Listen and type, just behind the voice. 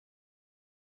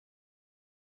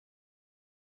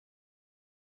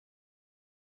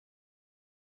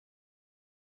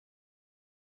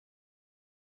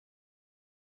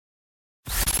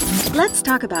Let's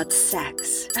talk about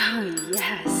sex. Oh,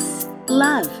 yes.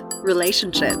 Love,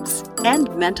 relationships, and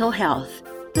mental health.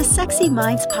 The Sexy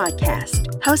Minds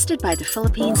Podcast, hosted by the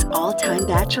Philippines' all-time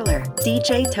bachelor,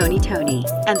 DJ Tony,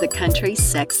 and the country's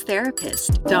sex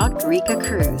therapist, Doc Rica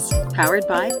Cruz, powered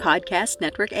by Podcast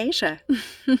Network Asia.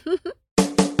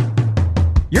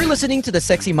 You're listening to the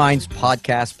Sexy Minds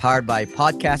Podcast, powered by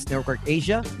Podcast Network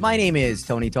Asia. My name is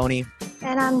Tony.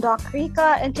 And I'm Doc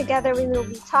Rica, and together we will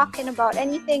be talking about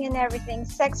anything and everything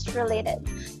sex-related.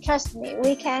 Trust me,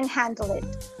 we can handle it.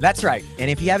 That's right. And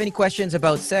if you have any questions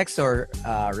about sex or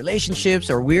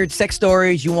relationships or weird sex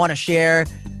stories you want to share,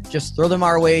 just throw them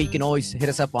our way. You can always hit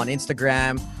us up on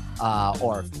Instagram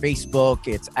or Facebook.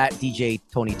 It's at DJ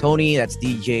Tony. That's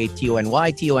DJ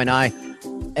TONY.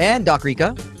 And Doc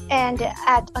Rica. And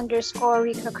at _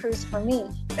 Rica Cruz for me.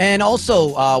 And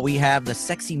also, we have the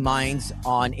Sexy Minds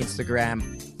on Instagram,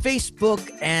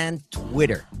 Facebook, and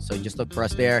Twitter. So you just look for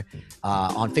us there.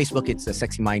 On Facebook, it's the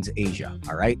Sexy Minds Asia.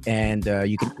 All right. And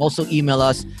you can also email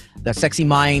us,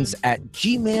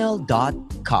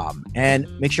 thesexyminds@gmail.com.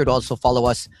 And make sure to also follow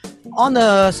us on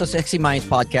the Sexy Minds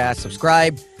Podcast,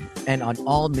 subscribe, and on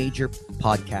all major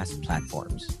podcast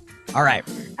platforms. All right.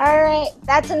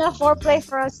 That's enough foreplay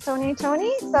for us, Tony. So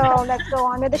let's go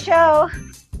on with the show.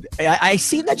 I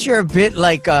see that you're a bit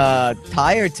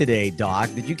tired today, Doc.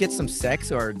 Did you get some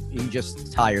sex or are you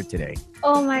just tired today?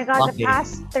 Oh my God, the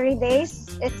past 3 days,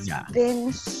 it's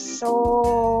been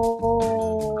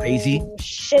so crazy.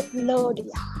 Shitload.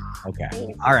 Okay.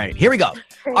 Crazy. All right. Here we go.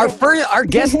 Our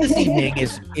guest this evening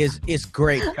is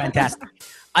great. Fantastic.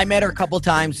 I met her a couple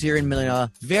times here in Manila,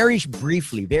 very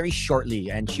briefly, very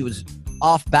shortly, and she was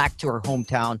off back to her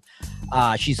hometown.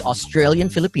 She's Australian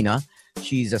Filipina.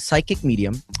 She's a psychic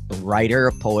medium, a writer,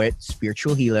 a poet,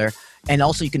 spiritual healer, and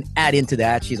also you can add into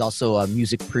that, she's also a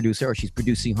music producer, or she's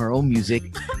producing her own music.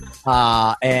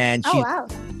 And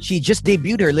she just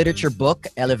debuted her literature book,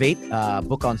 Elevate,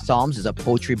 book on Psalms. Is a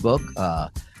poetry book.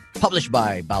 Published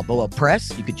by Balboa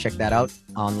Press. You can check that out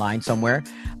online somewhere.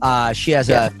 She has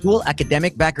a full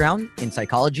academic background in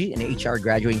psychology and HR,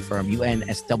 graduating from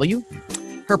UNSW.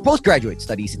 Her postgraduate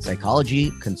studies in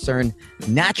psychology concern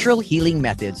natural healing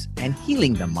methods and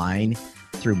healing the mind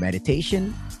through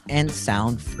meditation and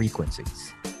sound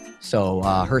frequencies. So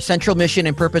her central mission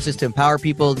and purpose is to empower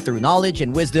people through knowledge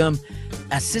and wisdom,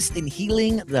 assist in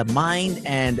healing the mind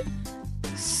and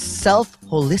self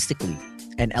holistically,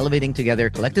 and elevating together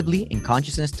collectively in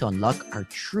consciousness to unlock our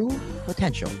true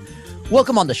potential.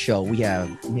 Welcome on the show. We have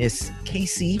Miss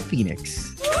Kasey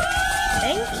Phoenix.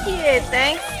 Thank you.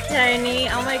 Thanks, Tony.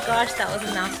 Oh my gosh, that was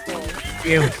a mouthful.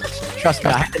 Trust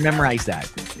me, I had to memorize that.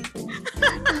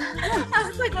 I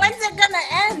was like, when's it gonna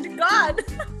end? God.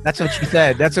 That's what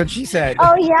she said.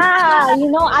 Oh yeah,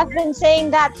 I've been saying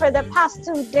that for the past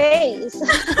 2 days.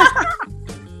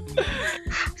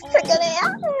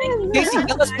 Kasey,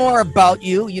 tell us more about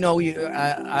you.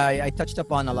 I touched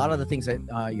up on a lot of the things that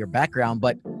your background,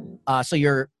 but so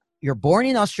you're born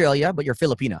in Australia, but you're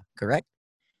Filipina, correct?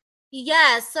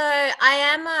 Yeah, so I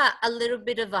am a little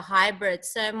bit of a hybrid.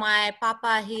 So my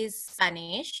papa, he's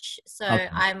Spanish, so okay.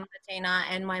 I'm Latina,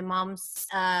 and my mom's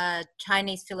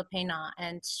Chinese Filipina,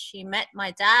 and she met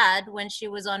my dad when she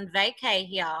was on vacay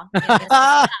here.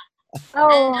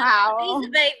 Oh, wow. He's a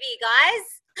baby,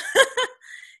 guys.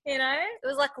 It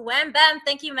was like wham bam,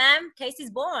 thank you ma'am,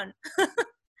 Kasey's born.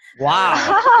 Wow.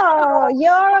 Oh,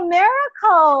 you're a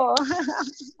miracle.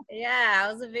 Yeah, I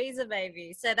was a visa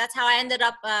baby, so that's how I ended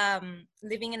up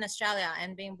living in Australia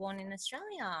and being born in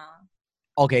Australia.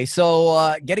 Okay,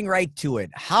 so getting right to it,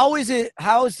 how's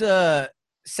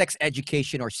sex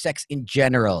education or sex in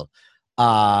general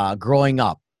growing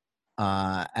up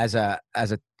as a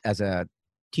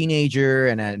teenager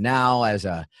and now as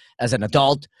an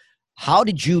adult? How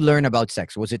did you learn about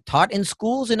sex? Was it taught in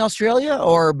schools in Australia,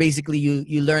 or basically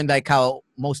you learned like how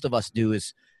most of us do,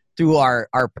 is through our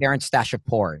parents' stash of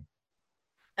porn?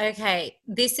 Okay,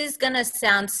 this is going to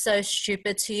sound so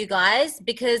stupid to you guys,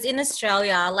 because in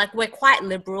Australia, like, we're quite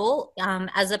liberal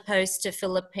as opposed to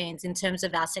Philippines in terms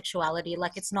of our sexuality.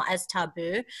 Like, it's not as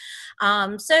taboo.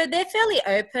 So they're fairly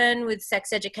open with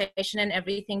sex education and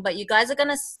everything, but you guys are going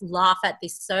to laugh at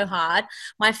this so hard.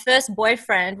 My first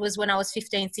boyfriend was when I was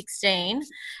 15, 16,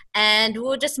 and we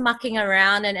were just mucking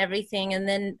around and everything. And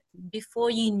then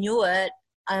before you knew it,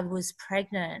 I was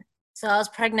pregnant. So I was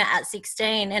pregnant at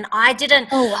 16, and I didn't.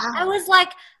 Oh, wow. I was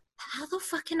like, how the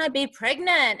fuck can I be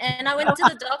pregnant? And I went to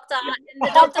the doctor, and the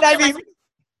doctor was like,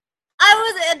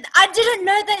 I didn't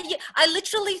know that. I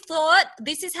literally thought,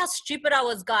 this is how stupid I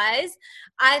was, guys.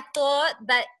 I thought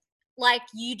that like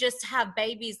you just have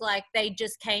babies like they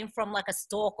just came from like a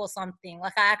stalk or something.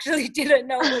 Like I actually didn't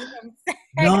know it was from sex.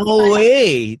 No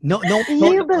way. No,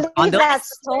 You believe condoms? that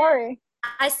story?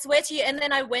 I swear to you. And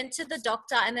then I went to the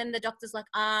doctor, and then the doctor's like,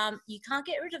 you can't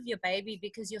get rid of your baby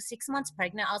because you're 6 months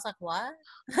pregnant. I was like, what?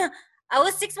 I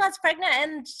was 6 months pregnant,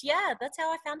 and yeah, that's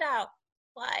how I found out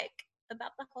like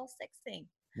about the whole sex thing.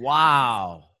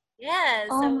 Wow. Yeah.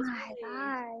 Oh So my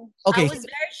god. Okay. I was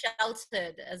very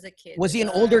sheltered as a kid. Was he an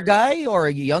so- older guy or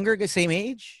a younger, same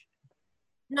age?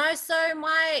 No, so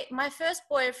my first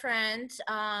boyfriend,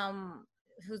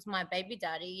 who's my baby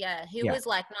daddy, yeah, he Yeah. was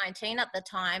like 19 at the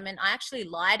time, and I actually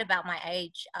lied about my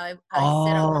age. I said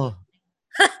Oh.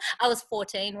 I was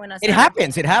 14 when I It started.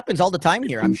 happens. It happens all the time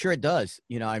here. I'm sure it does.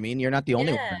 You know, I mean, you're not the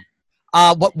only Yeah.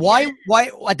 one. But why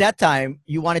at that time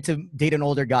you wanted to date an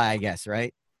older guy, I guess,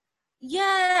 right?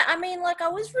 Yeah, I mean, like I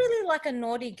was really like a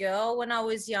naughty girl when I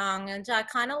was young, and I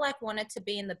kind of like wanted to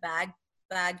be in the bad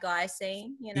guy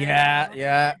scene, you know. Yeah,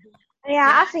 yeah.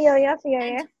 Yeah, I feel you. I feel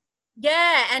And you.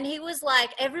 yeah, and he was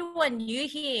like, everyone knew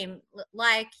him,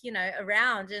 like, you know,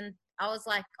 around, and I was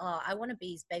like, oh, I want to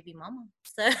be his baby mama.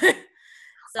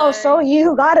 So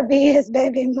you gotta be his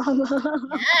baby mama.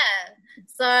 yeah.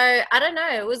 So I don't know.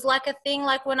 It was like a thing,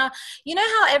 like when you know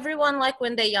how everyone, like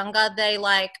when they're younger, they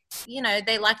like, you know,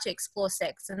 they like to explore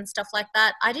sex and stuff like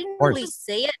that. I didn't really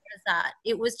see it as that.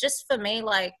 It was just for me,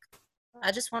 like,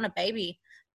 I just want a baby.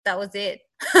 That was it.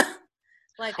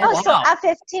 Like, So at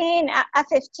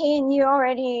 15, you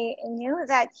already knew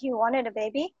that you wanted a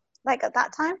baby, like at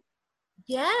that time?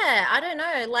 yeah, I don't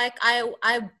know. Like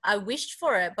I wished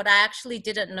for it, but I actually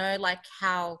didn't know like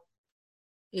how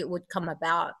it would come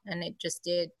about, and it just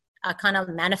did. I kind of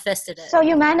manifested it. So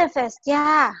you manifest,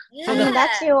 yeah. Yeah. I mean,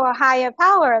 that's your higher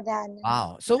power then.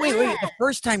 Wow. So wait. The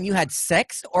first time you had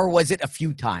sex, or was it a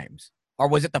few times? Or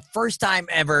was it the first time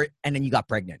ever and then you got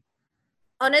pregnant?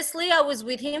 Honestly, I was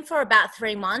with him for about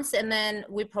 3 months, and then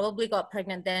we probably got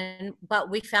pregnant then, but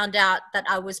we found out that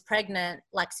I was pregnant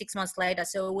like 6 months later.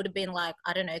 So it would have been like,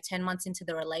 I don't know, 10 months into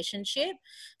the relationship.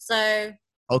 So,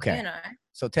 Okay. you know.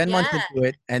 So 10 months into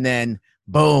it, and then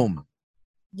boom.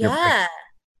 Yeah.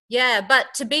 Yeah.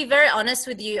 But to be very honest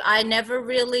with you, I never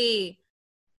really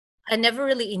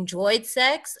enjoyed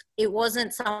sex. It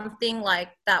wasn't something like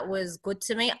that was good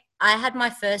to me. I had my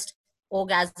first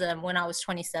orgasm when I was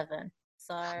 27.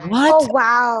 So What? Oh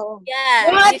wow.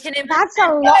 yeah, What? you can imagine. That's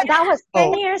a lot. That was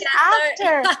 10 Oh. years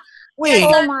Yeah, after. Wait.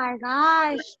 Oh my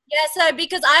gosh. Yeah, so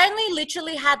because I only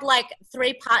literally had like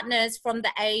 3 partners from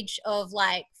the age of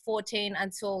like 14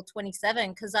 until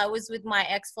 27, because I was with my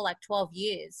ex for like 12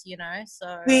 years, you know.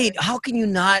 So Wait, how can you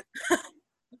not?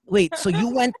 Wait, so you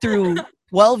went through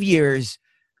 12 years,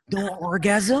 no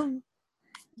orgasm?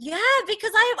 yeah,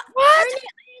 because I only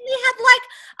had like,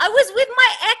 I was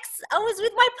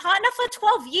with my partner for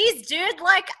 12 years, dude.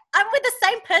 Like I'm with the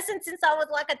same person since I was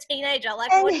like a teenager.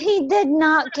 Like And what, he did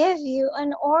not give you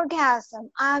an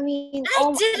orgasm. I mean,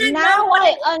 I didn't know now what I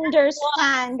it was.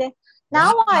 understand.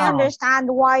 Now I Wow. understand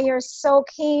why you're so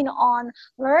keen on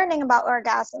learning about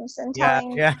orgasms and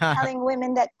Yeah. telling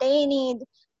women that they need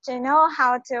to know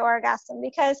how to orgasm,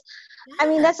 because I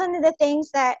mean Yeah. that's one of the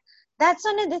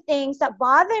things that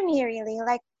bother me really.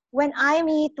 Like when I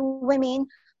meet women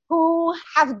who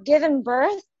have given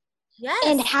birth Yes.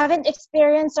 and haven't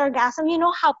experienced orgasm, you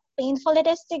know how painful it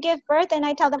is to give birth, and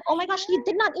I tell them, oh my gosh, you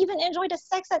did not even enjoy the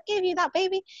sex that gave you that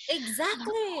baby.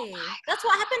 Exactly. That's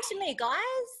what happened to me,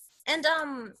 guys. And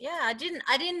yeah, I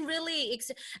didn't really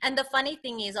and the funny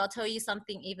thing is, I'll tell you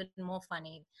something even more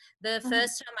funny. The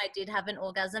first time I did have an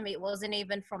orgasm, it wasn't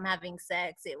even from having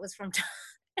sex. It was from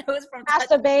it was from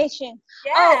Masturbation.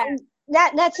 Yeah.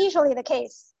 Oh, that's usually the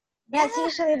case. That's Yeah.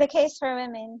 usually the case for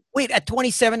women. Wait, at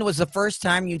 27 was the first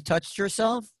time you touched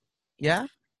yourself? Yeah?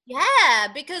 Yeah,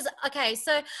 because okay,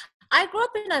 so I grew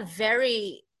up in a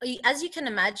very, as you can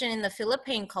imagine, in the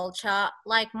Philippine culture,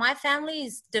 like my family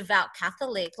is devout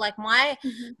Catholic. Like my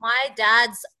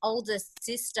dad's oldest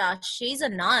sister, she's a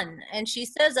nun, and she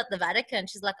serves at the Vatican.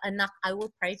 She's like, Anak, I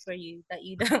will pray for you that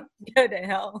you don't go to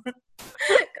hell,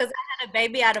 because I had a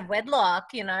baby out of wedlock,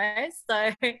 you know.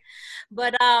 So,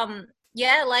 but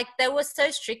yeah, like they were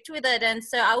so strict with it, and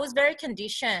so I was very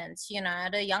conditioned, you know,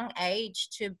 at a young age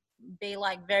to be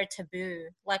like very taboo.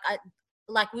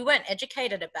 Like we weren't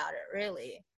educated about it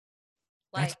really.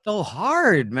 Like That's so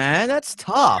hard, man. That's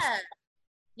tough.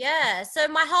 yeah. So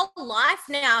my whole life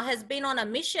now has been on a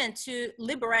mission to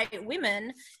liberate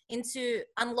women into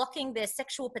unlocking their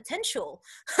sexual potential,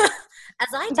 as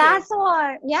I did. That's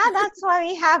why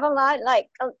we have a lot, like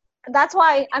that's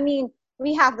why I mean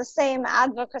we have the same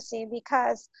advocacy,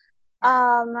 because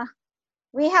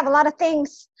we have a lot of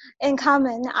things in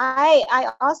common.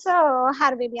 I also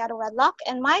had a baby out of wedlock,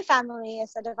 and my family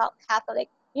is a devout Catholic.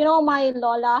 You know, my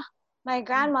Lola, my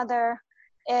grandmother,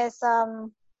 is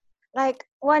like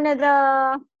one of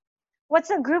the, what's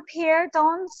the group here,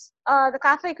 Tones? The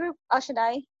Catholic group,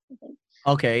 Ashadai.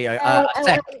 Okay, And,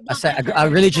 a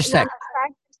religious yeah, sect.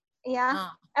 yeah.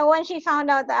 Oh. And when she found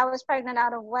out that I was pregnant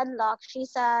out of wedlock, she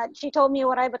told me,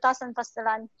 "Waray batasan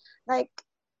pastilan." Like,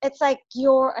 it's like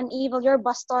you're an evil, you're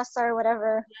bastos or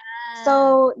whatever. Yeah.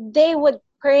 So they would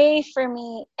pray for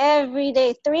me every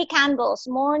day, 3 candles,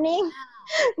 morning,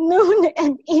 noon,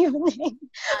 and evening,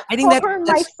 I think for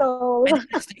my soul. I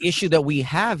think that's the issue that we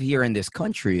have here in this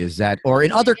country is that, or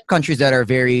in other countries that are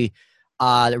very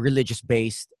religious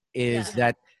based, is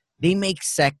that they make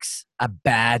sex a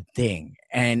bad thing.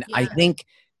 And I think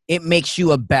it makes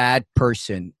you a bad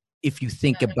person if you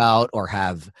think about or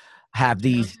have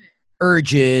these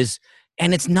urges,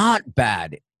 and it's not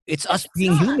bad. It's us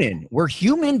being human. We're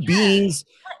human beings.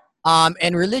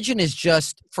 And religion is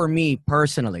just, for me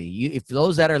personally, if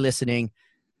those that are listening,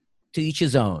 to each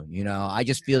his own. You know, I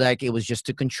just feel like it was just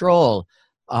to control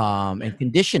and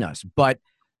condition us. But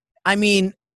I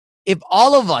mean, if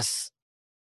all of us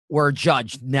were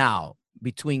judged now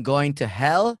between going to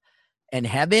hell and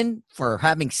heaven for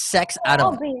having sex out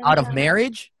of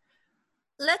marriage,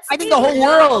 Let's I think be the whole real.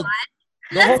 world,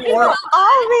 the Let's whole be world. real.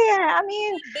 I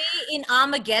mean, Be in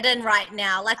Armageddon right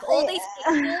now. Like all these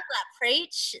people that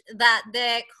preach that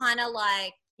they're kind of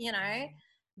like, you know,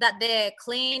 that they're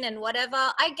clean and whatever.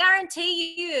 I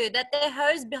guarantee you that they're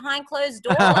hoes behind closed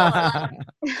doors. Like,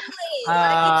 really,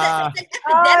 like it's an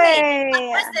epidemic. It's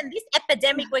worse than this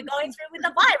epidemic we're going through with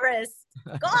the virus.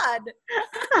 God.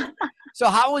 So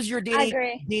how was your I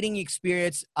agree. dating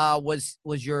experience?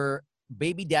 Was your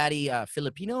baby daddy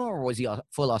Filipino, or was he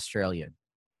full Australian?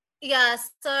 Yeah,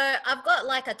 so I've got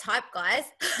like a type, guys.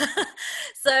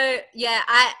 So yeah,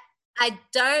 I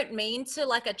don't mean to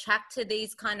like attract to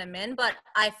these kind of men, but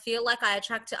I feel like I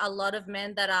attract to a lot of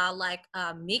men that are like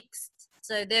mixed.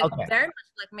 So they're very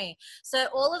much like me. So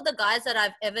all of the guys that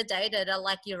I've ever dated are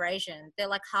like Eurasian. They're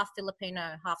like half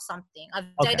Filipino, half something. I've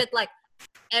dated like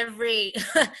every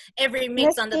every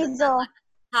mix under the sun. Like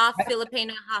half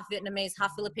Filipino, half Vietnamese,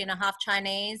 half Filipino, half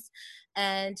Chinese.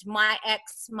 And my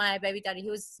ex, my baby daddy, he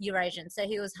was Eurasian. So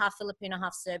he was half Filipino,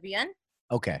 half Serbian.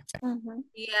 Okay.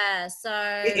 Yeah.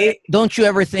 So Don't you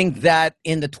ever think that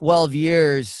in the 12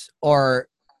 years or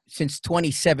since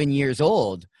 27 years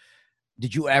old,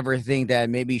 did you ever think that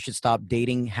maybe you should stop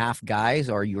dating half guys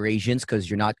or Eurasians because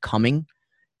you're not coming?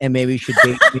 And maybe you should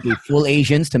date maybe full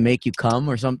Asians to make you come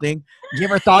or something. You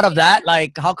ever thought of that?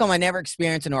 Like, how come I never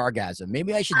experienced an orgasm?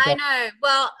 Maybe I should. I know.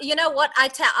 Well, you know what?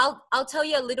 I'll tell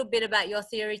you a little bit about your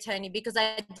theory, Tony, because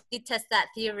I did test that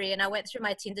theory and I went through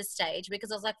my Tinder stage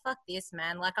because I was like, fuck this,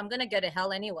 man. Like, I'm gonna go to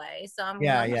hell anyway, so I'm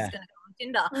just gonna go on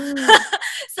Tinder.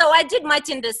 So I did my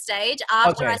Tinder stage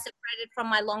after I separated from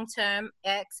my long-term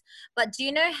ex. But do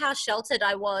you know how sheltered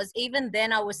I was? Even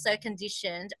then, I was so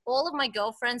conditioned. All of my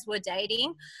girlfriends were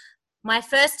dating. My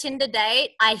first Tinder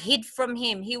date, I hid from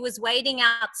him. He was waiting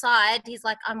outside. He's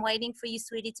like, I'm waiting for you,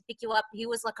 sweetie, to pick you up. He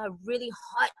was like a really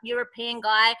hot European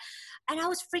guy. And I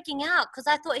was freaking out because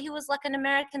I thought he was like an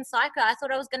American psycho. I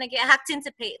thought I was going to get hacked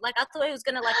into Pete. Like, I thought he was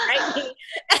going to like rape me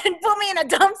and put me in a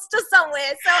dumpster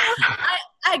somewhere. So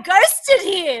I ghosted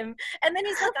him. And then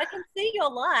he's like, I can see your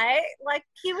light. Like,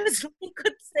 he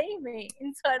could see me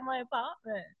inside my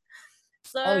apartment.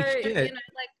 So, you know,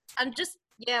 like, I'm just,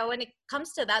 yeah, when it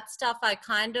comes to that stuff, I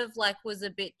kind of like was a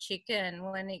bit chicken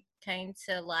when it came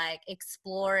to like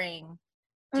exploring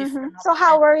different So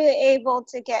how were you able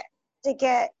to get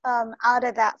out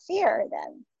of that fear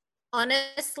then?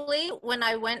 Honestly, when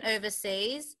I went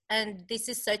overseas, and this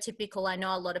is so typical, I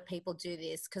know a lot of people do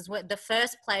this, because the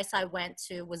first place I went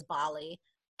to was Bali.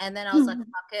 And then I was like,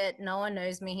 fuck it, no one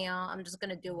knows me here. I'm just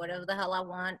going to do whatever the hell I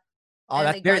want. Oh,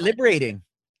 that's very liberating.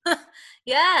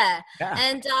 Yeah.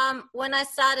 And when I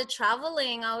started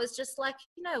traveling, I was just like,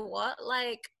 you know what?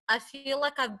 Like, I feel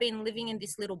like I've been living in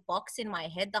this little box in my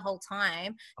head the whole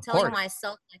time, telling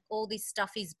myself like all this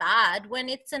stuff is bad when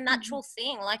it's a natural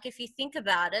thing. Like, if you think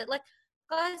about it, like,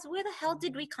 guys, where the hell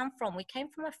did we come from? We came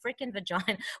from a freaking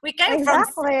vagina. We came from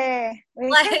sex.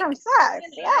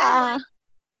 Yeah.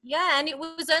 Yeah, and it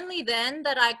was only then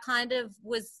that I kind of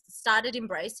started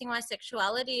embracing my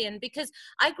sexuality. And because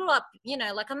I grew up, you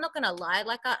know, like, I'm not gonna lie,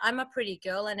 like, I'm a pretty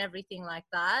girl and everything like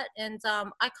that, and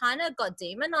I kind of got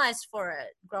demonized for it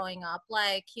growing up,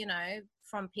 like, you know,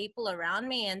 from people around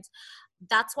me. And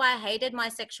that's why I hated my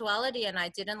sexuality, and I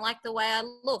didn't like the way I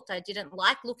looked. I didn't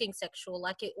like looking sexual.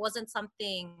 Like, it wasn't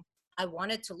something I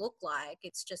wanted to look like.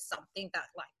 It's just something that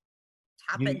like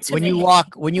happened to when you me.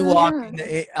 walk in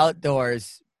the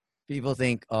outdoors, people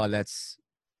think, oh, let's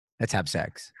have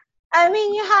sex. I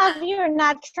mean, you have your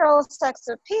natural sex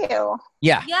appeal.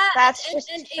 Yeah. Yeah, That's just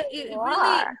and who it you really,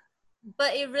 are.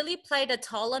 but it really played a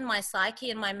toll on my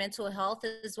psyche and my mental health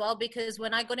as well, because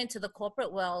when I got into the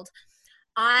corporate world,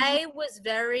 I was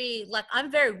very, like,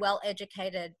 I'm very well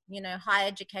educated, high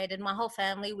educated. My whole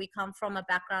family, we come from a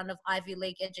background of Ivy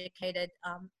League educated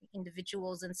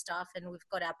individuals and stuff, and we've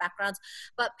got our backgrounds.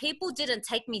 But people didn't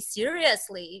take me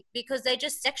seriously because they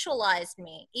just sexualized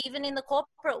me, even in the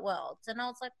corporate world. And I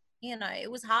was like,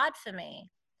 it was hard for me.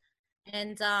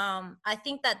 And I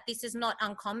think that this is not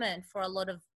uncommon for a lot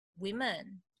of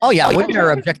women. Oh as yeah, well. women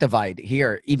are objectified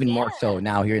here, even more so Yeah.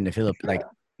 now here in the Philippines. Like, True.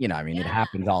 it Yeah.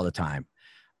 happens all the time.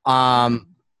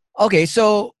 Okay,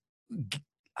 so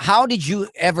how did you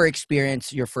ever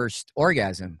experience your first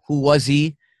orgasm? Who was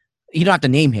he? You don't have to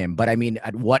name him, but I mean,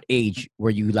 at what age were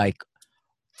you like,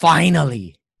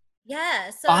 finally,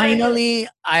 Yeah. So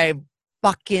I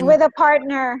fucking With a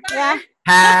partner, yeah.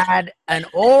 had an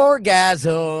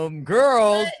orgasm,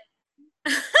 girls?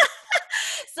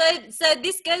 so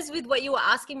this goes with what you were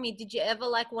asking me. Did you ever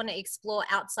like want to explore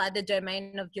outside the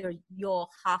domain of your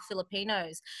half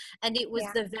Filipinos? And it was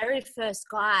Yeah. the very first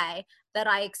guy that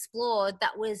I explored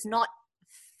that was not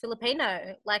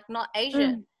Filipino, like not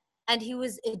Asian. And he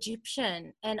was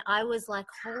Egyptian, and I was like,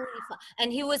 holy fuck.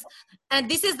 And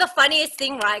this is the funniest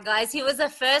thing, right, guys? He was the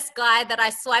first guy that I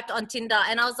swiped on Tinder,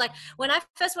 and I was like, when I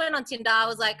first went on Tinder, I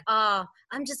was like, oh,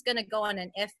 I'm just gonna go on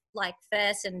an F like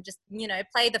first and just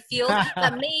play the field.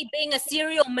 But me being a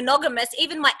serial monogamous,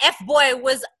 even my F boy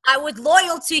I was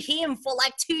loyal to him for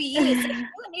like 2 years. So he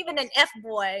wasn't even an F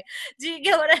boy. Do you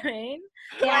get what I mean?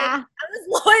 Like, Yeah. I was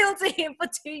loyal to him for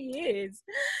 2 years.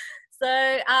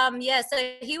 So so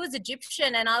he was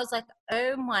Egyptian, and I was like,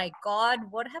 oh my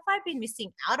God, what have I been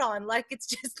missing out on? Like, it's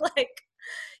just like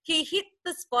he hit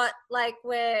the spot like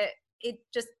where it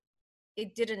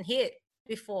didn't hit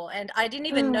before, and I didn't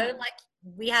even know like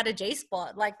we had a G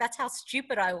spot. Like, that's how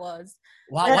stupid I was.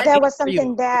 Wow, That what there age was were you?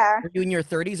 something there. Were you in your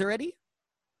 30s already?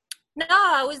 No,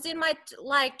 I was in my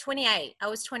 28. I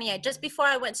was 28 just before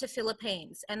I went to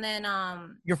Philippines, and then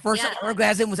Your first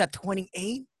orgasm was at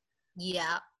 28?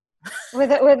 Yeah.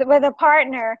 With a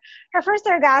partner. Her first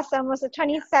orgasm was at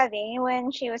 27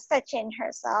 when she was touching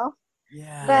herself.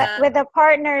 Yeah. But with a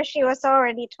partner, she was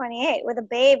already 28 with a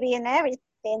baby and everything.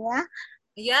 Yeah.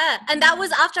 Yeah, and that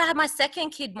was after I had my second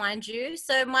kid, mind you.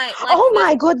 So oh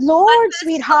my good Lord,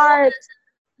 sweetheart.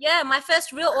 My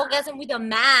first real orgasm with a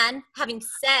man having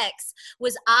sex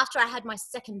was after I had my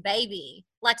second baby.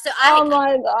 Like, so Oh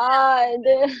my God.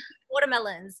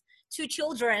 Watermelons, 2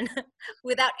 children,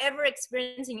 without ever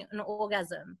experiencing an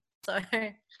orgasm. So,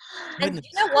 and you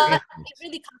know what? It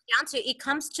really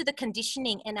comes to the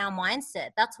conditioning in our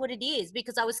mindset. That's what it is,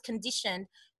 because I was conditioned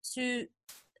to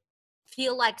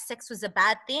feel like sex was a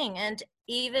bad thing, and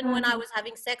even when I was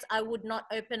having sex, I would not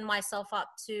open myself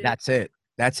up to That's it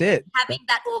having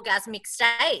that orgasmic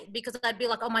state, because I'd be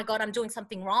like, oh my God, I'm doing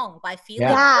something wrong by feeling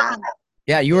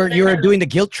you were doing the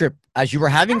guilt trip as you were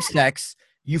having sex.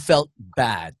 You felt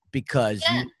bad because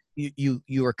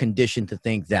you were conditioned to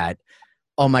think that,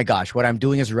 oh my gosh, what I'm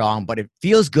doing is wrong, but it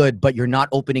feels good, but you're not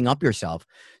opening up yourself.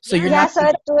 So you're not. So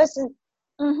it wasn't.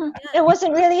 It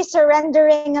wasn't really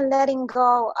surrendering and letting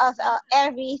go of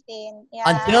everything. Yeah.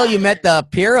 Until you met the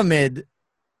pyramid.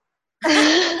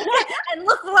 And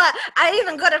look what, I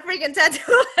even got a freaking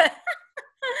tattoo.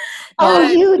 Oh,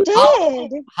 you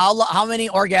did. How many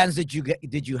orgasms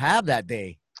did you have that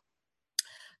day?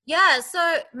 Yeah,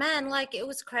 so man, like, it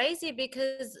was crazy,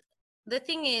 because the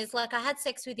thing is, like, I had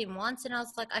sex with him once, and I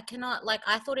was like, I cannot, like,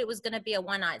 I thought it was going to be a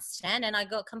one night stand, and I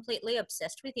got completely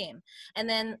obsessed with him. And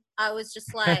then I was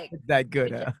just like, that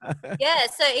good, huh? Yeah,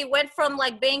 so it went from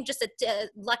like being just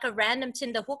like a random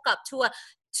Tinder hookup to a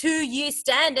 2-year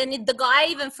stand, and the guy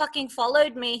even fucking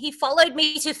followed me. He followed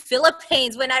me to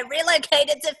Philippines when I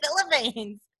relocated to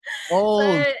Philippines.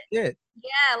 Oh, shit.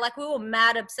 Yeah, like, we were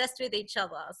mad obsessed with each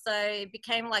other. So it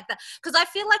became like that. Because I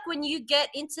feel like when you get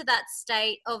into that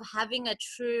state of having a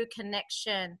true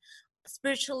connection,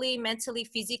 spiritually, mentally,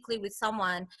 physically, with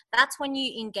someone, that's when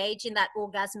you engage in that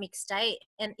orgasmic state,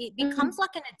 and it becomes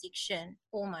like an addiction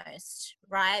almost,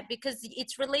 right? Because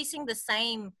it's releasing the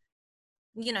same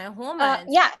hormones.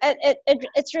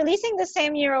 It's releasing the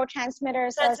same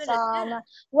neurotransmitters as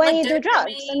when like you do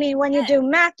drugs. I mean, when you do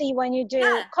meth, when you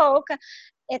do coke,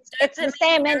 it's the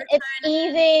same, and it's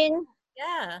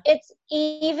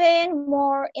even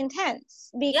more intense,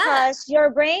 because your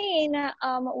brain,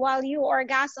 while you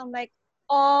orgasm, like,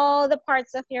 all the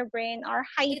parts of your brain are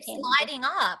heightened. It's lighting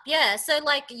up. Yeah. So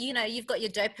like, you know, you've got your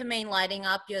dopamine lighting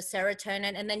up, your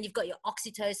serotonin, and then you've got your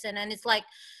oxytocin, and it's like,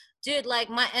 dude, like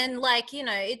you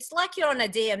know, it's like you're on a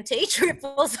DMT trip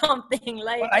or something.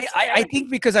 Like, But I think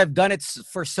because I've done it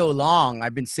for so long,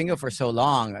 I've been single for so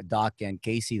long, Doc and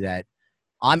Kasey, that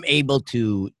I'm able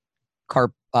to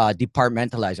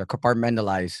departmentalize or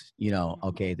compartmentalize, you know,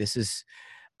 okay, this is,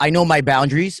 I know my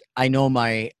boundaries. I know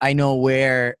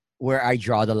where I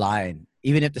draw the line,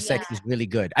 even if the sex is really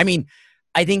good. I mean,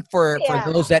 I think for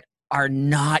those that are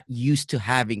not used to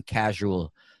having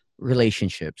casual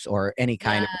relationships or any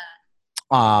kind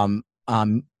of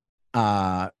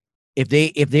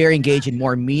if they're engaged in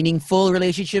more meaningful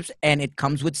relationships and it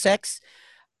comes with sex,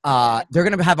 they're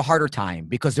gonna have a harder time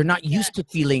because they're not used to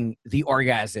feeling the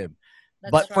orgasm.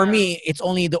 But for me, it's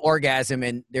only the orgasm,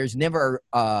 and there's never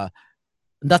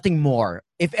nothing more.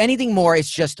 If anything more, it's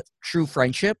just true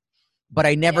friendship. But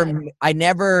I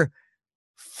never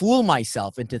fool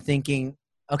myself into thinking,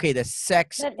 okay, the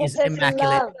sex is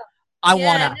immaculate. Love. I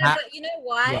want to. But you know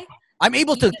why? Yeah. I'm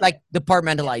able to like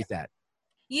departmentalize that.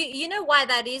 You know why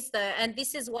that is though, and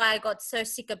this is why I got so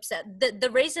sick upset. The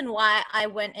reason why I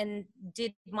went and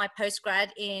did my postgrad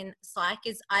in psych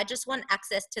is I just want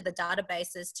access to the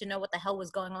databases to know what the hell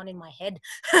was going on in my head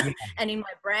and in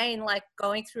my brain, like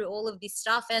going through all of this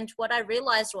stuff. And what I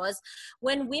realized was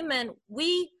when women,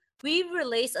 we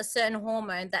release a certain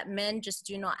hormone that men just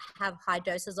do not have high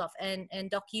doses of. And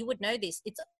Doc, you would know this.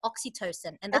 It's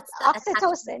oxytocin. And that's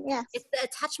oxytocin, yes. It's the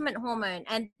attachment hormone.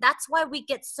 And that's why we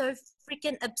get so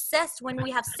freaking obsessed when we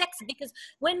have sex, because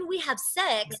when we have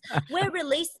sex, we're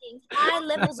releasing high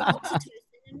levels of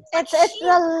oxytocin. It's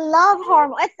the love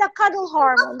hormone. It's the cuddle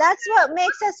hormone. That's what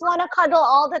makes us want to cuddle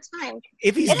all the time.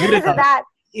 If he's good at that.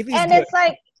 It's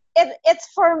like, it's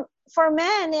for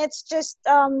men, it's just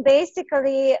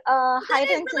basically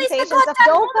heightened sensations of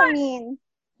dopamine.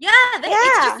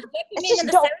 It's just the dopamine and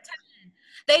the serotonin.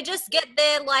 They just get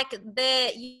their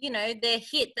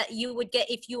hit that you would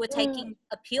get if you were taking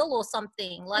a pill or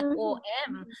something, like or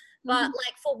M. But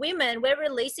like for women, we're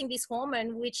releasing this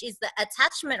hormone, which is the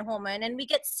attachment hormone, and we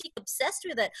get sick obsessed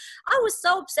with it. I was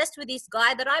so obsessed with this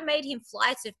guy that I made him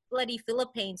fly to bloody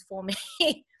Philippines for me.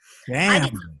 Damn. I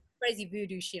did some crazy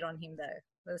voodoo shit on him though.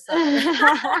 So,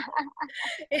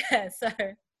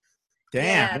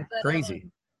 damn, that's crazy.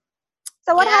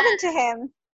 So what happened to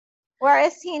him? Where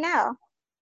is he now?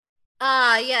 So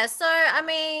I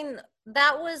mean,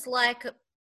 that was like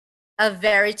a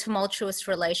very tumultuous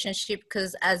relationship,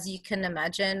 because as you can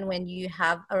imagine, when you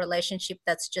have a relationship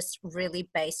that's just really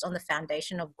based on the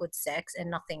foundation of good sex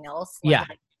and nothing else,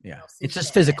 it's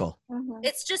just physical.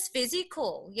 It's just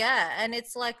physical, and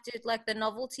it's like, dude, like the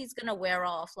novelty's gonna wear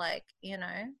off, like, you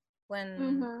know,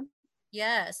 when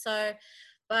so.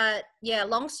 But yeah,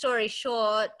 long story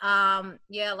short,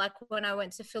 like when I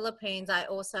went to Philippines, I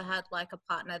also had like a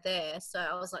partner there. So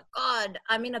I was like, God,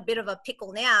 I'm in a bit of a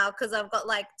pickle now because I've got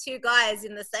like two guys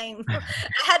in the same. I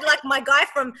had like my guy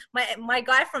from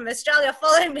Australia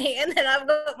following me, and then I've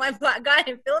got my guy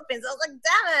in Philippines. I was like,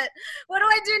 damn it, what do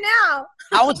I do now?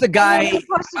 How was the guy? You're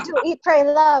supposed to do eat, pray,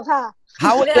 love, huh?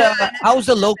 How was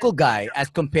the local guy as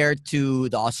compared to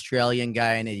the Australian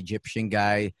guy and the Egyptian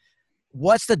guy?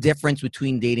 What's the difference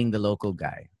between dating the local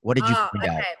guy? What did you find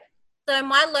out? So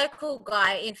my local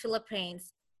guy in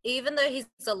Philippines, even though he's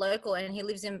a local and he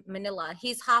lives in Manila,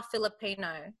 he's half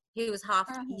Filipino. He was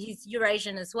he's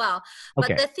Eurasian as well.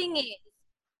 But the thing is,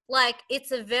 like,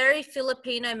 it's a very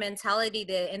Filipino mentality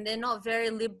there, and they're not very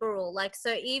liberal. Like,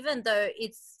 so even though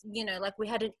it's, you know, like we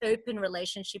had an open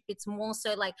relationship, it's more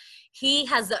so like he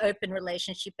has the open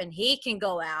relationship and he can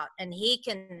go out and he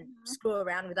can screw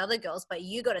around with other girls, but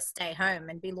you got to stay home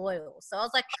and be loyal. So I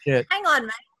was like, hang on,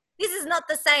 man. This is not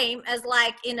the same as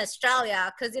like in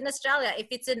Australia, because in Australia, if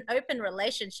it's an open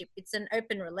relationship, it's an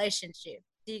open relationship.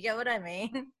 Do you get what I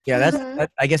mean? Yeah,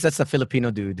 I guess that's a Filipino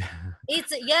dude.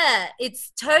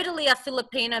 It's totally a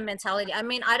Filipino mentality. I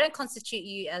mean, I don't constitute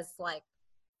you as like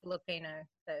Filipino,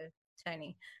 though,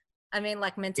 Tony. I mean,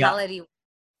 like mentality. Yeah.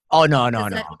 Oh no,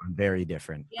 I'm very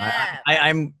different. Yeah.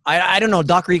 I don't know.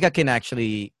 Doc Rica can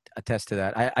actually attest to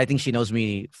that. I think she knows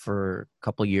me for a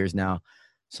couple of years now,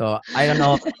 so I don't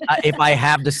know if I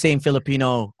have the same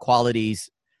Filipino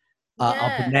qualities of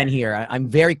the men here.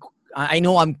 I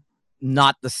know I'm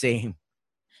not the same.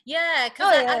 Yeah,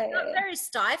 because I felt very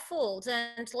stifled,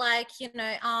 and like, you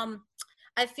know,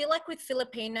 I feel like with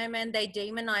Filipino men, they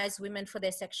demonize women for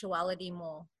their sexuality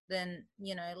more than,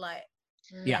 you know, like.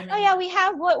 We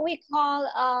have what we call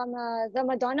the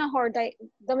Madonna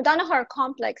whore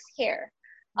complex here.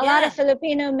 a lot of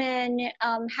Filipino men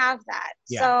have that.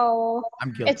 Yeah. So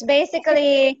I'm guilty. it's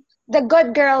basically the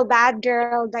good girl, bad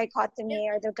girl dichotomy,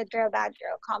 or the good girl, bad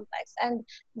girl complex. And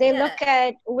they look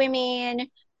at women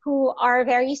who are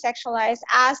very sexualized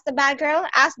as the bad girl,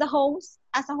 as the host,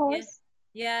 as a host.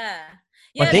 Yeah.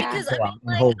 But Yeah, they because can go I out mean,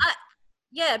 and like, hold.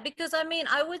 yeah, because I mean,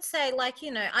 I would say, like,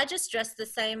 you know, I just dress the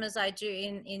same as I do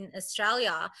in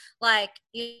Australia. Like,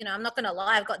 you know, I'm not gonna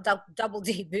lie, I've got double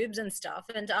D boobs and stuff,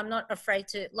 and I'm not afraid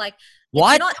to, like, it's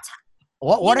What? not,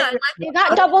 What you are know, your, like, You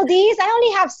got double D's? I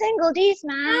only have single D's,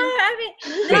 no, man. I mean,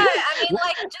 no, wait, I mean,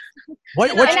 like, just, what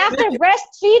you what's And know, after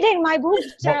breastfeeding, my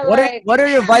boobs are like, what are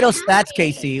your vital stats,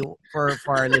 Kasey, for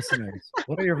our listeners?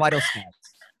 What are your vital stats?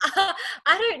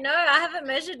 I don't know. I haven't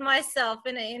measured myself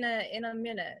in a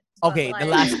minute. But Okay, the like,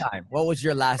 last time. What was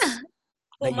your last?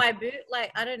 for my boot,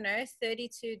 like, I don't know,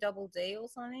 32 double D or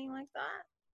something like that.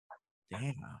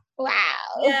 Damn. wow.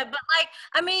 Yeah, but like,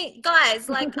 I mean, guys,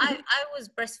 like, I was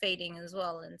breastfeeding as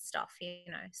well and stuff, you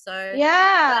know. So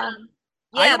Yeah.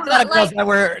 I yeah, know a lot but of girls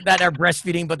like, that are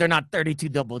breastfeeding, but they're not 32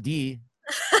 double D.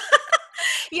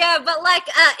 yeah, but like,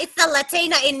 it's the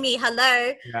Latina in me.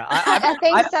 Hello. Yeah, I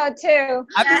think so too.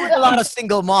 I've been with a lot of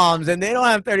single moms, and they don't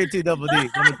have 32 double D.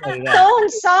 Let me tell you that. Someone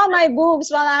saw my boobs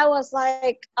while I was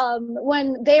like,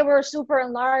 when they were super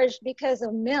enlarged because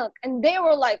of milk, and they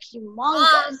were like humongous.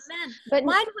 Oh man, But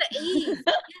mine were ease.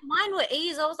 Yeah, mine were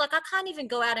ease. I was like, I can't even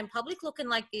go out in public looking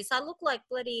like this. I look like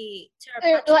bloody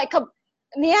Tara like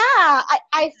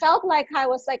I felt like I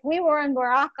was like, we were in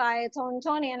Boracay,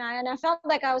 Tony and I felt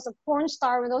like I was a porn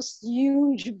star with those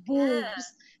huge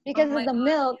boobs because Oh my of the God.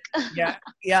 milk. Yeah,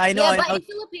 I know. Yeah, I but know. in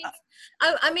Philippines,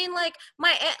 I mean, like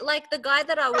like the guy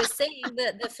that I was seeing,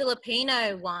 the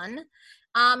Filipino one,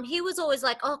 he was always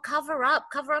like, "Oh, cover up,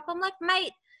 cover up." I'm like,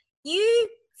 mate, you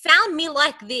found me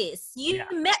like this. You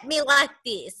met me like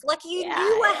this. Like, you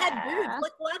knew I had boobs.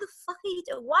 Like, why the fuck are you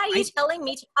doing? Why are you telling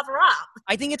me to cover up?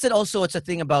 I think it's a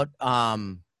thing about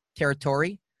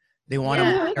territory. They want to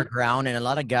mark their ground, and a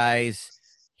lot of guys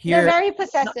They're here. very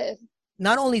possessive.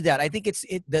 Not only that, I think it's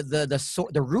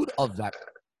the root of that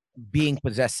being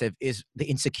possessive is the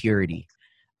insecurity.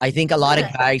 I think a lot of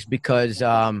guys, because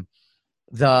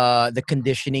the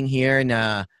conditioning here and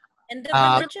And the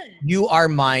religion. you are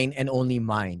mine and only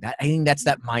mine. I think that's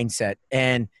that mindset,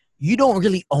 and you don't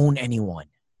really own anyone.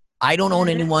 I don't own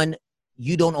anyone.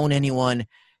 You don't own anyone.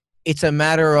 It's a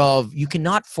matter of you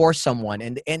cannot force someone,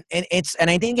 and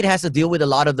I think it has to deal with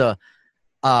a lot of the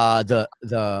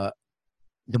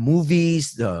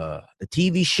movies, the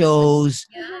TV shows,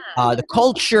 the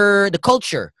culture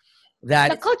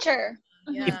that The culture.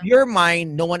 if you're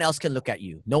mine, no one else can look at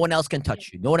you. No one else can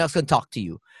touch you. No one else can talk to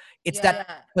you. It's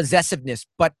that possessiveness.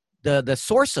 But the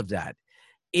source of that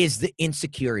is the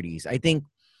insecurities. I think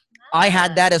I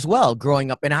had that as well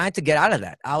growing up, and I had to get out of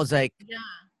that. I was like,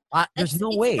 there's no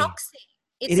way. Toxic.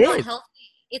 It's It not is. healthy.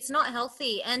 It's not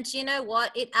healthy. And you know what?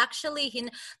 It actually,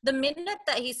 the minute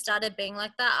that he started being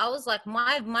like that, I was like,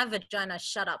 my vagina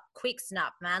shut up, quick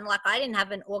snap, man. Like, I didn't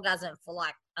have an orgasm for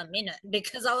like a minute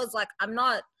because I was like, I'm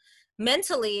not,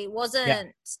 mentally wasn't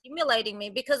stimulating me,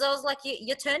 because I was like,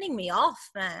 you're turning me off,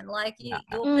 man. Like, your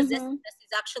possessiveness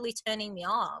is actually turning me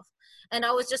off. And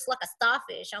I was just like a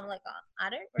starfish. I'm like, I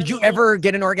don't really. Did you ever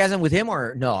get an orgasm with him,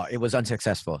 or no? It was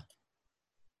unsuccessful.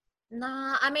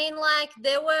 Nah, I mean, like,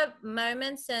 there were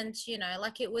moments, and you know,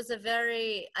 like, it was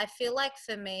I feel like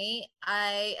for me,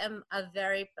 I am a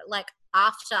very, like,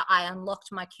 after I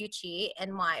unlocked my coochie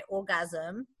and my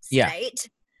orgasm state,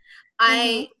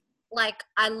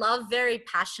 I love very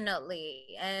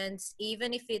passionately, and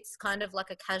even if it's kind of like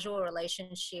a casual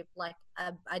relationship, like,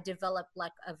 I develop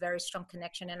like a very strong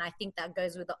connection, and I think that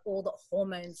goes with all the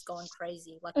hormones going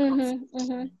crazy, like oxytocin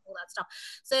and all that stuff.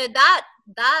 So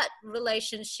that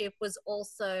relationship was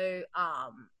also,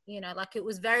 you know, like, it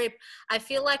was very, I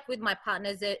feel like with my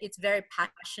partners, it's very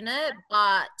passionate,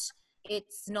 but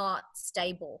it's not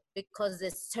stable because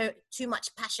there's too much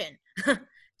passion. Do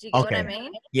you get what I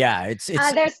mean? Yeah, it's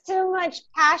there's too much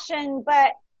passion,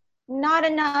 but not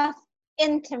enough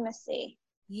intimacy.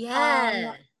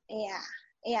 Yeah.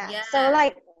 So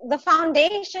like the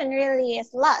foundation really is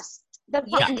lust.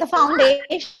 The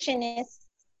foundation is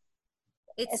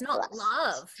it's not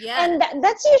love. And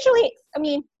that's usually, I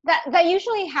mean, that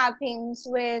usually happens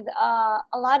with a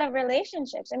lot of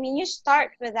relationships. I mean, you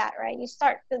start with that, right? You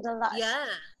start with the lust,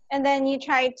 and then you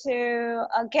try to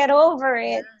get over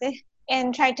it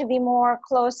and try to be more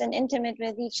close and intimate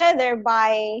with each other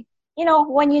by, you know,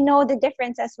 when you know the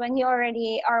differences, when you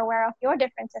already are aware of your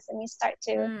differences, and you start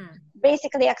to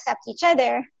basically accept each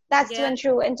other. That's when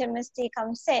true intimacy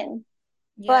comes in.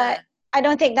 But I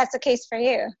don't think that's the case for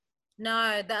you.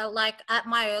 No, that like at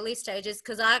my early stages,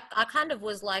 because I kind of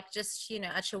was like just, you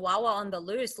know, a chihuahua on the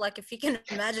loose. Like if you can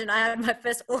imagine, I had my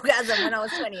first orgasm when I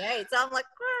was 28. So I'm like,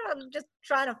 I'm just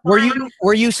trying to find.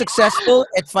 Were you successful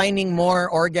at finding more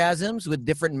orgasms with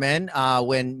different men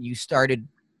when you started,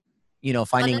 you know,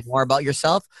 finding more about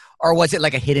yourself? Or was it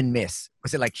like a hit and miss?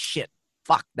 Was it like, shit,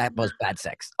 fuck, that was bad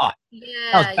sex. Oh,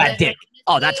 that was bad dick.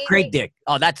 Oh, that's great dick.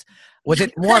 Oh, was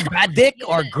it more bad dick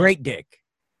or great dick?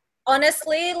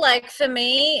 Honestly, like for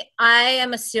me, I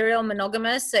am a serial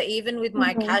monogamous. So even with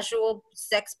my casual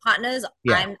sex partners,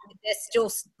 they're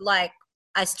still like,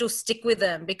 I still stick with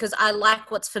them because I like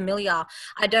what's familiar.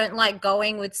 I don't like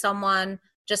going with someone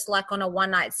just like on a one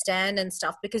night stand and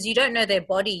stuff because you don't know their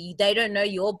body. They don't know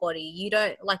your body.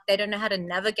 They don't know how to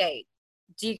navigate.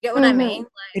 Do you get what I mean?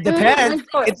 Like, it depends.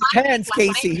 It depends,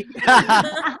 Kasey.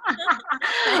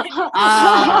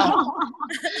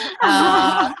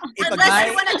 Unless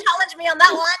you want to challenge me on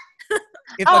that one.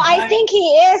 I think he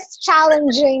is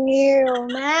challenging you,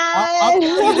 man. I'll tell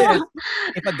you this.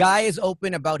 If a guy is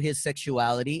open about his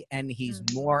sexuality and he's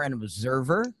more an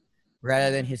observer rather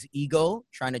than his ego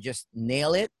trying to just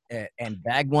nail it and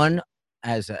bag one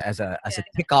as a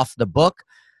tick off the book,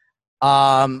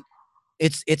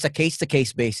 it's a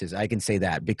case-to-case basis. I can say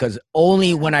that because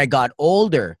only when I got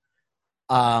older,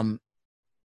 I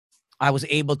was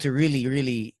able to really,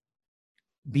 really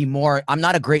be more. I'm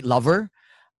not a great lover.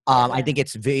 I think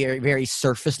it's very, very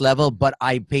surface level, but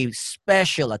I pay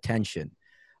special attention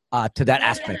to that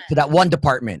aspect, to that one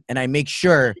department, and I make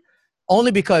sure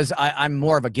only because I'm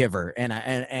more of a giver, and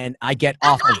I get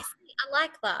off of. I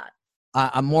like that.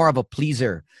 I'm more of a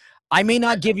pleaser. I may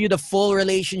not give you the full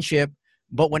relationship.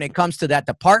 But when it comes to that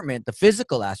department, the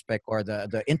physical aspect or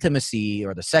the intimacy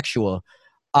or the sexual,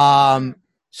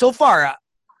 so far,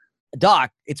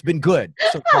 Doc, it's been good.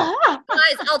 So far.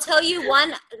 Guys, I'll tell you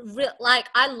one, like,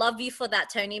 I love you for that,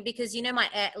 Tony, because you know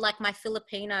my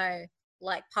Filipino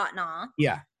like partner,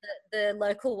 the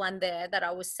local one there that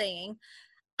I was seeing.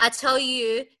 I tell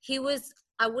you,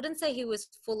 I wouldn't say he was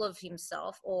full of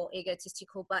himself or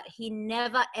egotistical, but he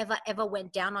never, ever, ever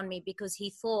went down on me because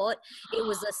he thought it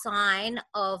was a sign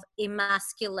of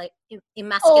emasculation.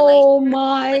 Oh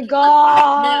my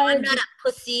God. No, I'm not a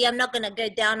pussy. I'm not going to go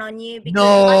down on you. Because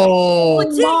oh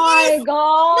my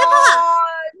God.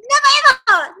 Never, ever.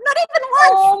 Not even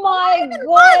once. Oh my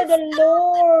God,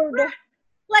 Lord.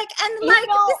 Like, and like, this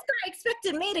guy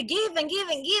expected me to give and give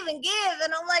and give and give.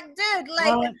 And I'm like, dude,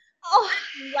 like...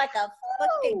 like a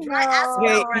fucking dry ass.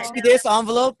 Wait, you see this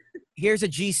envelope? Here's a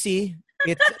GC.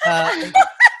 It's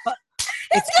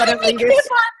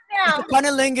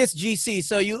Cunnilingus GC.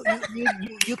 So you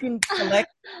can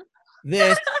collect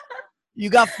this. You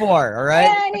got 4, all right?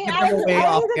 I need to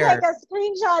take a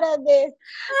screenshot of this.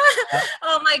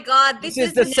 Oh my God, this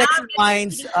is the Sex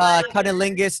Minds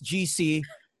Cunnilingus GC.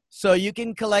 So you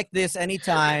can collect this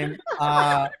anytime.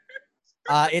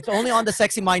 It's only on the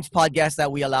Sexy Minds podcast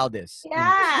that we allow this.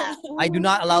 Yeah. I do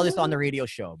not allow this on the radio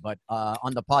show, but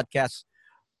on the podcast,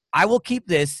 I will keep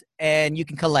this and you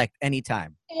can collect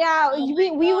anytime. Yeah,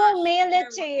 we will mail it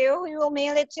to you. We will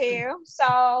mail it to you.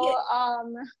 So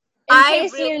in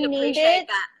case you need it.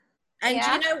 That. And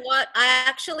you know what? I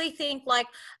actually think, like,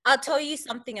 I'll tell you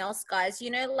something else, guys.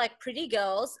 You know, like, pretty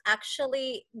girls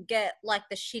actually get, like,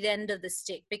 the shit end of the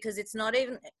stick because it's not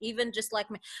even just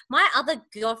like me. My other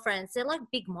girlfriends, they're, like,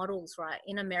 big models, right,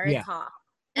 in America.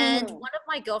 Yeah. And one of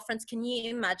my girlfriends, can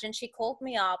you imagine? She called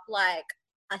me up, like,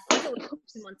 I think it was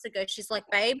 2 months ago. She's like,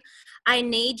 babe, I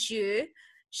need you.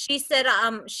 She said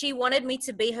she wanted me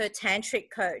to be her tantric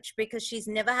coach because she's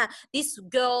never had. This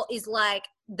girl is like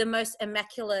the most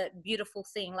immaculate, beautiful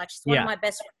thing. Like, she's one of my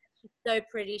best friends. She's so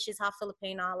pretty. She's half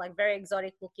Filipina, like very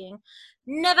exotic looking.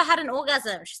 Never had an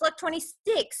orgasm. She's like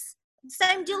 26.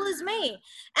 Same deal as me.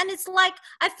 And it's like,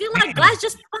 I feel like guys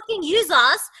just fucking use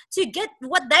us to get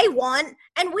what they want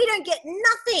and we don't get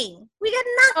nothing. We get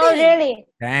nothing. Oh, really?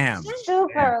 Damn.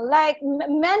 Super. Damn. Like,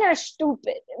 men are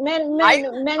stupid. Men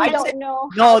don't know.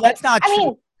 No, that's not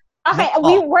true. I mean,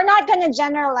 okay, we're not going to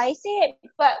generalize it,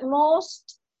 but I'm not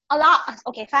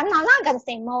going to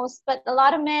say most, but a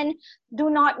lot of men do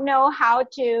not know how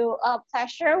to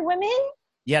pleasure women.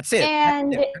 Yeah, that's it.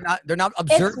 And they're not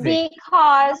observing.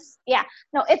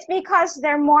 It's because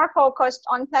they're more focused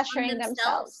on pleasuring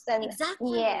themselves.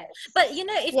 Exactly. Yes. But you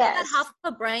know, if they had half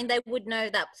a brain, they would know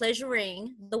that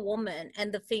pleasuring the woman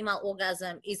and the female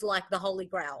orgasm is like the holy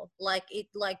grail. Like, it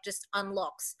like just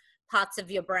unlocks parts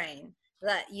of your brain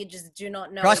that you just do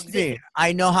not know. Trust me,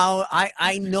 I know how.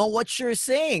 I know what you're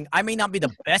saying. I may not be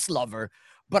the best lover,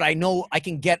 but I know I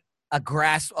can get a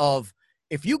grasp of,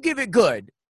 if you give it good,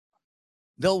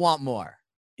 they'll want more.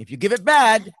 If you give it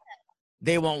bad,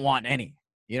 they won't want any.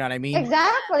 You know what I mean?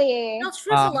 Exactly. That's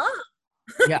true for love.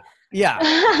 Yeah, yeah.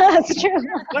 That's true.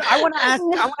 But I want to ask.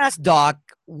 I want to ask Doc,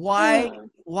 why Mm.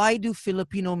 why do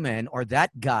Filipino men, or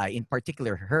that guy in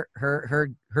particular,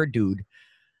 her dude,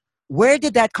 where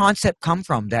did that concept come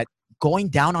from? That going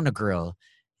down on a girl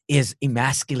is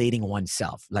emasculating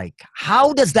oneself. Like,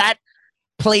 how does that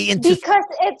play into? Because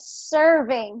it's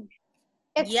serving.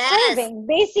 It's Yes. serving.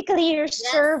 Basically, you're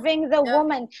serving the Yeah.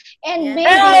 woman. And Yeah. maybe,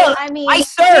 Hell, I mean, I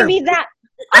serve. maybe that,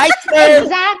 I serve.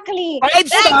 exactly.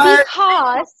 5-star.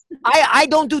 That's because, I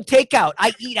don't do takeout.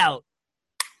 I eat out.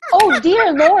 oh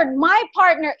dear Lord, my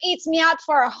partner eats me out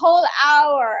for a whole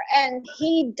hour and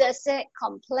he doesn't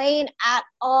complain at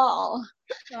all.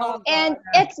 Oh, And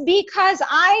God. it's because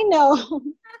I know,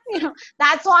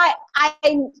 that's why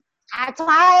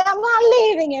I'm not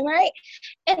leaving him, right?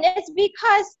 And it's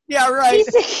because Yeah, right.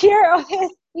 he's secure of his.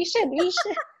 We should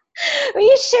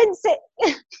say.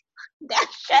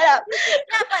 Shut up.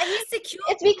 Yeah, but he's secure.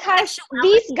 It's because Sexuality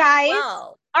these guys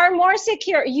well. are more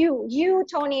secure. You,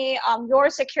 Tony, you're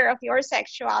secure of your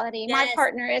sexuality. My Yes.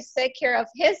 partner is secure of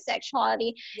his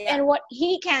sexuality Yeah. and what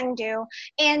he can do.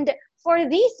 And for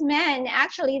these men,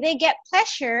 actually, they get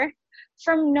pleasure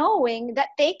from knowing that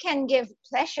they can give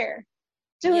pleasure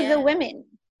to the women.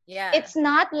 Yeah. It's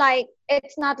not like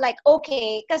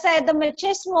okay, because the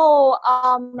machismo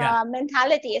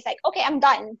mentality is like, okay, I'm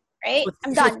done, right?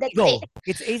 I'm done. That's ego. it.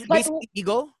 It's But basically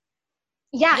ego.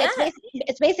 yeah, Yeah.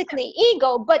 it's basically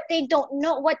ego, but they don't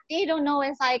know. What they don't know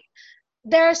is like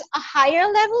there's a higher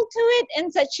level to it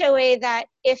in such a way that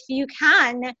if you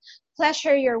can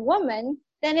pleasure your woman,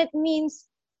 then it means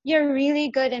you're really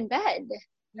good in bed,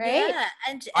 right? Yeah.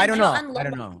 And I don't you're know. I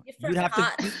unlocking don't know. different You'd have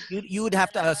parts. to. You would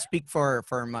have to speak for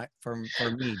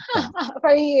me. Tom.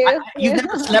 For you, You've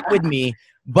never slept with me,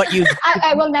 but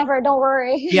I will never. Don't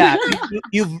worry. yeah,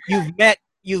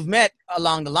 you've met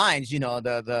along the lines. You know,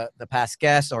 the past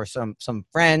guests or some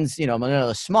friends. You know, Manila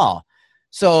is small,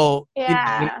 so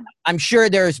Yeah. I'm sure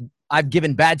I've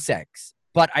given bad sex,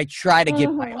 but I try to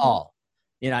give my Mhm. all.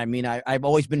 You know, what I mean, I've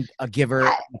always been a giver,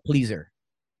 I- a pleaser.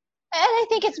 And I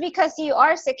think it's because you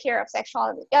are secure of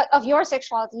sexuality, of your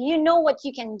sexuality. You know what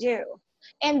you can do,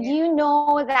 and you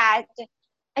know that,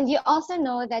 and you also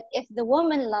know that if the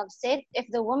woman loves it, if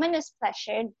the woman is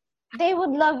pleasured, they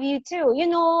would love you too. You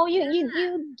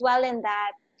dwell in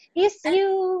that.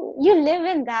 You live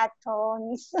in that,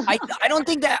 Tones. I don't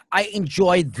think that I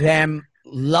enjoy them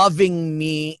loving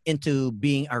me into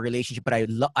being a relationship, but I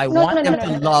No, want no, no, them no,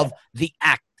 to no. love the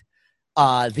act,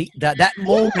 that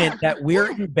moment that we're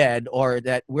in bed or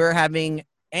that we're having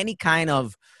any kind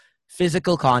of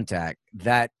physical contact,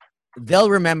 that they'll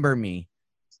remember me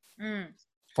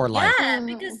for life. Yeah,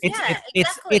 because exactly.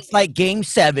 It's like Game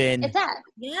 7. It's that.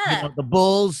 You Yeah. know, the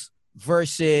Bulls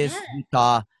versus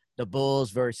Utah, the Bulls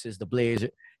versus the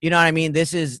Blazers. You know what I mean?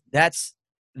 That's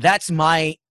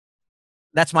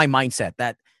my mindset,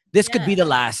 that this could be the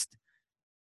last.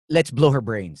 Let's blow her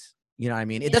brains. You know what I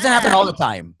mean? It doesn't happen all the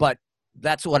time, but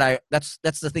that's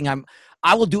the thing.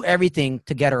 I will do everything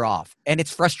to get her off, and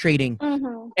it's frustrating.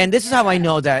 Mm-hmm. And this is how I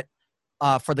know that,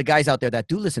 for the guys out there that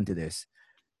do listen to this,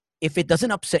 if it doesn't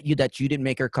upset you that you didn't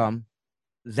make her come,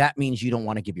 that means you don't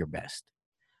want to give your best.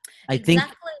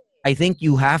 Exactly. I think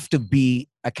you have to be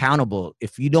accountable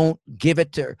if you don't give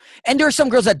it to her. And there are some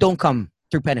girls that don't come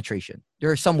through penetration. There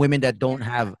are some women that don't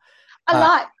have A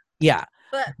lot. yeah.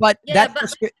 But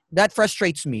that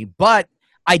frustrates me. But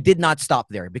I did not stop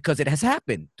there because it has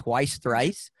happened twice,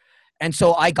 thrice. And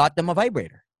so I got them a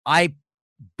vibrator. I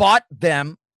bought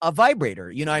them a vibrator,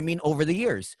 you know what I mean, over the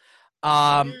years.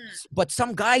 But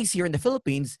some guys here in the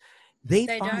Philippines, they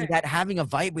find that having a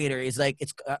vibrator is like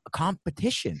it's a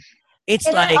competition. It's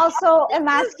like also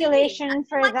emasculation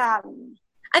for them.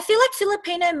 I feel like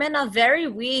Filipino men are very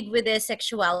weird with their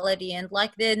sexuality and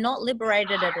like they're not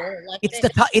liberated at all. Like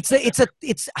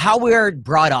it's how we're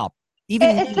brought up.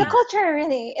 Even it's the culture,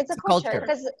 really. It's a culture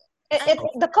because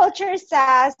the culture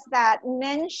says that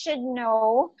men should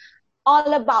know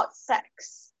all about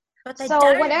sex. But they so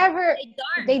don't. whatever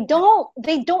they don't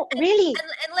really.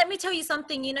 And let me tell you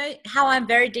something, you know how I'm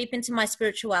very deep into my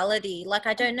spirituality. Like,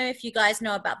 I don't know if you guys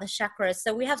know about the chakras.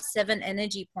 So we have 7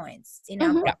 energy points in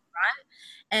our body, right?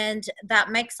 And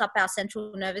that makes up our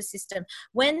central nervous system.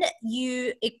 When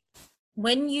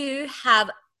you have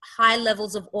high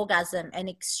levels of orgasm and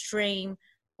extreme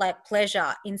like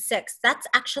pleasure in sex, that's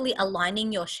actually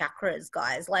aligning your chakras,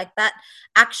 guys. Like that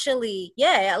actually,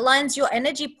 yeah, aligns your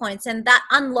energy points, and that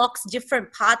unlocks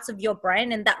different parts of your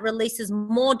brain, and that releases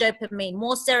more dopamine,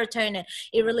 more serotonin.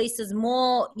 It releases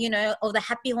more, you know, of the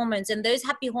happy hormones, and those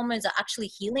happy hormones are actually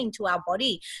healing to our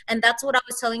body. And that's what I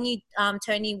was telling you,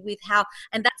 Tony, with how,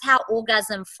 and that's how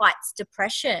orgasm fights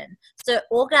depression. So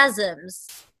orgasms,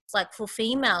 like for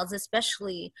females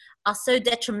especially, are so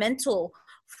detrimental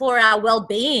for our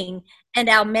well-being and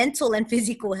our mental and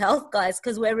physical health, guys,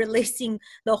 because we're releasing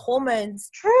the hormones.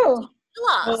 True.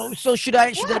 So should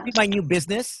I be my new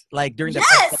business, like during the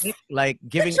pandemic, like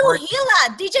giving Sexual healer,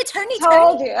 DJ Tony.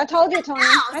 I told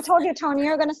you, Tony,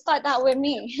 you're gonna start that with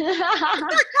me.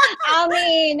 I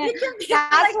mean,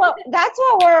 that's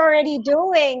what we're already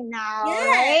doing now,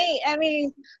 right? I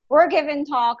mean, we're giving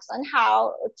talks on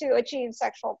how to achieve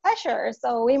sexual pleasure,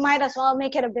 so we might as well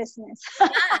make it a business.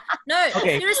 No,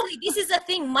 seriously, this is the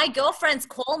thing. My girlfriends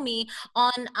call me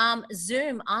on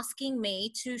Zoom asking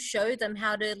me to show them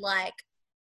how to like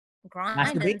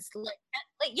grind and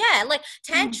like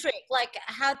tantric, like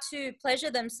how to pleasure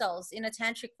themselves in a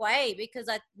tantric way, because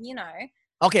I, you know.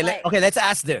 Okay, let's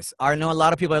ask this. I know a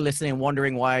lot of people are listening and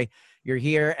wondering why you're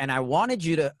here, and I wanted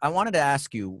to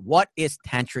ask you, what is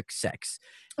tantric sex?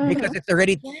 Because it's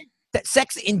already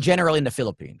sex in general in the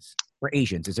Philippines for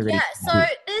Asians is already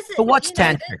so what's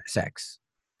tantric sex?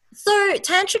 So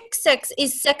tantric sex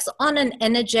is sex on an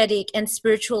energetic and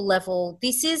spiritual level.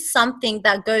 This is something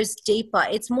that goes deeper.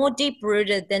 It's more deep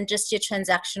rooted than just your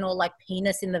transactional like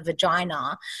penis in the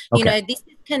vagina. You know, this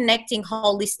is connecting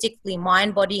holistically,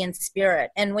 mind, body, and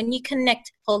spirit. And when you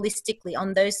connect holistically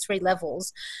on those three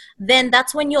levels, then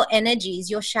that's when your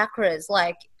energies, your chakras,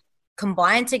 like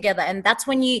combine together, and that's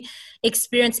when you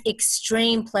experience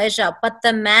extreme pleasure. But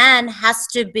the man has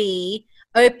to be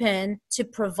open to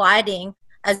providing,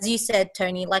 as you said,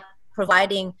 Tony, like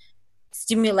providing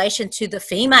stimulation to the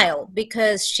female,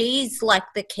 because she's like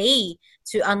the key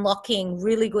to unlocking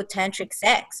really good tantric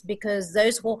sex. Because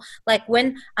those whole, like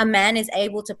when a man is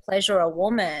able to pleasure a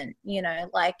woman, you know,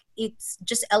 like it's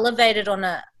just elevated on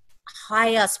a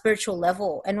higher spiritual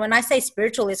level. And when I say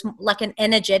spiritual, it's like an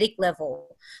energetic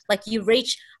level. Like you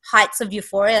reach heights of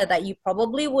euphoria that you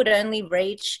probably would only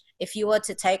reach if you were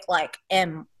to take like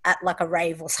M at like a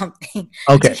rave or something.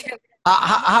 Okay.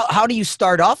 How do you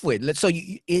start off with? So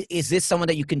is this someone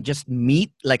that you can just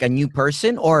meet, like a new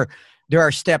person, or there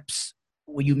are steps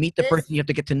when you meet the person, you have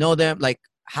to get to know them? Like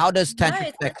how does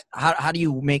tantric sex, how do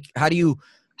you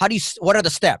what are the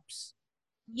steps?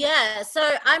 Yeah,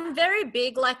 so I'm very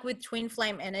big like with twin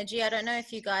flame energy. I don't know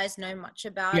if you guys know much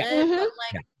about it, but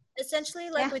like essentially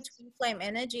like with twin flame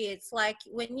energy, it's like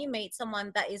when you meet someone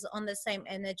that is on the same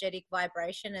energetic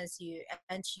vibration as you,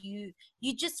 and you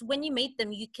just, when you meet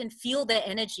them, you can feel their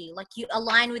energy, like you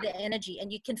align with their energy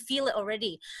and you can feel it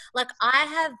already. Like I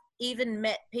have even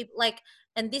met people like,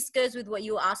 and this goes with what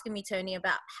you were asking me, Tony,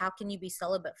 about how can you be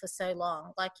celibate for so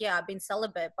long? Like, yeah, I've been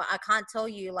celibate, but I can't tell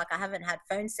you like I haven't had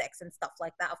phone sex and stuff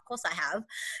like that. Of course I have,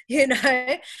 you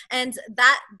know, and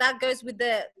that goes with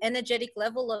the energetic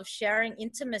level of sharing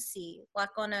intimacy,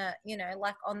 like on a, you know,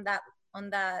 like on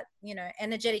that, you know,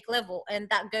 energetic level. And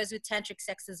that goes with tantric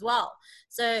sex as well.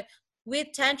 So with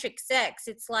tantric sex,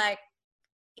 it's like,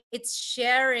 it's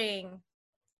sharing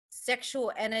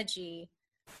sexual energy,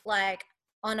 like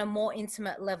on a more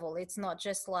intimate level. It's not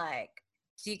just like,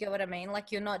 do you get what I mean?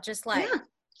 Like you're not just like,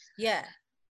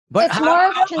 but it's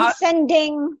more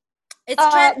transcending.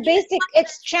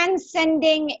 It's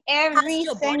transcending every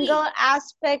single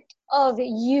aspect of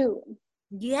you.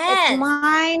 Yes. It's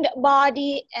mind,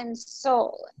 body, and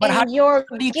soul. But and you're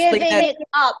giving it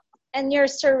up, and you're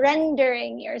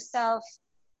surrendering yourself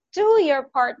to your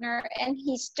partner, and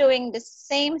he's doing the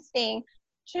same thing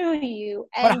to you.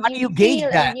 And but how do you gauge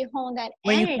that? You hold that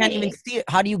when energy. You can't even see it?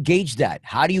 How do you gauge that?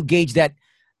 How do you gauge that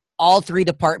all three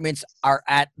departments are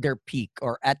at their peak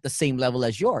or at the same level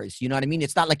as yours? You know what I mean?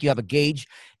 It's not like you have a gauge.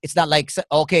 It's not like,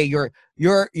 okay, you're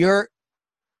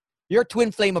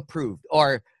twin flame approved,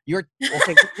 or you're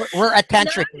okay, we're at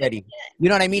tantric already. You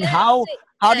know what I mean? How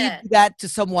do you do that to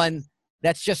someone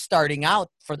that's just starting out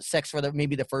for the sex for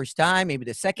maybe the first time, maybe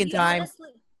the second time?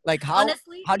 Like how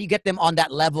do you get them on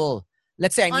that level?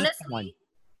 Let's say I meet someone.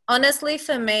 Honestly,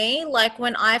 for me, like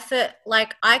when I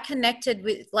connected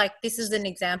with, like, this is an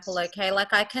example, okay?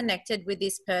 Like I connected with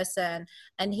this person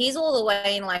and he's all the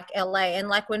way in like LA. And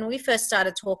like when we first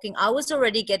started talking, I was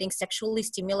already getting sexually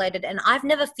stimulated and I've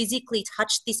never physically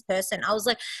touched this person. I was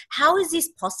like, how is this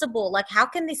possible? Like, how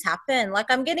can this happen? Like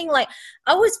I'm getting like,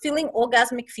 I was feeling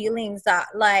orgasmic feelings that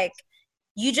like,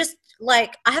 you just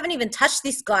like, I haven't even touched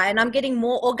this guy and I'm getting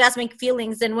more orgasmic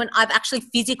feelings than when I've actually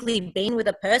physically been with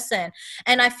a person.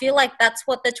 And I feel like that's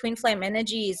what the twin flame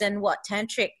energy is, and what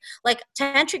tantric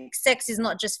sex is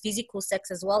not just physical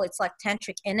sex as well. It's like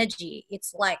tantric energy.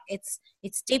 It's like it's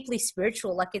deeply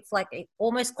spiritual. Like it's like it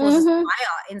almost causes fire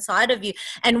inside of you.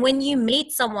 And when you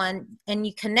meet someone and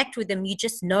you connect with them, you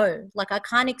just know. Like I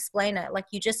can't explain it. Like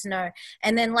you just know.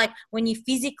 And then like when you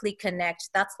physically connect,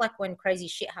 that's like when crazy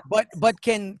shit happens. But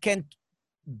can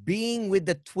being with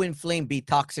the twin flame be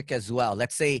toxic as well?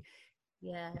 Let's say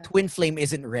twin flame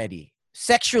isn't ready.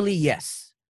 Sexually,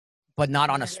 yes, but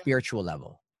not on a spiritual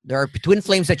level. There are twin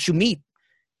flames that you meet.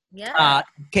 Yeah.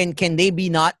 Can they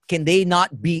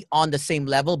not be on the same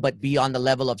level, but be on the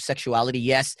level of sexuality?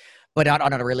 Yes, but not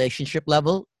on a relationship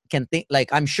level.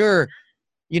 Like I'm sure,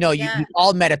 you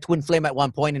all met a twin flame at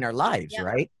one point in our lives,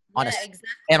 right? Exactly.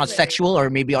 And on a sexual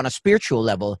or maybe on a spiritual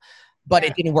level, but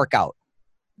it didn't work out.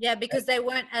 Yeah, because they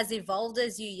weren't as evolved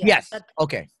as you yet. Yes. But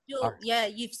Okay.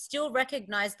 You've still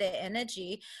recognized their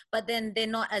energy, but then they're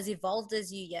not as evolved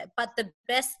as you yet. But the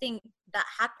best thing that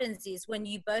happens is when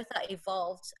you both are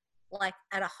evolved, like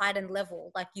at a heightened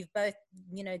level, like you've both,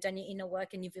 done your inner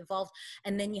work and you've evolved,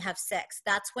 and then you have sex.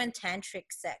 That's when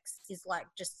tantric sex is like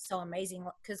just so amazing.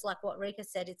 Because like what Rika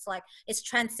said, it's like, it's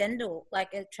transcendental,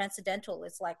 transcendental.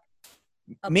 It's like,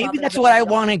 maybe that's what I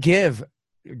want to give,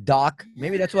 Doc.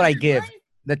 Maybe that's what I give.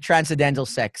 The transcendental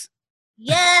sex.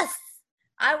 Yes,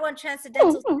 I want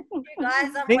transcendental sex, you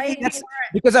guys. I'm waiting for it.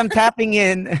 Because I'm tapping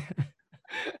in.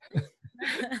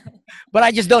 But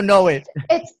I just don't know it.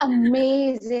 It's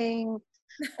amazing.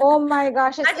 Oh my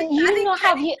gosh.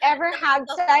 Have you ever had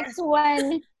sex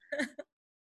when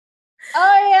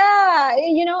oh yeah,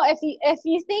 if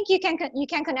you think you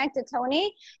can connect to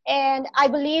Tony, and I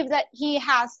believe that he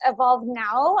has evolved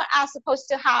now as opposed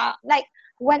to how, like,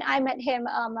 when I met him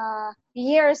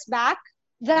years back,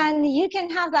 then you can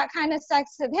have that kind of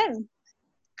sex with him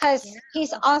because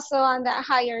he's also on that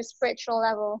higher spiritual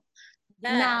level.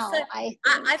 Now, so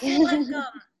I feel like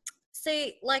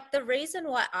see, like the reason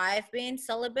why I've been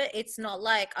celibate, it's not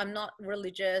like I'm not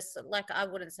religious. Like I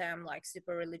wouldn't say I'm like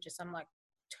super religious. I'm like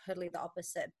totally the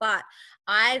opposite. But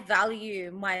I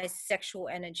value my sexual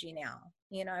energy now,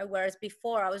 whereas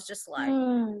before I was just like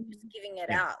just giving it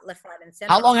out left, right, and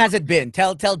center. How long has it been?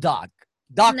 Tell Doc.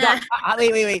 Doc,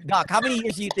 wait, Doc. How many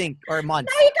years do you think, or months?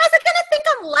 No, you guys are gonna think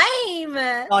I'm lame.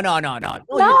 No.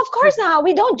 No, of course not.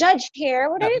 We don't judge here.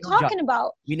 What are you talking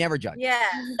about? We never judge. Yeah.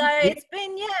 So it's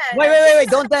been Wait.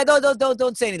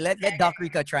 Don't say anything. Let Doc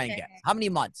Rika try and guess. How many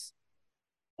months?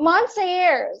 Months or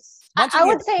years? I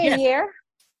would say a year.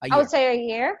 I would say a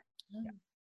year. Yeah.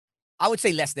 I would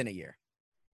say less than a year.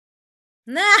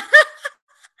 Nah.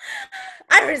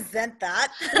 I resent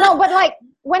that. No, but like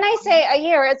when I say a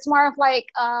year, it's more of like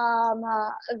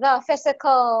the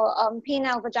physical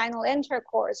penile vaginal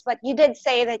intercourse. But you did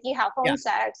say that you have home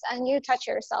sex and you touch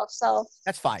yourself, so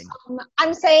that's fine.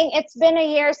 I'm saying it's been a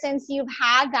year since you've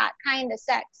had that kind of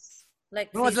sex.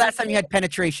 Like when was the last time you had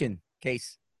penetration,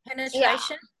 Case?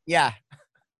 Penetration? Yeah.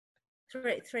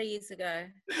 3 years ago.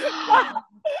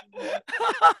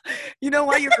 You know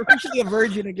why you're officially a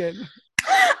virgin again?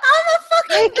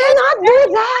 I cannot do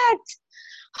that.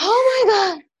 Oh my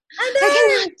god. I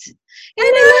cannot. In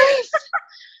my life.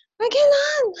 I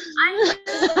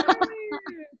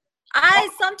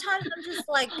cannot. Sometimes I'm just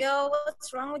like, girl,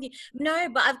 what's wrong with you? No,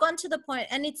 but I've gotten to the point,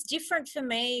 and it's different for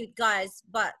me, guys,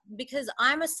 but because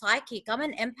I'm a psychic, I'm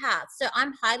an empath, so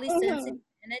I'm highly sensitive to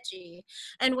energy.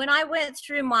 And when I went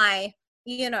through my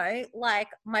like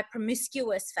my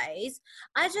promiscuous phase,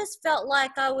 I just felt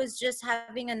like I was just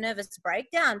having a nervous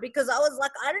breakdown because I was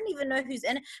like, I don't even know who's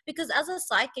in it. Because as a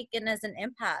psychic and as an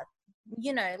empath,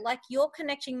 like you're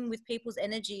connecting with people's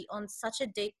energy on such a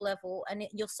deep level, and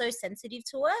you're so sensitive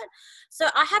to it. So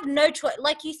I have no choice.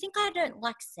 Like, you think I don't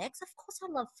like sex? Of course I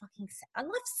love fucking sex. I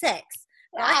love sex.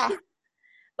 Right?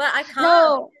 But I can't.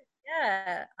 No.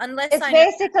 Yeah, unless it's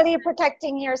basically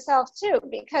protecting yourself too,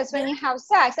 because when you have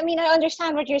sex, I mean, I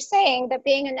understand what you're saying, that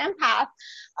being an empath,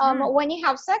 when you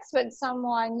have sex with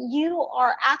someone, you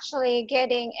are actually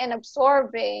getting and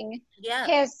absorbing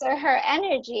his or her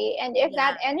energy, and if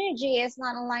that energy is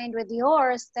not aligned with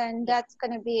yours, then that's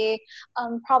going to be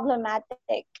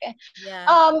problematic.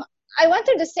 I went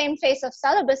through the same phase of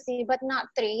celibacy, but not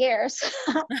 3 years.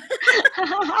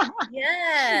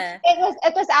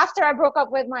 It was after I broke up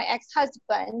with my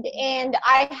ex-husband, and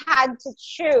I had to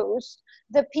choose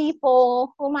the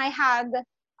people whom I had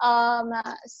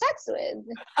sex with.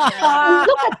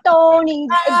 Look at Tony,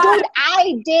 dude.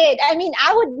 I did. I mean,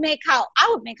 I would make out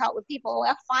with people.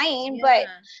 Fine,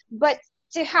 but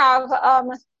to have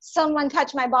someone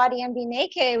touch my body and be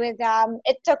naked with them.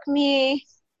 It took me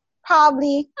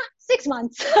probably 6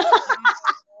 months.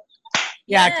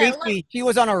 Yeah, Yeah, Kasey, she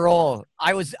was on a roll.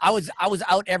 I was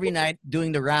out every night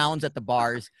doing the rounds at the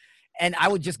bars, and I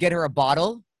would just get her a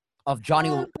bottle of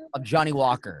Johnny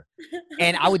Walker,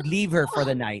 and I would leave her for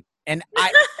the night. And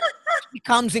she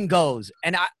comes and goes,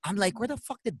 and I'm like, where the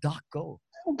fuck did Doc go?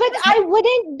 But I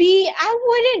wouldn't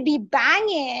be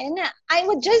banging. I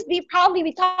would just probably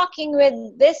be talking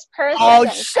with this person. Oh,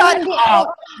 shut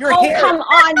up! Your Oh, hair, come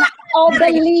on. Oh,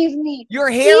 believe me. your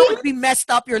hair would be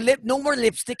messed up. Your lip, no more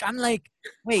lipstick. I'm like,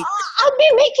 wait. I'll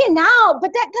be making out,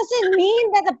 but that doesn't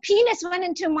mean that the penis went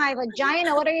into my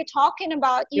vagina. What are you talking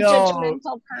about, you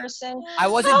judgmental person? I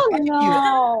wasn't judging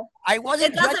you. I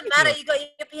wasn't. It doesn't matter. You. You got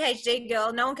your PhD,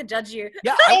 girl. No one can judge you.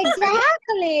 Yeah,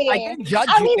 exactly. I didn't judge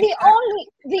I you.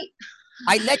 mean,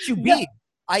 I let you be.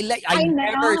 I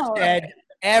never said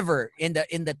ever in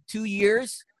the 2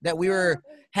 years that we were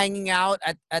hanging out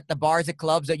at the bars and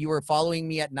clubs that you were following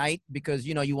me at night because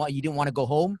you didn't want to go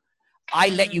home. I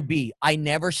let you be. I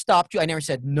never stopped you. I never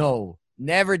said no.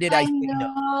 Never did I say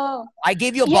no. I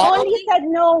gave you a bottle. You only said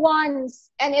no once,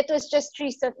 and it was just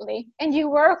recently, and you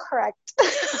were correct.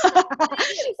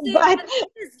 But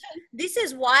this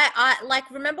is why I like.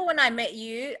 Remember when I met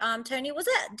you, Tony?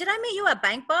 Did I meet you at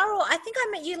Bank Bar, or I think I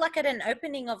met you like at an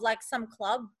opening of like some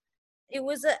club? It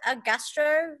was a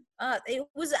gastro. It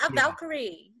was a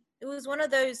Valkyrie. It was one of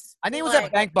those. I think it was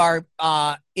at Bank Bar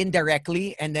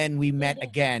indirectly, and then we met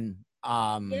again.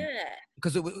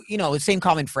 Because the same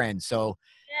common friends. So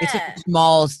it's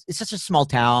such a small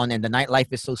town, and the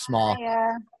nightlife is so small.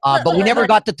 Yeah. But we never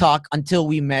got to talk until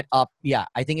we met up. Yeah,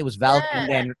 I think it was Val and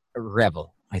then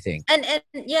Revel. I think. And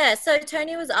yeah, so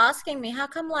Tony was asking me, how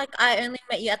come like I only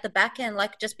met you at the back end,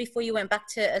 like just before you went back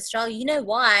to Australia? You know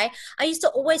why? I used to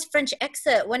always French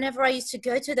exit whenever I used to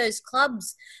go to those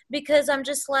clubs because I'm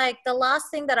just like, the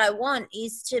last thing that I want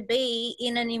is to be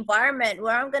in an environment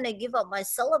where I'm going to give up my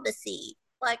celibacy.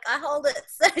 Like I hold it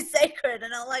so sacred,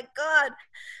 and I'm like, God,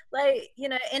 like you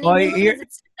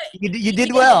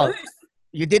did well.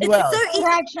 You did well. So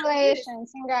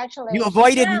congratulations. You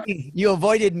avoided me. You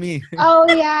avoided me. Oh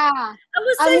yeah. I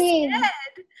was so scared.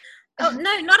 Oh,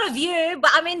 no, not of you, but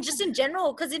I mean just in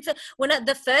general. Because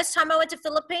the first time I went to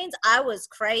Philippines, I was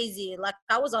crazy. Like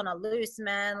I was on a loose,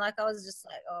 man. Like I was just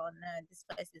like, oh no, this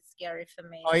place is scary for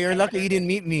me. Oh, you're lucky you didn't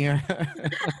meet me.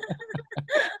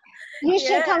 You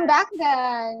should come back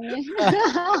then. No.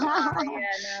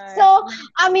 So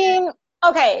I mean,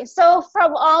 okay. So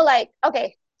from all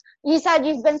you said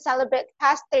you've been celibate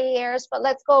past 3 years, but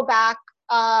let's go back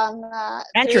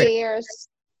 3 years.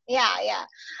 Yeah.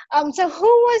 So who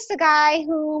was the guy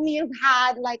whom you've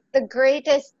had like the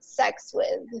greatest sex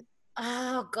with?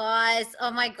 Oh, guys.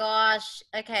 Oh my gosh.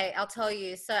 Okay, I'll tell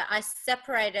you. So I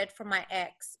separated from my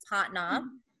ex-partner.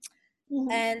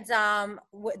 Mm-hmm. And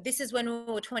this is when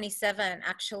we were 27,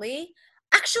 actually.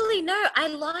 Actually, no, I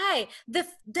lie. The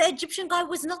Egyptian guy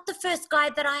was not the first guy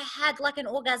that I had like an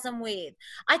orgasm with.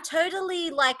 I totally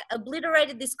like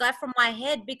obliterated this guy from my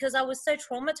head because I was so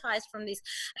traumatized from this.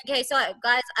 Okay, so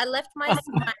guys, I left my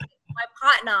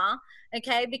partner,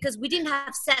 okay, because we didn't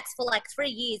have sex for like 3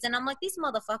 years. And I'm like, this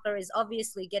motherfucker is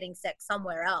obviously getting sex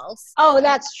somewhere else. Oh,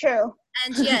 that's true.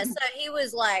 And yeah, so he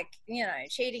was like,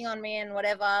 cheating on me and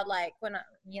whatever, like when,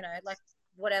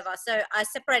 whatever. So I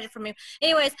separated from him.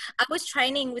 Anyways, I was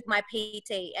training with my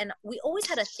PT and we always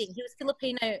had a thing. He was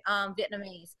Filipino,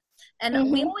 Vietnamese.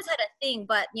 And we always had a thing,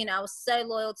 but, I was so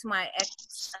loyal to my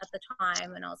ex at the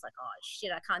time. And I was like, oh,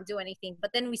 shit, I can't do anything.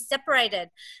 But then we separated.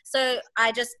 So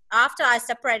after I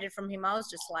separated from him, I was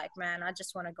just like, man, I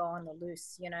just want to go on the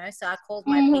loose, So I called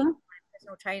my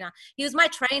personal trainer. He was my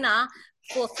trainer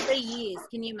for 3 years.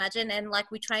 Can you imagine? And,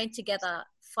 like, we trained together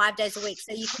 5 days a week.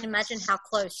 So you can imagine how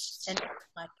close and,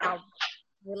 like, our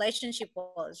relationship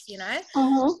was,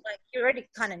 Like, he already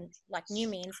kind of, like, knew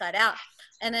me inside out.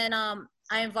 And then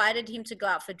I invited him to go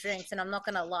out for drinks, and I'm not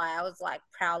gonna lie, I was like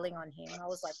prowling on him. I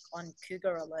was like on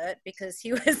cougar alert because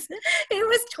he was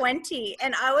 20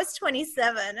 and I was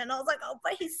 27, and I was like, oh,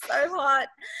 but he's so hot.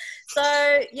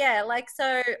 So yeah,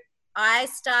 so I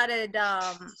started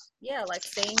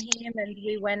seeing him, and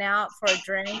we went out for a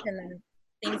drink, and then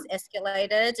things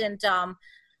escalated, and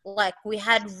we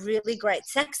had really great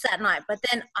sex that night. But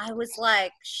then I was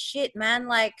like, shit, man,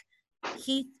 like,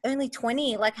 he's only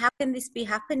 20. Like, how can this be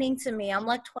happening to me? I'm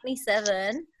like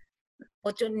 27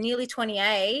 or nearly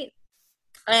 28,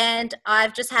 and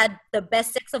I've just had the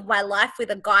best sex of my life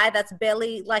with a guy that's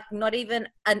barely, like, not even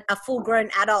a full-grown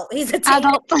adult. He's a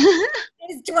teenager.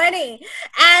 He's 20.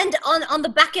 And on the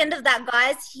back end of that,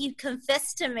 guys, he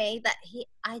confessed to me that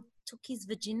I took his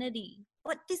virginity.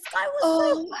 But this guy was so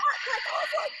Oh, hot. Like I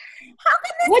was like, how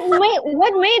can this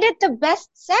what made it the best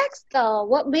sex though?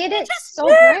 What made He it just so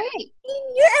knew. great? He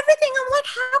knew everything. I'm like,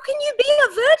 how can you be a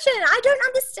virgin? I don't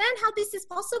understand how this is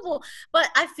possible. But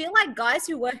I feel like guys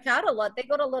who work out a lot, they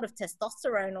got a lot of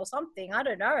testosterone or something. I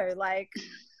don't know. Like,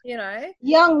 you know,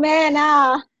 Young man,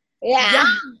 yeah.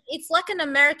 young. It's like an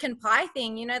American Pie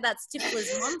thing, you know, that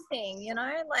Stifler's mom thing, you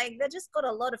know, like they just got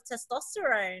a lot of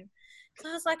testosterone. So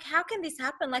I was like, how can this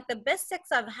happen? Like the best sex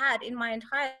I've had in my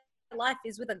entire life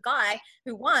is with a guy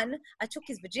who, one, I took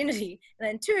his virginity, and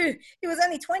then two, he was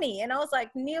only 20, and I was like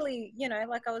nearly, you know,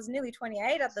 like I was nearly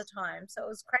 28 at the time, so it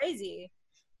was crazy.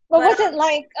 But But was it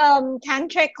like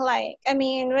tantric? Like, I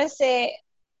mean, was it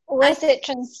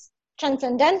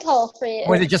transcendental for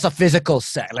Or is you? it just a physical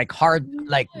sex, like hard,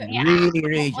 like Yeah. really,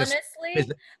 really just?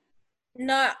 honestly,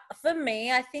 no, for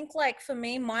me, I think like for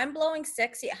me, mind-blowing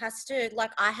sex, it has to,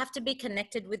 like, I have to be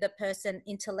connected with a person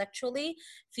intellectually,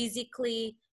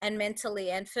 physically, and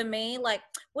mentally. And for me, like,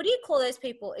 what do you call those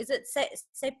people? Is it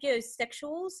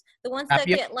sapiosexuals? The ones that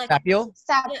Sapio? get like, Sapio?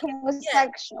 yeah, yeah, I'm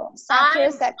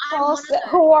Sapiosexuals one of those.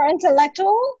 who are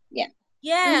intellectual. Yeah.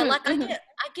 Yeah, like Mm-hmm, mm-hmm.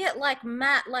 I get like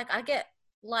mad, like I get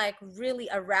like really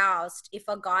aroused if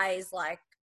a guy is like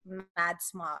mad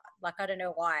smart. Like I don't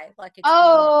know why. Like it's really,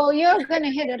 Oh, you're gonna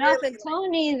hit it off with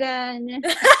Tony then.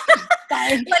 like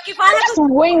Sorry. if I I'm have just a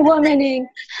wing womaning.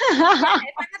 yeah,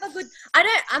 if I have a good, I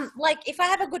don't, like if I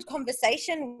have a good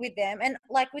conversation with them, and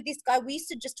like with this guy, we used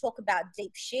to just talk about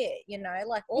deep shit, you know,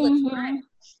 like all the Mm-hmm. time.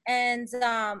 And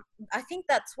I think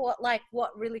that's what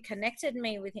really connected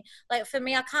me with him. Like for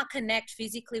me, I can't connect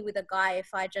physically with a guy if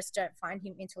I just don't find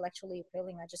him intellectually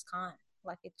appealing. I just can't.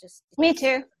 Like it Me just too.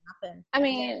 doesn't happen. I Yeah,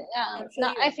 mean, I'm sure no,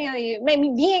 you I agree. feel you.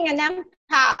 Maybe being an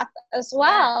empath as Yeah.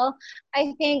 well,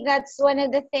 I think that's one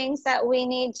of the things that we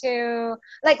need to,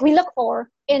 like, we look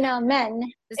for in a men.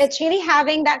 This, It's really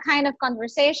having that kind of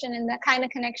conversation and that kind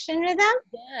of connection with them.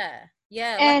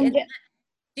 yeah, like And and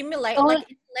stimulate, like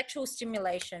intellectual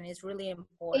stimulation is really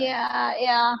important.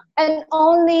 yeah. And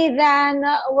only then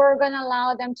we're going to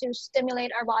allow them to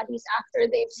stimulate our bodies after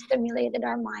they've stimulated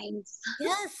our minds.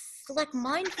 Yes, like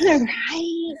mindful.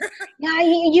 Right. Yeah,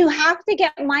 you have to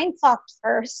get mind fucked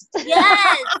first.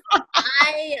 Yes,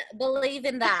 I believe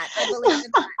in that. I believe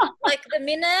in that. Like the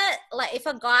minute, like if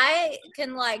a guy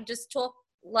can like just talk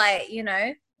like, you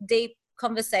know, deep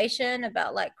conversation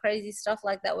about like crazy stuff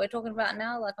like that we're talking about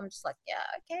now, like I'm just like, yeah,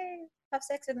 okay, have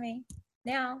sex with me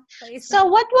now, please. So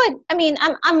what would, I mean,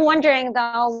 I'm wondering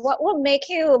though, what would make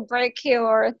you break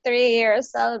your 3 year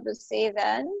celibacy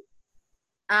then?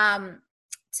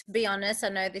 To be honest, I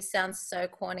know this sounds so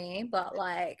corny, but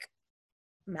like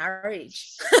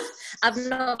marriage. I've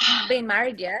not been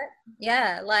married yet.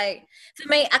 Yeah, like for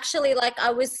me actually, like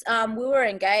I was we were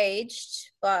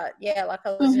engaged, but yeah, like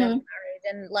I was never Mm-hmm. married.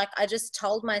 And like I just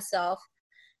told myself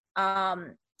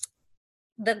um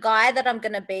the guy that I'm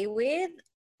gonna be with,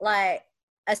 like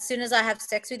as soon as I have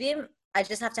sex with him, I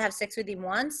just have to have sex with him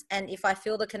once, and if I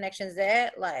feel the connections there,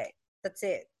 like that's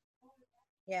it.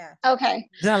 Yeah. Okay.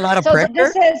 Isn't that a lot of So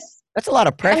this pressure? is, That's a lot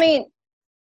of I pressure. mean,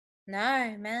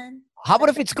 No, man. How about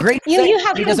if it's great sex, you but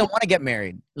have he to, doesn't want to get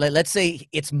married? Like, let's say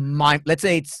it's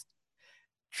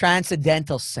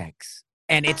transcendental sex,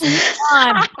 and it's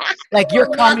non, like you're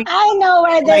Not coming, I know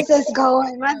where like this is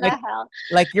going. What the like hell?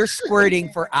 you're squirting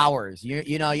for hours. You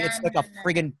know, no, it's no, like a no,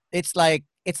 friggin', it's like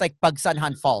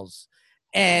Pagsanhan Falls,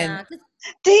 and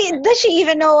no. Does she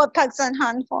even know what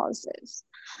Pagsanhan Falls is?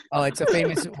 oh, it's a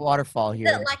famous waterfall Is it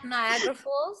here. like Niagara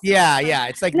Falls? Yeah,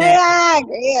 it's like Niagara,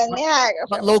 Niagara, yeah, but, Niagara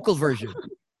but Falls. local version.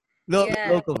 Yeah.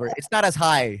 Local version. It's not as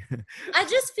high. I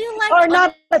just feel like Or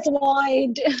not as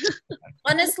wide.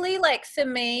 honestly, like for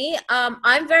me,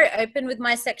 I'm very open with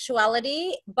my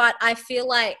sexuality, but I feel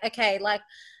like okay, like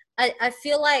I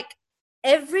feel like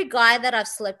every guy that I've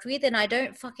slept with, and I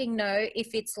don't fucking know if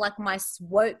it's like my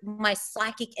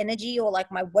psychic energy or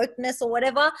like my wokeness or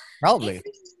whatever. Probably.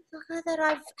 Every guy that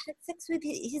I've had sex with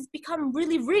has become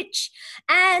really rich,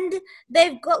 and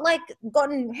they've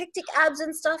gotten hectic abs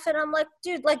and stuff. And I'm like,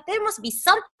 dude, like there must be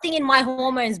something in my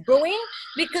hormones brewing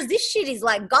because this shit is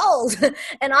like gold,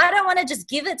 and I don't want to just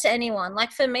give it to anyone.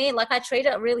 Like for me, like I treat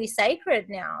it really sacred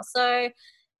now, so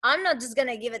I'm not just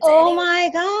gonna give it to Oh anyone. my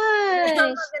I'm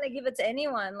not gosh. gonna give it to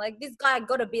anyone. Like this guy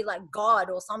got to be like God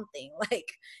or something. Like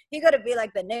he got to be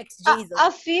like the next Jesus. I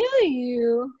feel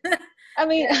you. I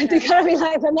mean, Yeah, they no. gotta be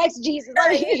like the next Jesus. I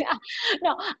mean, yeah.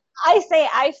 No, I say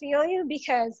I feel you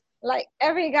because like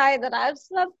every guy that I've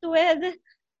slept with,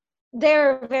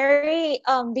 they're very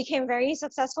became very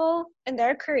successful in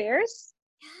their careers.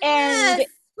 And Yes.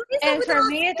 What is it with for us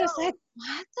me it was girls? like,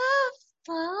 what the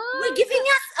We're giving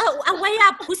away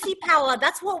our pussy power.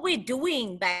 That's what we're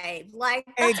doing, babe. Like,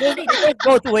 Hey, that's what it it is. goes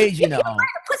both ways, you know.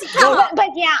 Pussy power. But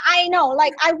yeah, I know.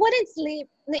 Like, I wouldn't sleep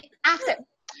after.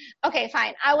 Okay,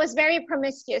 fine. I was very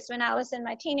promiscuous when I was in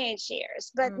my teenage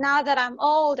years, but now that I'm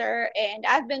older and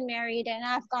I've been married and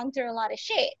I've gone through a lot of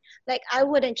shit, like, I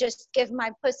wouldn't just give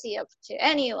my pussy up to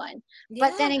anyone. Yeah.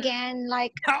 But then again,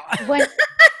 like, when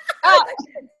oh,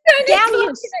 damn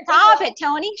you, stop it,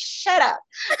 Tony, shut up.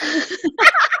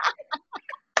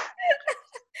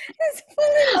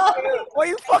 Why are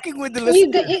you fucking with the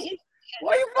listeners? You,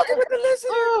 Why are you fucking with the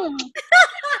listeners?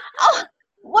 oh,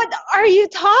 what are you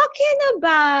talking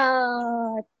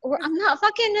about? I'm not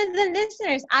fucking with the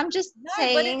listeners. I'm just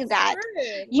saying that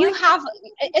you have,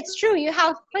 it's true, you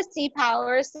have pussy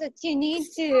powers that you need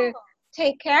to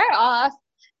take care of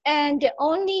and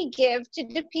only give to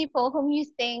the people whom you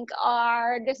think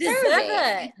are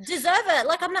deserving. Deserve it.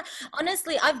 Like, I'm not,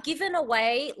 honestly, I've given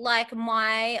away like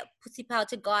my pussy power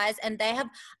to guys, and they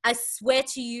have, I swear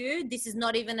to you, this is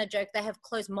not even a joke, they have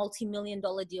closed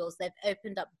multi-million-dollar deals. They've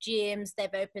opened up gyms,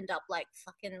 they've opened up like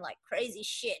fucking like crazy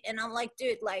shit, and I'm like,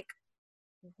 dude, like,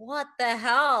 what the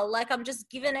hell? Like, I'm just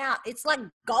giving out, it's like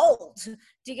gold. Do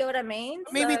you get what I mean?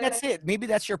 Maybe that's it. Maybe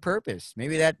that's your purpose.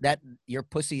 Maybe that your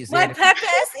pussy is my there.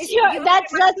 purpose is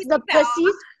That's the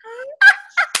pussy's.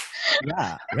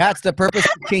 Yeah, it's the purpose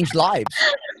to change lives.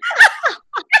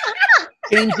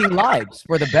 Changing lives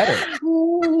for the better.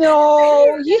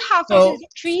 No, you have to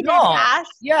treat it as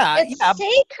it's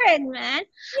sacred, man.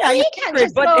 Yeah, you can't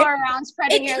just go around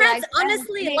spreading your legs.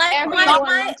 Honestly, like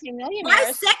my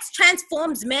sex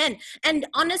transforms men, and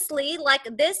honestly, like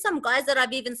there's some guys that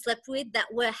I've even slept with that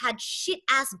had shit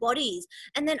ass bodies,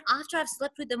 and then after I've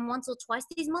slept with them once or twice,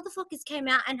 these motherfuckers came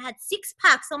out and had 6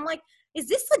 packs. I'm like, is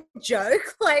this a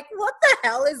joke? Like, what the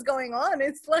hell is going on?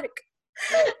 It's like,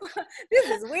 this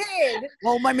is weird.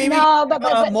 Well, maybe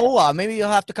Moa. Maybe you'll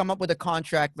have to come up with a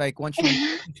contract. Like, once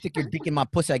you stick your dick in my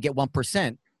pussy, I get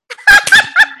 1%.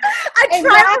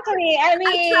 Exactly. I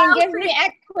mean, give me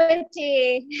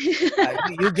equity.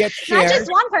 You get shares.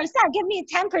 Not just 1%. Give me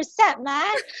 10%,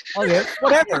 man. Okay,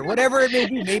 whatever it may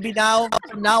be. Maybe from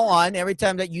now on, every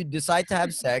time that you decide to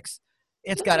have sex,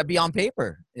 it's got to be on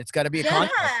paper. It's got to be a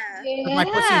contract. My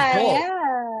pussy's gold. Yeah.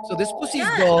 So this pussy's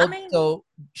gold.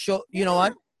 So you know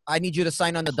what? I need you to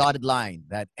sign on the dotted line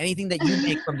that anything that you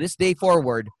make from this day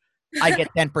forward, I get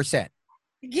 10%.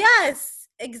 Yes,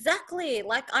 exactly.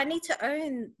 Like, I need to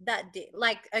own that.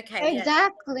 Like, okay.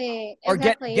 Exactly. Or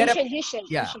exactly. You should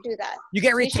do that. You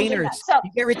get retainers. So, you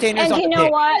get retainers. And you know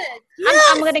dick. what?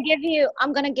 I'm gonna give you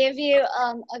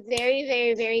a very,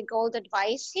 very, very gold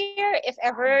advice here. If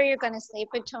ever you're gonna sleep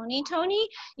with Tony,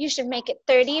 you should make it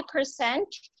 30%,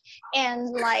 and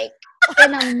like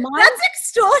in a month. That's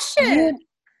extortion.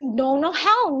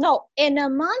 Hell no. In a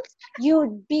month,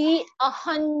 you'd be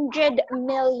 100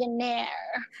 millionaire.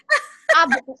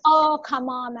 Oh, come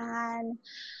on, man.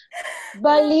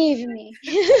 Believe me.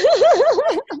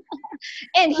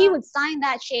 And he would sign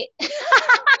that shit.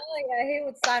 Oh yeah, he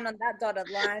would sign on that dotted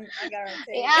line, I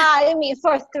guarantee. Yeah, I mean,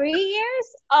 for 3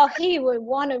 years, he would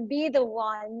want to be the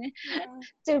one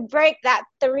to break that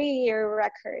 3-year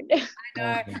record. I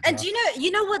know. And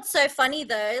you know what's so funny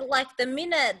though? Like, the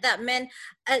minute that men,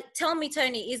 tell me,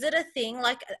 Tony, is it a thing?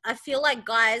 Like, I feel like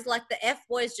guys, like the F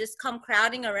boys, just come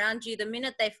crowding around you the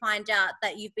minute they find out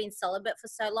that you've been celibate for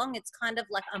so long. It's kind of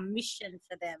like a mission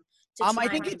for them. I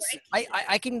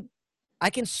think I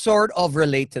can sort of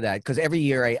relate to that, because every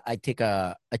year I take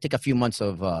a few months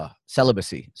of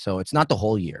celibacy, so it's not the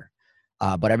whole year,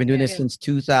 but I've been doing this since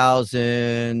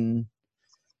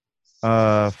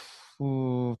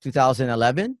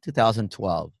 2011,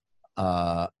 2012.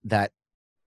 That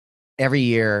every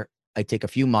year I take a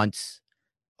few months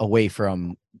away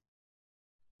from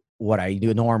what I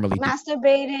do normally.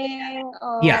 Masturbating.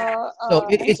 So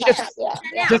it's just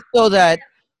so that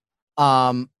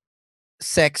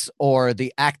sex or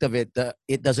the act of it,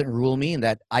 it doesn't rule me, and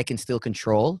that I can still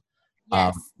control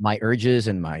my urges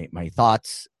and my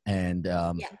thoughts. And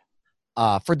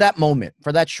for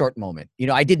that short moment,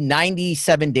 I did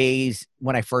 97 days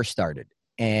when I first started,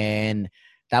 and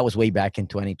that was way back in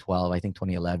 2012, I think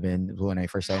 2011 when I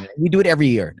first started. We do it every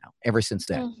year now, ever since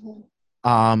then.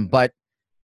 But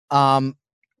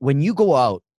when you go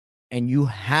out and you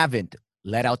haven't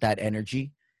let out that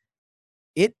energy,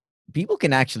 people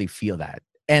can actually feel that,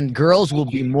 and girls will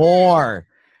be more.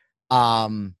 I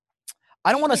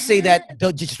don't want to say that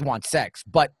they'll just want sex,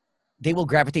 but they will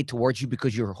gravitate towards you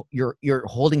because you're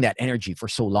holding that energy for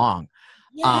so long.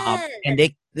 Yes. And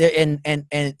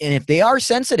if they are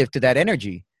sensitive to that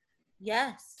energy,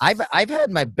 yes, I've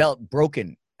had my belt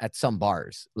broken at some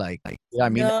bars. I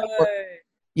mean, No.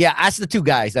 yeah, ask the two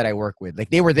guys that I work with. Like,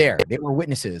 they were there. They were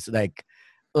witnesses.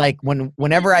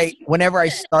 Whenever I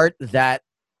start that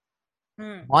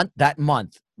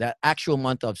that actual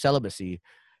month of celibacy,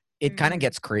 it kind of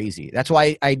gets crazy. That's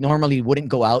why I normally wouldn't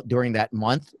go out during that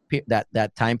month,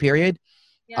 that time period.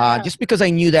 Yeah. Just because I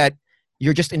knew that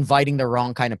you're just inviting the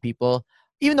wrong kind of people.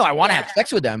 Even though I want to have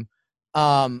sex with them,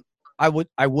 I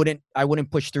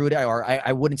wouldn't push through that, or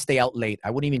I wouldn't stay out late.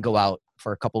 I wouldn't even go out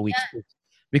for a couple weeks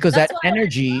because That's that why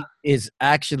energy is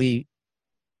actually,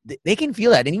 they can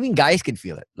feel that, and even guys can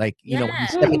feel it. Like, when you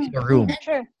step into a room.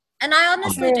 True. And I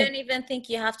honestly True. don't even think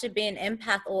you have to be an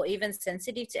empath or even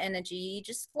sensitive to energy. You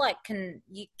just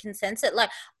you can sense it. Like,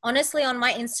 honestly, on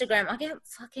my Instagram, I get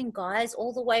fucking guys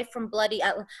all the way from I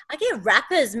get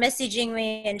rappers messaging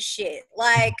me and shit.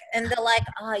 Like, and they're like,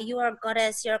 "Oh, you are a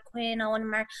goddess, you're a queen, I want to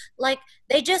marry." Like,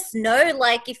 they just know,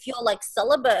 like, if you're like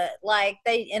celibate, like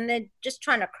they're just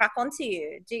trying to crack onto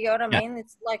you. Do you get what I mean?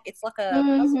 It's like a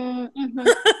puzzle.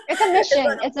 It's a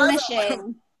mission. It's It's a like a puzzle.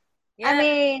 mission. Yeah. I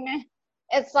mean,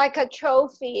 it's like a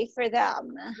trophy for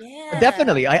them. Yeah.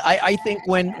 Definitely. I think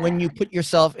when you put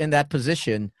yourself in that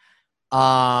position,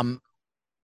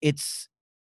 it's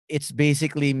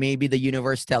basically maybe the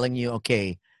universe telling you,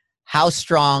 okay, how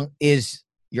strong is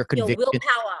your Your conviction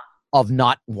willpower. of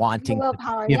not The wanting to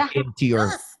willpower. give Yeah. into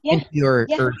your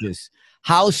Yeah. urges?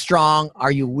 How strong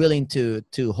are you willing to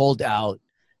hold out?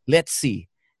 Let's see.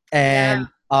 And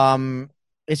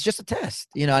it's just a test,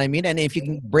 you know what I mean? And if you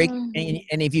can break,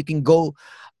 and if you can go,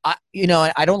 I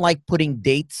don't like putting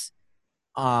dates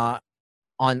on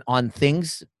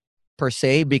things per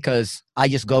se, because I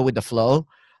just go with the flow.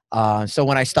 So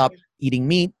when I stopped eating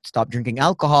meat, stopped drinking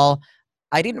alcohol,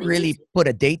 I didn't really put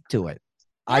a date to it.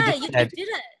 I Yeah, just you said, did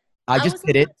it. I I just was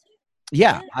did like it. that too.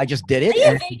 Yeah, I just did it. Are you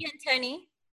And vegan, Tony?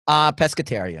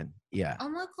 pescatarian. Yeah. Oh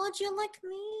my god, you're like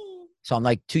me. So I'm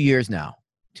like 2 years now.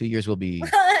 2 years will be.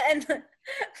 And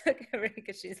look at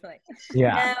Rika, she's like,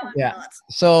 Yeah. no, I'm Yeah. not.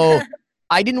 So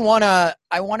I didn't want to.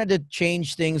 I wanted to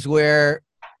change things where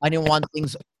I didn't want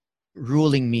things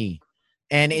ruling me,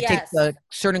 and it takes a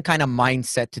certain kind of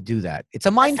mindset to do that. It's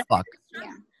a mind fuck,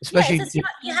 especially.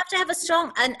 You have to have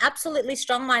an absolutely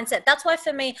strong mindset. That's why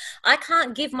for me, I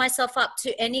can't give myself up to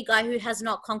any guy who has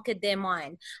not conquered their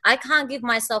mind. I can't give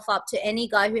myself up to any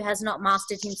guy who has not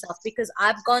mastered himself, because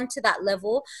I've gone to that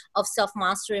level of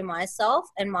self-mastery myself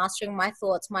and mastering my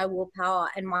thoughts, my willpower,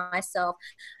 and myself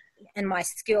and my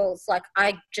skills. Like,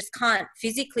 I just can't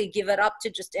physically give it up to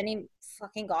just any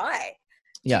fucking guy.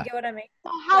 Do you get what I mean?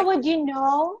 So how would you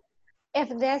know if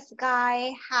this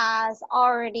guy has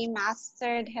already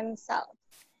mastered himself?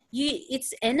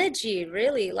 It's energy,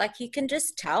 really. Like, you can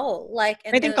just tell. Like,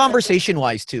 I think conversation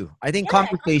wise too. I think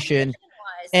conversation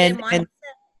and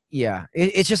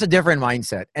it's just a different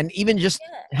mindset, and even just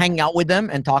hanging out with them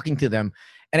and talking to them.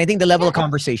 And I think the level of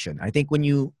conversation. I think when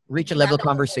you reach a level of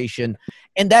conversation,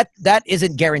 and that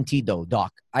isn't guaranteed though,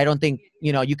 Doc. I don't think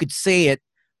you could say it,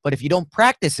 but if you don't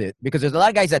practice it, because there's a lot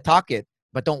of guys that talk it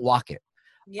but don't walk it.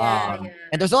 And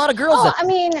there's a lot of girls that. I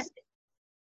mean,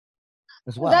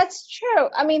 as well. That's true.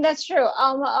 I mean, that's true.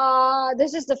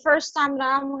 This is the first time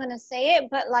that I'm gonna say it,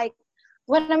 but like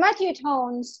when I met you,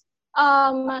 Tones,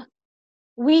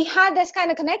 we had this kind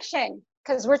of connection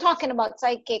because we're talking about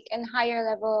psychic and higher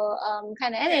level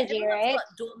kind of energy, right?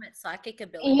 Dormant psychic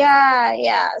ability.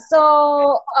 Yeah.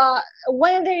 So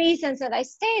one of the reasons that I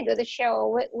stayed with the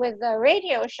show, with the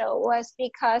radio show, was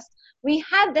because we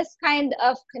had this kind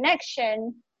of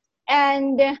connection.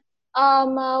 And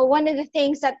one of the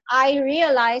things that I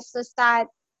realized was that,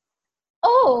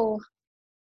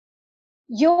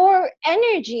 your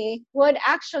energy would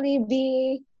actually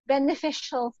be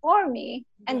beneficial for me,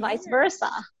 and vice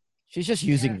versa. She's just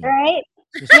using me. Right?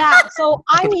 Yeah. So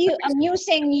I'm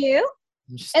using you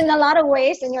in a lot of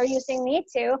ways, and you're using me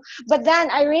too. But then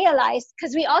I realized,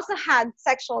 because we also had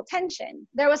sexual tension.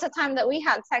 There was a time that we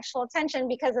had sexual tension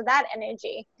because of that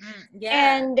energy.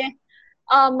 And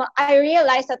I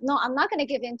realized that no, I'm not going to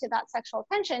give in to that sexual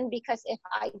tension, because if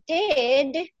I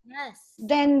did,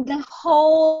 then the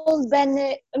whole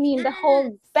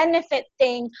benefit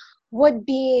thing would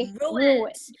be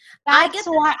ruined. That's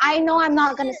why I know I'm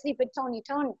not going to sleep with Tony.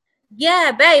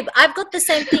 Yeah, babe, I've got the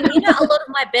same thing. A lot of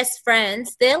my best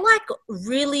friends, they're like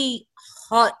really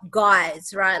hot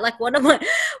guys, right? Like one of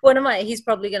my, he's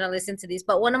probably going to listen to this,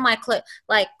 but one of my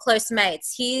close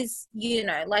mates, he's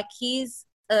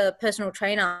a personal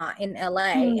trainer in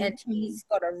LA, and he's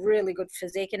got a really good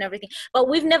physique and everything, but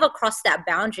we've never crossed that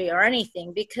boundary or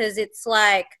anything, because it's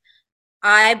like,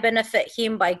 I benefit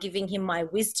him by giving him my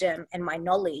wisdom and my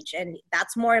knowledge, and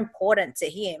that's more important to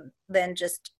him than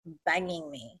just banging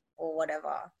me or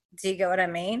whatever. Do you get what I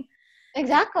mean?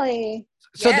 Exactly.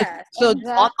 So Yeah. so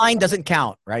Exactly. online doesn't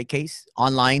count, right, Case?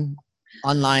 Online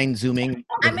zooming.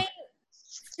 I mean,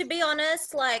 to be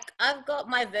honest, like I've got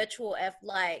my virtual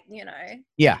like,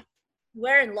 Yeah.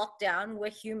 we're in lockdown,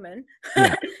 we're human.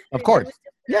 Yeah. Of course.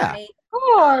 Yeah. Of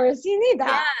course, you need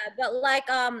that. Yeah, but like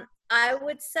I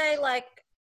would say, like,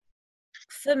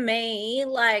 for me,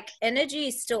 like, energy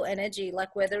is still energy,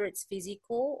 like whether it's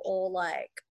physical or like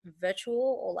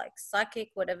virtual or like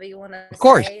psychic, whatever you want to Of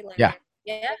course. say. Like, Yeah.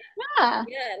 yeah, Yeah.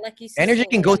 like you Energy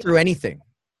still, can go through anything.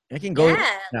 It can go.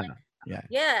 yeah, Yeah.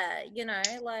 yeah,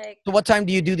 like. So what time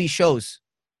do you do these shows?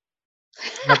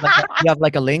 You have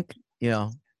like a link,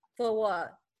 For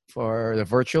what? for the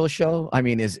virtual show? I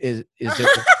mean, is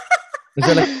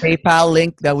there like a PayPal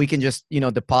link that we can just,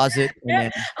 deposit and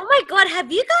then Oh my God, have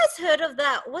you guys heard of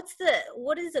that?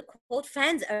 What is it called?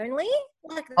 Fans only?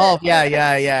 Like Oh, the, yeah.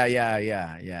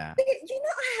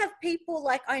 I have people,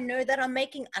 like, I know that are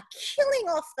making a killing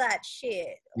off that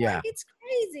shit. Yeah. Like, it's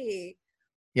crazy.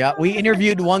 Yeah, we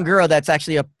interviewed one girl that's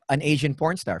actually an Asian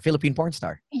porn star, Philippine porn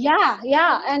star. Yeah,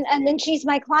 and then she's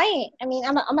my client. I mean,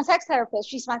 I'm a sex therapist.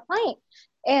 She's my client,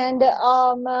 and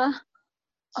oh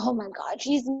my God,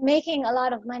 she's making a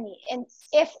lot of money. And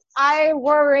if I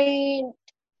weren't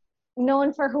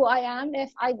known for who I am,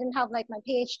 if I didn't have like my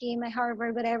PhD, my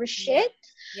Harvard, whatever shit,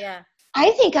 Yeah.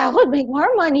 I think I would make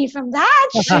more money from that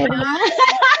shit. Man.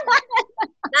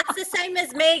 That's the same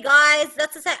as me, guys.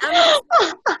 That's the same. I'm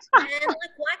just, man,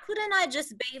 like, why couldn't I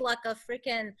just be like a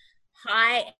freaking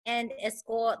high-end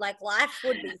escort? Like, life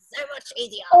would be so much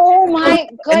easier. Oh my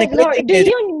And the good great Lord, thing do is,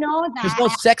 you know there's no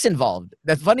that? sex involved.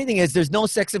 The funny thing is, there's no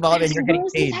sex involved, There's and you're getting no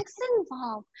paid. sex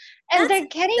involved, and That's they're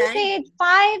getting insane.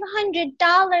 paid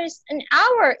 $500 an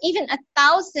hour, even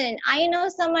 $1,000. I know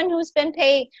someone who's been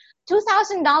paid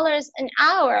 $2,000 an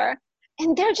hour,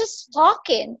 and they're just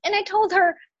talking. And I told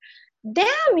her,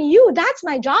 "Damn you, that's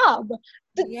my job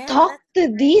to Yeah, talk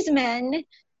to these men,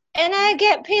 and I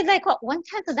get paid like what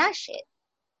 1/10 of that shit."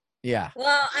 Yeah.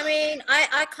 Well, I mean,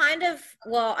 I kind of,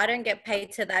 well, I don't get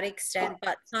paid to that extent,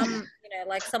 but some,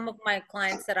 like some of my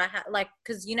clients that I have, like,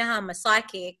 because you know how I'm a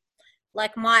psychic,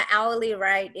 like my hourly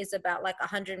rate is about like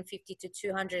 150 to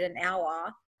 200 an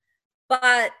hour.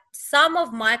 But some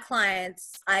of my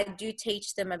clients, I do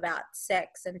teach them about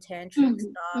sex and tantric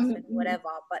stuff and whatever.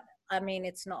 But I mean,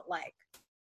 it's not like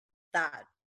that,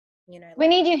 We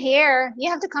need you here. You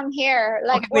have to come here.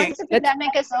 Like, Okay, wait, once the pandemic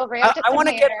is over, you have to I come want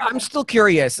to here. I'm still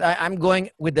curious. I'm going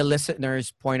with the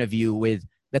listener's point of view with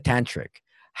the tantric.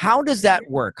 How does that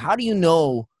work? How do you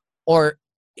know, or,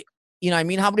 I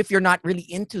mean, how about if you're not really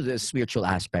into the spiritual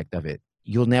aspect of it?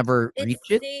 You'll never reach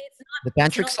it? The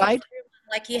tantric side?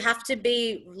 like you have to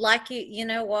be like, you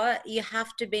know what, you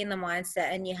have to be in the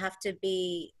mindset, and you have to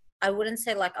be, I wouldn't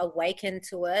say like awakened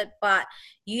to it, but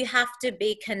you have to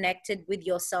be connected with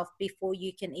yourself before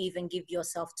you can even give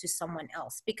yourself to someone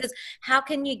else. Because how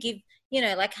can you give,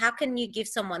 like, how can you give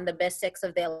someone the best sex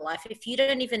of their life if you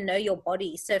don't even know your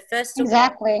body? So first of all,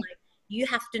 Exactly. you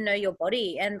have to know your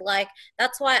body. And like,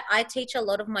 that's why I teach a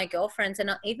lot of my girlfriends and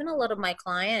even a lot of my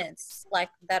clients, like,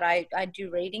 that I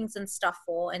do readings and stuff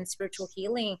for, and spiritual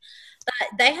healing, that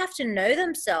they have to know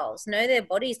themselves, know their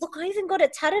bodies. Look, I even got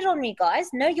it tatted on me, guys.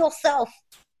 Know yourself.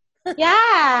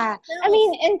 Yeah. I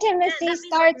mean, intimacy that means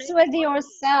starts know with your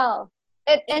yourself.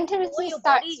 Intimacy your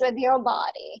starts body. with your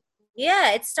body.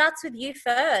 Yeah, it starts with you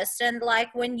first. And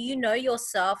like, when you know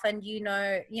yourself and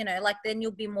like, then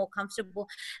you'll be more comfortable.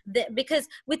 Because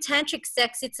with tantric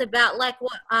sex, it's about, like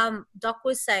what Doc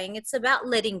was saying, it's about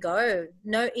letting go.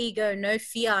 No ego, no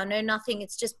fear, no nothing.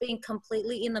 It's just being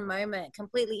completely in the moment,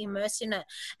 completely immersed in it.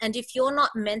 And if you're not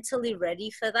mentally ready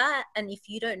for that, and if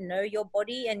you don't know your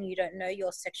body and you don't know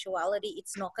your sexuality,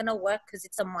 it's not going to work, because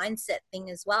it's a mindset thing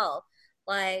as well.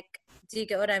 Like, do you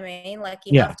get what I mean? Like,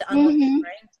 you have to unlock your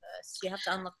brain first. You have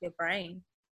to unlock your brain.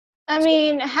 I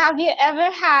mean, have you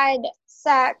ever had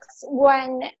sex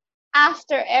when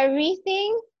after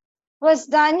everything was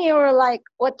done, you were like,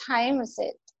 what time is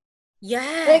it?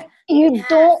 Yeah. Like, you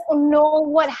don't know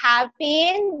what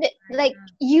happened. Like,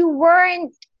 you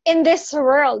weren't in this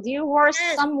world. You were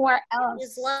somewhere else. It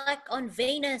was like on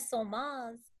Venus or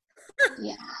Mars.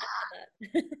 Yeah.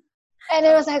 And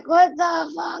it was like, what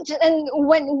the fuck? And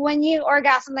when you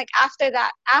orgasm, like after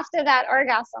that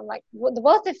orgasm, like the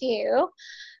both of you,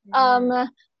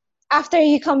 after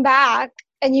you come back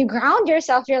and you ground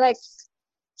yourself, you're like,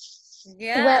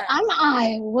 where am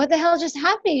I? What the hell just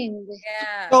happened?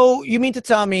 Yeah. So you mean to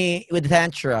tell me with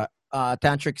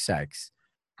tantric sex,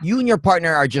 you and your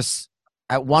partner are just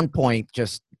at one point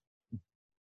just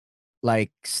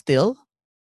like still,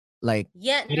 like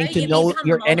Yeah, no, getting to you know become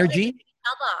your molded with energy? each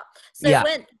other. So Yeah.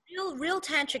 when real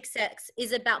tantric sex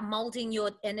is about molding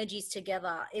your energies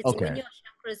together. It's when Okay. your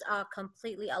chakras are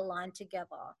completely aligned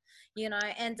together, you know,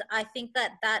 and I think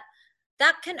that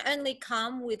can only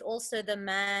come with also the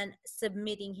man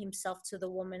submitting himself to the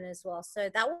woman as well. So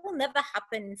that will never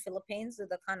happen in Philippines with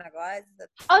the kind of guys that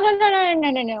Oh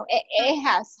no. It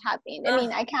has happened. I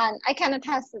mean, I can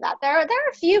attest to that. There are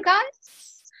a few guys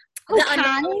who the can.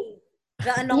 anomaly,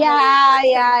 the anomaly,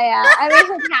 Yeah. I mean,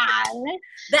 who can?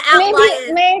 the Maybe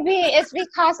outliers. maybe it's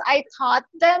because I taught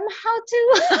them how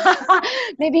to.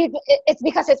 Maybe it's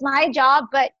because it's my job,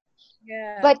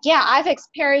 Yeah. but yeah, I've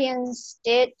experienced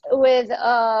it with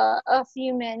a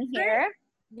few men here.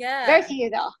 Very Yeah. few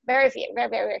though. Very few.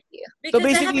 Very few. So Because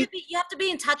basically, you have to be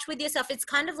in touch with yourself. It's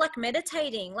kind of like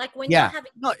meditating. Like when you're yeah.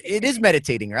 having No, sex it and is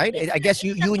meditating, right? it's I guess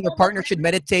you a you and your form of partner should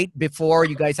meditate before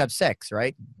you guys have sex,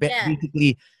 right? yeah.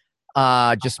 Basically,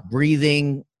 just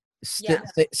breathing, Yeah.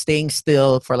 staying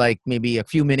still for like maybe a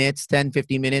few minutes, 10,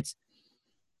 15 minutes,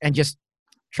 and just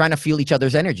trying to feel each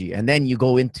other's energy. And then you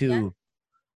go Yeah. into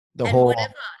the And whole,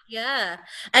 whatever, yeah.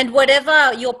 And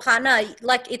whatever your partner,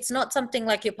 like it's not something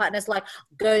like your partner's like,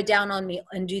 go down on me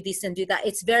and do this and do that.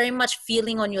 It's very much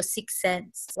feeling on your sixth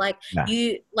sense. Like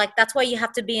yeah. that's why you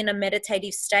have to be in a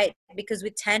meditative state, because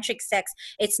with tantric sex,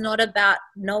 it's not about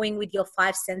knowing with your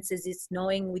five senses, it's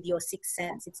knowing with your sixth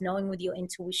sense, it's knowing with your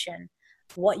intuition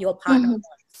what your partner Mhm.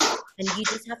 wants. And you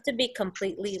just have to be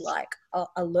completely like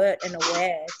alert and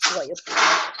aware to what your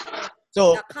partner wants.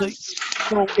 So, That so, comes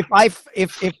so if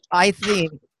I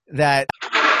think that,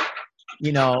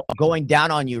 going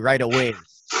down on you right away,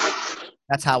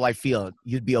 that's how I feel,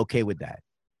 you'd be okay with that,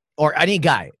 or any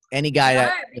guy no,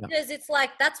 that because it's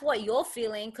like that's what you're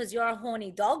feeling because you're a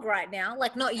horny dog right now.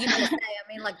 Like not you per se.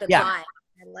 I mean, like the yeah. guy.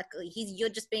 And like you're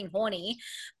just being horny.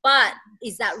 But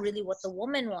is that really what the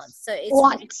woman wants? So it's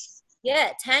What?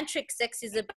 yeah, tantric sex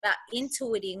is about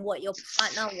intuiting what your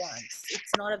partner wants.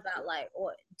 It's not about like,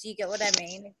 or do you get what I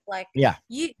mean? It's like Yeah.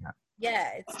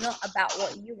 yeah, it's not about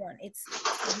what you want. It's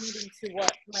submitting to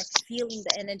what, like feeling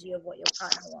the energy of what your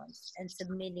partner wants and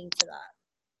submitting to that,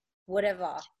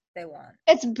 whatever they want.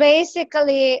 It's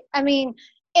basically, I mean,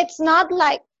 it's not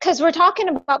like, because we're talking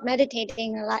about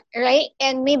meditating, right?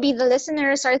 And maybe the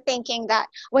listeners are thinking that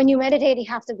when you meditate, you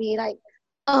have to be like,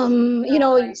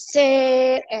 you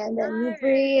sit and then you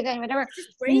breathe and whatever. It's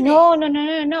just breathing.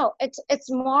 No. It's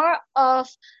more of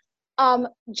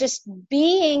just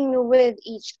being with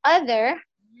each other,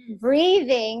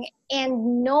 breathing,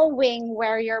 and knowing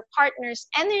where your partner's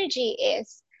energy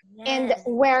is and Yes.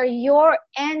 where your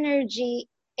energy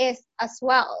is as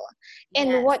well, and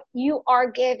Yes. what you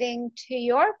are giving to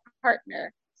your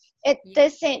partner. It Yes.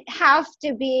 doesn't have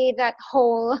to be that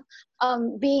whole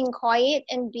being quiet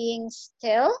and being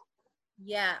still.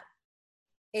 Yeah.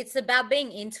 It's about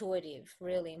being intuitive,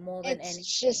 really, more than It's anything.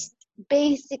 just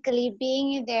basically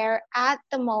being there at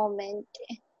the moment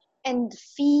and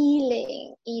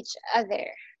feeling each other.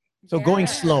 So going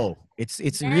Yeah. slow. It's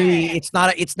Yeah. really, it's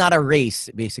not a race.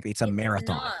 Basically, it's a It's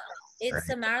marathon. not. It's Right?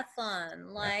 a marathon.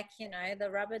 Like, the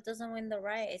rabbit doesn't win the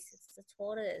race. It's the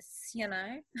tortoise.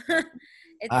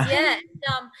 It's Uh, yeah.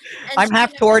 And I'm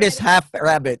half tortoise, half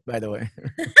rabbit, by the way.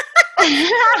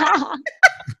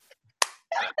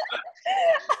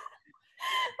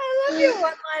 I love your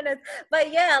one-liners.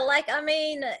 But yeah, like I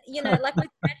mean, like with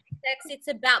tantric sex, it's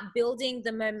about building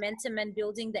the momentum and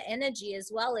building the energy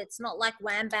as well. It's not like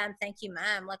wham bam, thank you,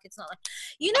 ma'am. Like it's not like,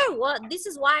 you know what? This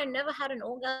is why I never had an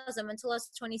orgasm until I was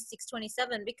 26,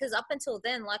 27, because up until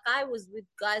then, like I was with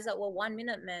guys that were 1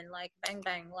 minute men, like bang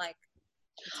bang, like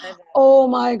it's over. Oh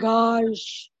my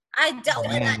gosh. I dealt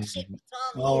with that Man. shit for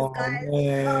 12 years, Oh guys.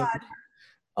 man. God.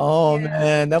 Oh Yeah.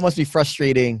 man, that must be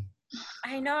frustrating.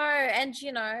 I know, and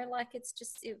like it's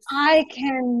just I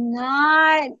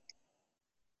cannot.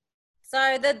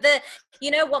 so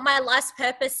what my life's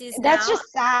purpose is That's now.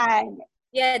 just sad.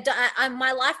 Yeah,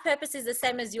 my life purpose is the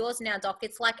same as yours now, Doc.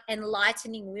 It's like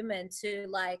enlightening women to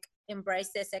like embrace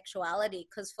their sexuality.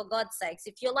 Because for God's sakes,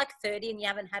 if you're like 30 and you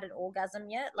haven't had an orgasm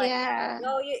yet, like, Yeah.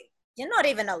 you're not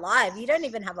even alive. You don't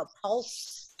even have a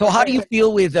pulse. So how do you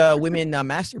feel with women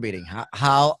masturbating?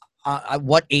 How at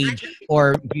what age,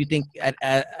 or do you think at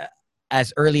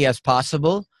as early as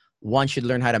possible one should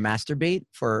learn how to masturbate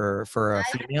for a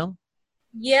female?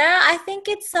 Yeah, I think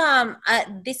it's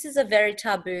this is a very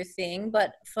taboo thing,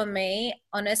 but for me,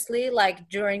 honestly, like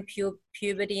during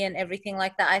puberty and everything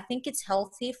like that, I think it's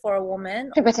healthy for a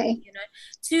woman, Puberty. you know,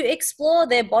 to explore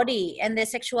their body and their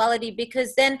sexuality,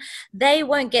 because then they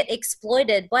won't get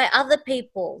exploited by other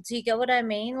people. Do you get what I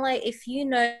mean? Like if you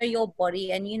know your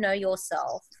body and you know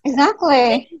yourself, then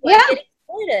Exactly. you won't Yeah. get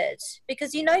exploited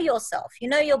because you know yourself, you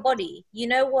know your body, you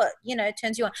know what,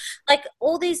 turns you on. Like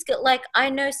all these, like I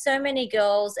know so many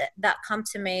girls that come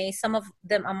to me, some of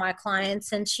them are my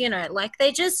clients, and like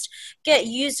they just get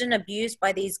used and abused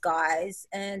by these guys,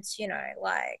 and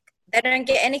like they don't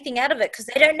get anything out of it because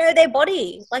they don't know their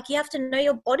body. Like you have to know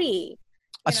your body,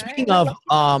 Speaking like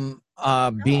of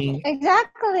being,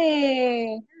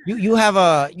 Exactly. you have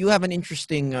an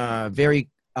interesting very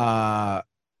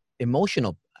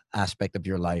emotional aspect of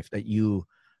your life that you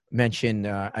mentioned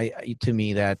to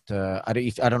me that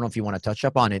I don't know if you want to touch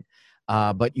up on it,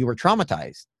 but you were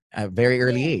traumatized at a very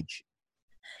early yeah. age.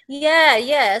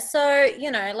 Yeah. So,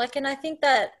 like, and I think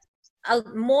that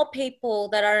more people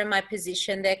that are in my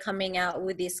position, they're coming out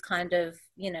with this kind of,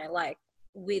 like,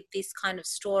 with this kind of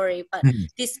story. But Mhm.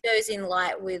 this goes in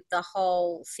light with the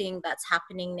whole thing that's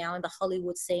happening now in the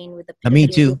Hollywood scene with the Me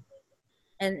pedophilia too.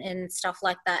 and stuff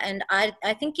like that. And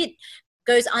I think it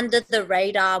goes under the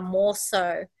radar more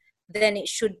so than it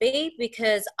should be,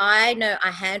 because I know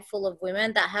a handful of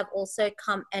women that have also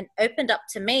come and opened up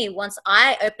to me once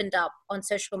I opened up on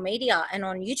social media and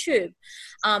on YouTube,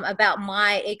 about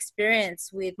my experience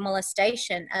with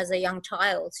molestation as a young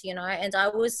child, and I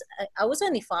was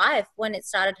only 5 when it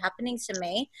started happening to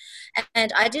me,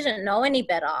 and I didn't know any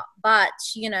better. But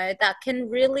that can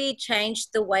really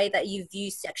change the way that you view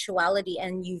sexuality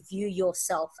and you view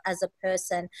yourself as a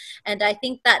person. And I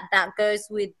think that that goes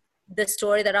with the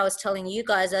story that I was telling you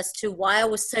guys as to why I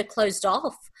was so closed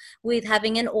off with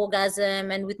having an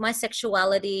orgasm and with my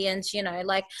sexuality. And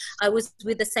like I was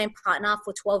with the same partner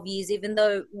for 12 years even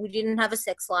though we didn't have a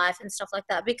sex life and stuff like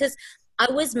that, because I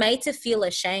was made to feel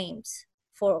ashamed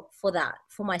for that,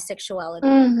 for my sexuality.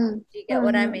 Mm-hmm. Do you get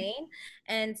what I Mm-hmm. mean?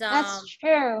 And That's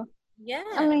true. I yeah.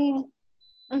 mean,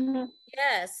 mhm.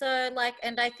 Yeah, so like,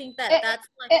 and I think that it, that's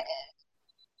like it,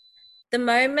 the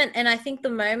moment, and I think the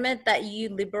moment that you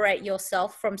liberate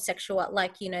yourself from sexual,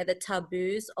 like, the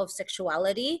taboos of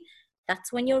sexuality,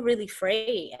 that's when you're really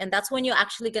free, and that's when you're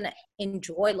actually going to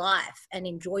enjoy life and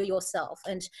enjoy yourself.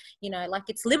 And like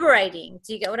it's liberating.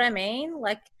 Do you get what I mean?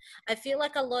 Like I feel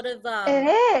like a lot of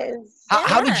it is. yeah,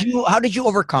 How did you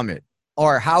overcome it,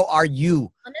 or how are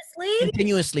you honestly.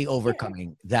 continuously Yeah.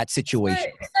 overcoming that So,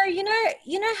 situation? so you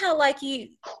know how like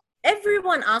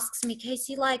everyone asks me,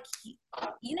 Kasey, like,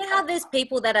 you know how there's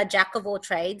people that are jack of all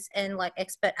trades and like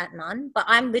expert at none, but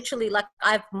I'm literally like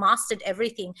I've mastered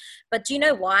everything. But do you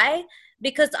know why?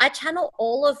 Because I channel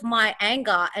all of my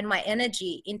anger and my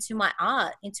energy into my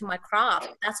art, into my craft.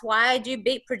 That's why I do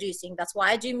beat producing. That's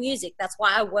why I do music. That's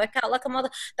why I work out like a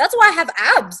mother. That's why I have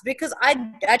abs, because I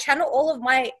channel all of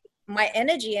my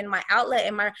energy and my outlet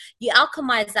and my you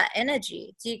alchemize that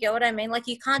energy. Do you get what I mean? Like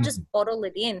you can't just Mhm. bottle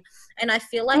it in. And I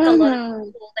feel like a lot of Mm-hmm.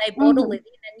 people, they bottle Mm-hmm. it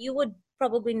in, and you would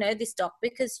probably know this, Doc,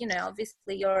 because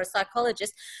obviously you're a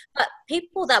psychologist. But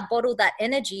people that bottle that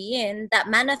energy in, that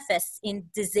manifests in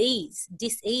disease,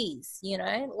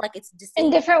 like it's In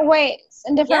disease. different ways.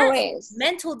 In different Yes, ways.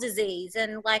 mental disease.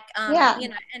 And like Yeah.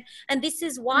 and this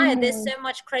is why there's Mm-hmm. so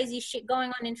much crazy shit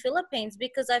going on in Philippines,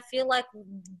 because I feel like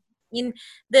in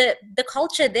the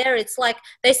culture there, it's like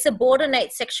they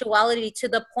subordinate sexuality to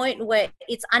the point where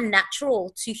it's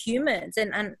unnatural to humans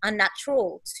and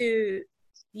unnatural to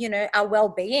our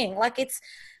well-being. Like it's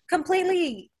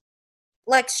completely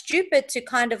like stupid to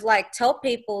kind of like tell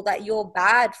people that you're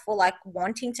bad for like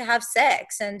wanting to have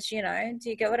sex. And do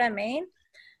you get what I mean?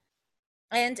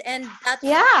 And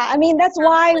Yeah. I mean, that's how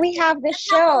why we molestation, have the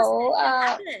that's how show. molestation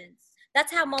happens.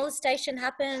 That's how molestation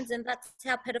happens, and that's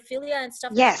how pedophilia and stuff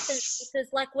happens. Yes. Because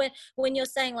like when you're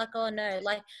saying like, oh no,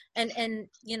 like and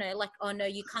like, oh no,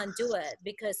 you can't do it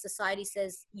because society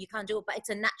says you can't do it, but it's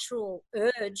a natural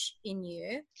urge in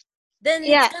you, then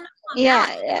it's Yeah. gonna come out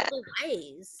Yeah. in Yeah. other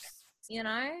ways,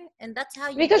 and that's how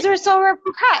you Because get. we're so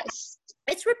repressed.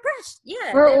 It's repressed,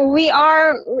 yeah. We're, we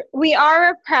are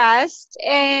repressed,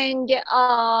 and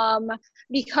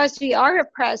because we are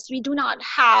repressed, we do not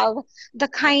have the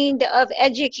kind of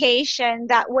education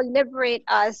that will liberate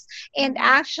us and Mm-hmm.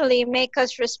 actually make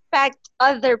us respect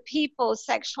other people's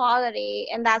sexuality.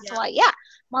 And that's Yeah, why, yeah,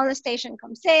 molestation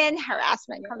comes in,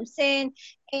 harassment yeah. comes in.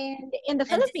 And in the And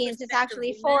Philippines, it's disrespect of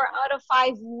actually women. 4 out of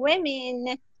 5 women.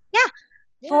 Yeah,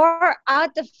 Yeah. 4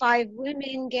 out of 5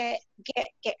 women get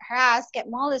harassed, get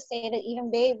molested, even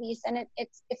babies, and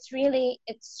it's really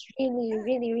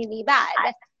really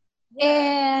bad. Yeah.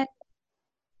 And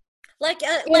Like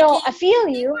I feel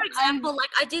you. for example,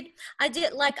 like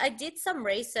I did some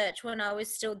research when I was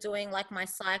still doing like my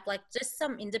psych, like just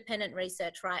some independent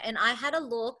research, right? And I had a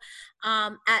look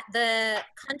at the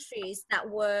countries that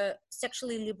were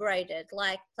sexually liberated,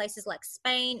 like places like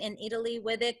Spain and Italy,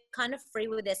 where they're kind of free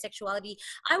with their sexuality.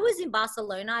 I was in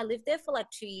Barcelona. I lived there for like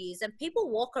 2 years, and people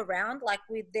walk around like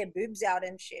with their boobs out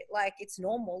and shit. Like it's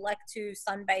normal, like to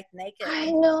sunbathe naked. I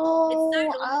It's so know.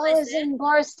 normal, I is was it? in Yes.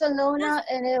 Barcelona,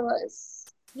 and it was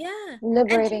Yeah, and you know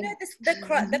liberating. this,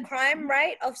 the crime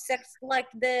rate of sex, like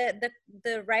the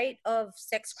rate of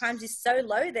sex crimes is so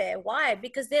low there. Why?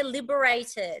 Because they're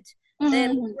liberated. They're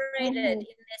Mhm, liberated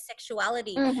mhm, in their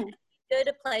sexuality. mhm, Go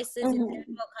to places in third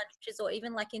mhm. world countries or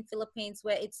even like in Philippines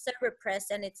where it's so repressed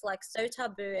and it's like so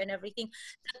taboo and everything.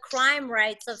 The crime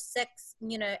rates of sex,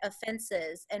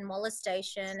 offenses and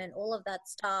molestation and all of that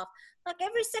stuff. Like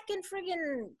every second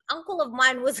friggin' uncle of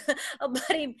mine was a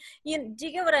buddy. Do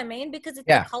you get what I mean? Because it's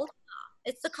the Yeah. culture.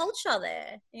 It's the culture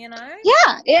there,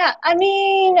 Yeah. I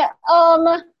mean,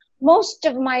 most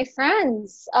of my friends,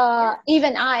 Yeah,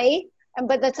 even I,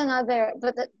 but that's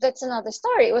another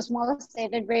story. It was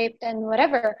molested, raped, and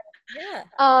whatever. yeah,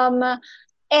 Um,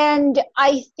 and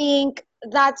I think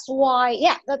that's why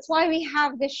we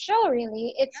have this show.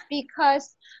 Really, it's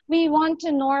because we want to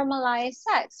normalize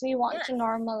sex. We want to yes,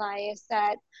 normalize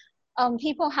that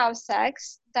people have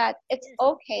sex. That it's yes,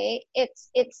 okay.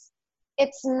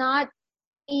 It's not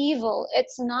evil.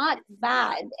 It's not it's not.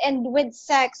 bad. And with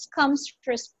sex comes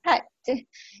respect.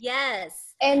 Yes,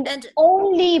 And and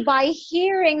only by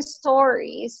hearing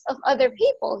stories of other mm,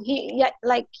 people,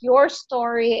 like your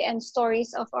story and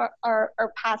stories of our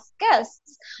past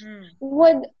guests, mm,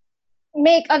 would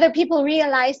make other people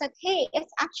realize that, hey,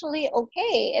 it's actually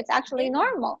okay. It's actually yeah,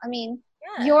 normal. I mean,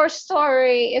 yeah, your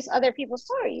story is other people's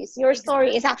stories. Your story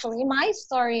is exactly. actually my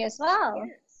story as well,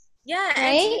 Yes. Yeah,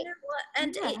 and you right? know what?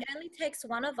 And Yeah, it only takes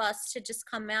one of us to just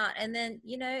come out, and then,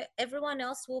 everyone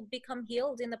else will become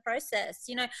healed in the process.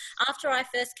 After I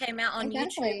first came out on YouTube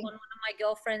exactly. on one of my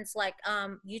girlfriend's like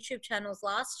YouTube channels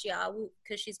last year,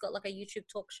 because she's got like a YouTube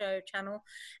talk show channel,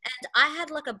 and I had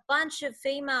like a bunch of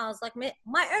females, like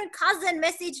my own cousin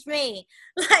messaged me,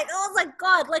 like I was like,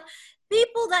 God, like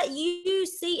people that you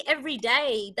see every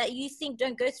day that you think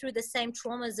don't go through the same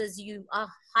traumas as you are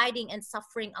hiding and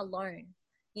suffering alone,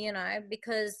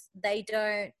 because they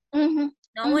don't Mm-hmm.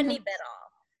 know Mm-hmm. any better.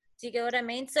 Do you get what I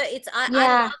mean? So I love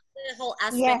Yeah. the whole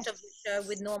aspect of the show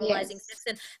with Yes. normalizing sex. Yes.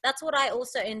 And that's what I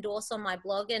also endorse on my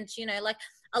blog. And, like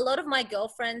a lot of my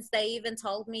girlfriends, they even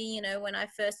told me, when I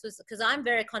first was, because I'm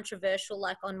very controversial,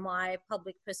 like on my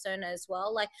public persona as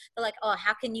well. Like, they're like, oh,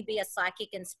 how can you be a psychic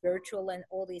and spiritual and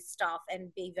all this stuff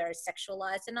and be very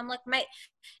sexualized? And I'm like, mate,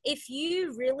 if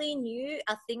you really knew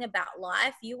a thing about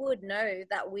life, you would know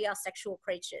that we are sexual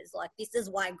creatures. Like, this is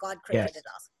why God Yes. created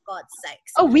us, for God's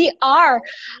sakes. Oh, we are.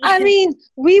 I Yeah, mean,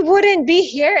 we wouldn't be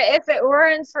here if it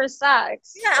weren't for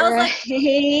sex, I was like, right? do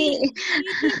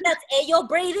you think that's air you're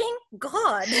breathing?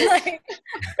 God. Like,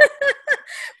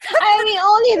 I mean,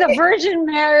 only the Virgin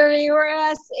Mary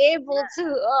was able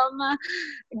to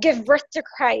give birth to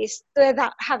Christ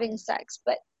without having sex.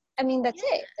 But I mean, that's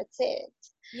yeah. it. That's it.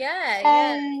 Yeah. So,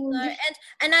 And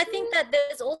and I think that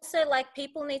there's also like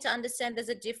people need to understand there's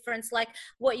a difference. Like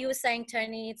what you were saying,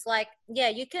 Tony, it's like, yeah,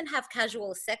 you can have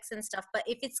casual sex and stuff, but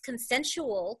if it's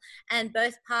consensual and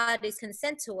both parties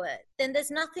consent to it, then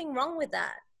there's nothing wrong with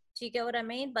that. Do you get what I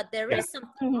mean? But there Yeah. is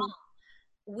something mhm. wrong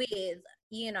with,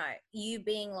 you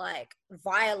being like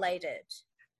violated.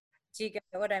 Do you get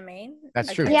what I mean?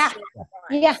 That's true. Yeah, Against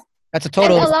your yeah. rights. That's a And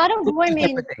total a lot of two women,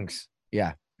 separate things.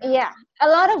 Yeah. yeah, a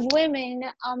lot of women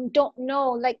don't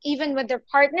know, like even with their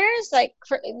partners, like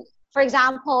for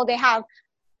example,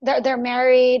 they're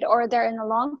married or they're in a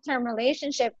long-term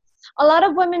relationship. A lot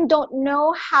of women don't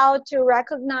know how to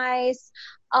recognize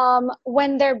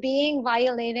when they're being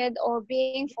violated or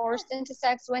being forced into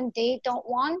sex when they don't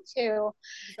want to.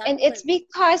 And it's Exactly.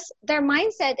 because their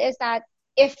mindset is that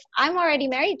if I'm already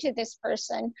married to this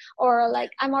person, or Yeah.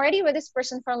 like I'm already with this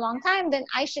person for a long time, then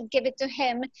I should give it to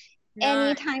him No,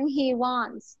 anytime he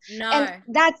wants. And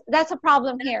no. that's a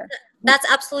problem here. That's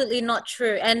absolutely not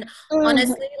true. And Mhm.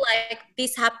 honestly, like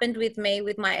this happened with me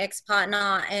with my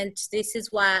ex-partner, and this is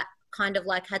why I kind of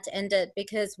like had to end it,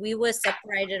 because we were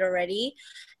separated already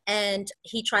and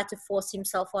he tried to force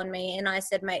himself on me, and I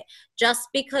said, mate, just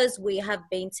because we have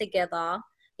been together,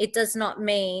 it does not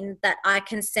mean that I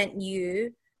consent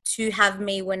you to have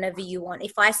me whenever you want.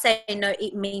 If I say no,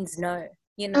 it means no.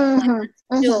 you know, like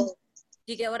Mm-hmm. still, Mm-hmm.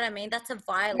 do you get what I mean? That's a Yeah.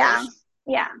 violation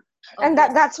Yeah. of And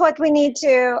your. that's what we need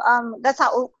to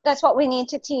that's what we need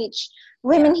to teach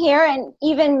women Yeah. here and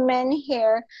even men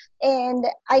here. And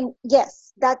I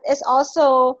yes, that is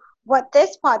also what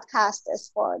this podcast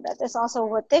is for. That is also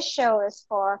what this show is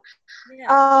for.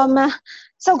 Yeah.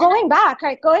 So going back,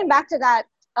 right, going back to that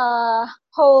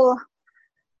whole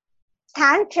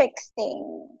tantric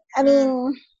thing. I Mm,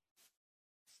 mean,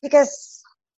 because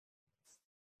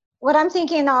what I'm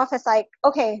thinking of is like,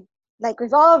 okay, like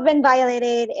we've all been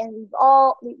violated and we've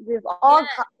all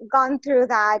yeah. gone through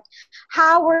that.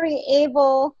 How were you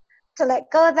able to let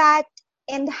go of that,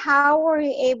 and how were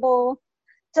you able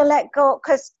to let go?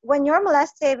 Because when you're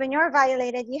molested, when you're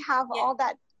violated, you have Yeah. all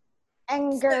that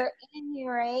So anger in you,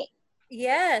 right?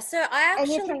 yeah. So I And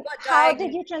actually got how did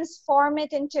diagnosed. you transform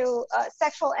it into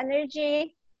sexual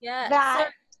energy Yeah. So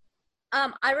that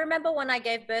I remember when I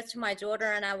gave birth to my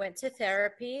daughter and I went to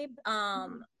therapy,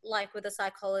 like with a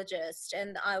psychologist,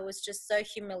 and I was just so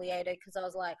humiliated because I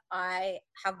was like,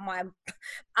 have my,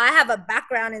 I have a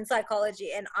background in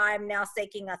psychology and I'm now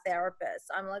seeking a therapist.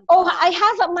 I'm like, oh, God, I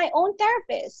have my own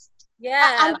therapist.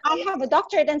 yeah, I have a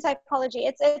doctorate in psychology.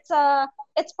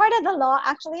 It's part of the law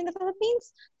actually in the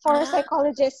Philippines for ah,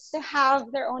 psychologists to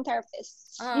have their own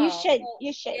therapists. You oh, should. well,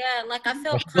 You should. yeah, like I You're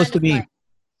felt supposed kind to of be. like,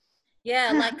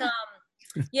 yeah, like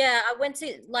yeah, I went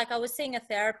to, like, I was seeing a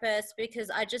therapist because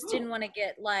I just didn't want to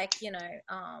get like,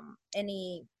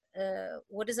 any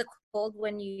what is it called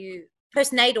when you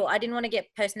postnatal. I didn't want to get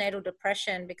postnatal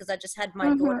depression because I just had my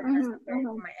Mm-hmm, daughter and I mm-hmm, separated mm-hmm,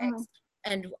 from my mm-hmm. ex,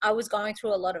 and I was going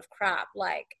through a lot of crap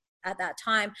like at that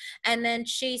time. And then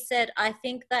she said, I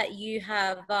think that you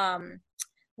have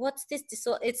what's this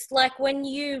disorder? It's like when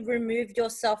you remove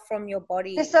yourself from your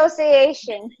body.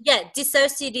 Dissociation. Yeah,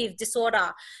 dissociative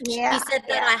disorder. She Yeah, said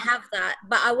that yeah. I have that,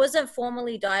 but I wasn't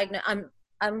formally diagnosed.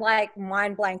 I'm like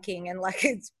mind blanking and like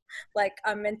it's like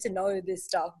I'm meant to know this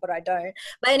stuff, but I don't.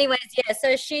 But anyways, yeah.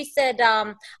 So she said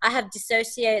I have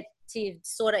dissociative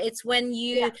disorder. It's when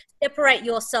Yeah. you separate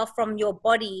yourself from your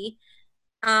body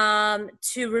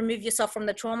to remove yourself from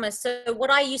the trauma. So what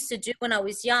I used to do when I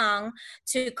was young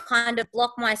to kind of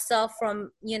block myself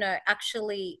from,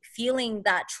 actually feeling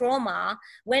that trauma,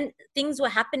 when things were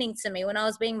happening to me, when I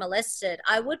was being molested,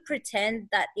 I would pretend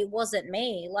that it wasn't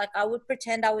me. Like I would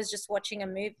pretend I was just watching a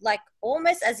movie, like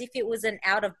almost as if it was an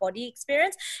out of body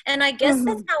experience. And I guess Mm-hmm.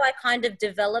 that's how I kind of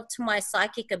developed my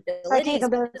psychic Psychic abilities.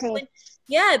 ability.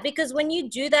 Because when you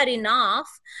do that enough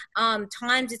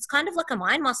times, it's kind of like a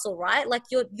mind muscle, right? Like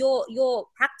you're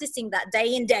practicing that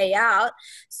day in day out.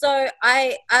 So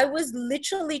I was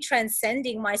literally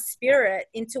transcending my spirit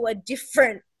into a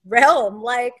different realm,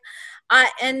 like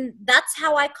and that's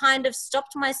how I kind of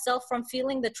stopped myself from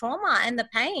feeling the trauma and the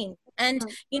pain. And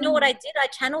you know what Mm-hmm. I did? I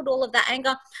channeled all of that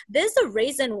anger. There's a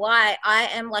reason why I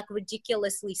am like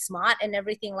ridiculously smart and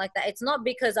everything like that. It's not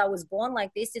because I was born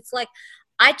like this. It's like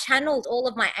I channeled all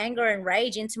of my anger and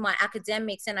rage into my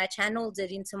academics, and I channeled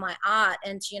it into my art.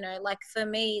 And, like for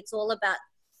me, it's all about,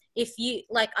 if you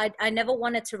like, I never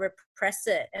wanted to repress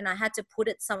it, and I had to put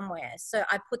it somewhere. So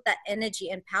I put that energy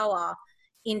and power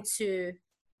into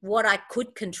what I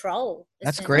could control,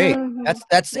 That's essentially. great. Mm-hmm.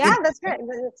 That's Yeah, that's great.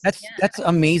 Yeah. that's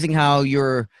amazing how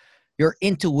your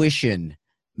intuition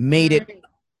made it,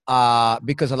 Mm,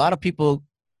 because a lot of people,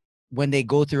 when they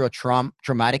go through a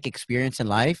traumatic experience in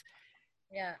life,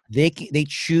 yeah. they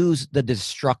choose the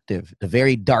destructive, the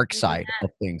very dark Yeah. side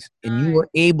of things, and you No were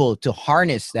able to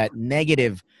harness that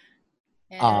negative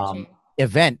energy.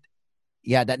 event.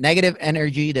 Yeah, that negative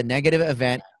energy, the negative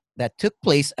event that took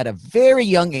place at a very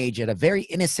young age, at a very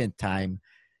innocent time,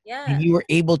 and Yeah. you were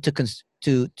able to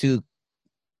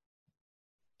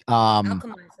um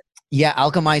Alchemize it. yeah,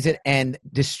 alchemize it and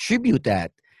distribute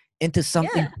that into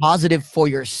something Yeah. positive for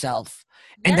yourself.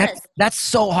 And Yes. that's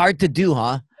so hard to do,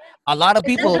 huh? A lot of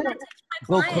That's people what I teach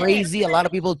my go clients. crazy. A lot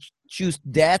of people choose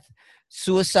death, And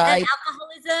suicide.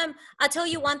 alcoholism, I tell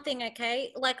you one thing,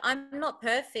 okay? Like, I'm not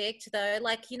perfect though.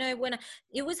 Like, when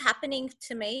it was happening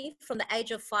to me from the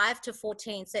age of 5 to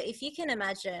 14. So if you can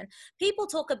imagine, people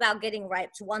talk about getting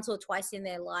raped once or twice in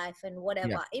their life and Yeah.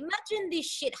 whatever. Imagine this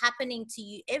shit happening to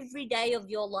you every day of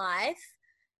your life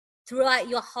throughout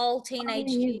your whole Oh, teenage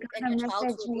you years and gotta your message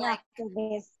childhood. me Like, after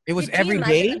this. It was do you every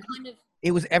imagine day. the kind of,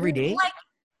 It was every day. like,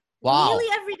 Wow. nearly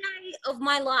every day of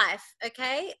my life,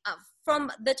 okay,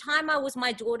 from the time I was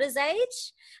my daughter's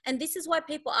age. And this is why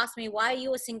people ask me, why are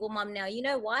you a single mom now? You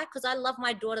know why? Because I love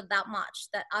my daughter that much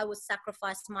that I would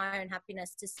sacrifice my own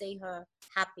happiness to see her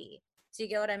happy. Do you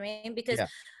get what I mean? Because Yeah.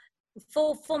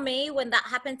 for me, when that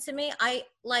happened to me, I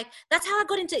like, that's how I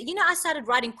got into, I started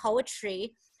writing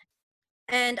poetry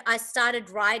and I started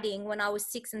writing when I was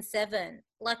 6 and 7.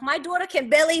 Like my daughter can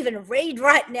barely even read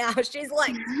right now. She's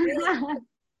like,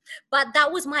 but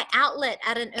that was my outlet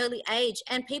at an early age.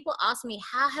 And people ask me,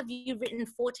 how have you written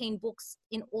 14 books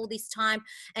in all this time?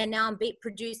 And now I'm beat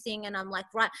producing, and I'm like,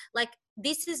 right, like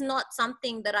this is not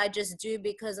something that I just do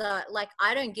because like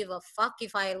I don't give a fuck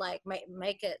if I like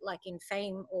make it like in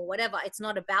fame or whatever. It's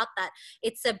not about that.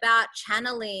 It's about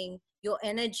channeling your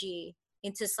energy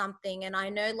into something. And I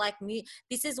know like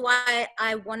this is why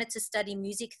I wanted to study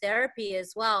music therapy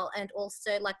as well, and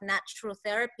also like natural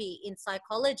therapy in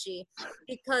psychology,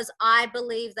 because I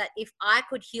believe that if I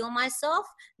could heal myself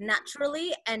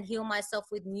naturally and heal myself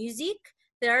with music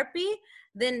therapy,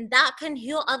 then that can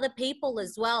heal other people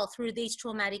as well through these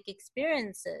traumatic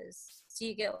experiences. Do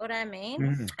you get what I mean?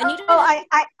 Mm-hmm. And you don't have to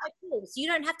take pills. You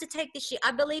don't have to take this shit.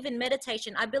 I believe in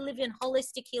meditation. I believe in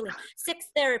holistic healing, sex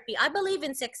therapy. I believe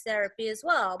in sex therapy as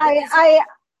well.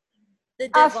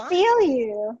 I feel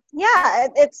you. Yeah,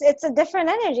 it's a different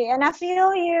energy, and I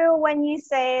feel you when you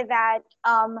say that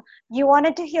you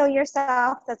wanted to heal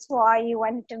yourself. That's why you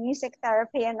went to music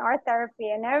therapy and art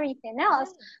therapy and everything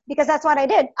else, because that's what I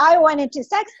did. I went into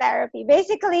sex therapy.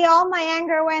 Basically, all my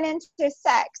anger went into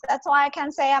sex. That's why I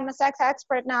can say I'm a sex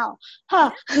expert now. Huh?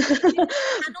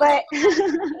 But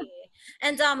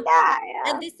and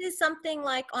and this is something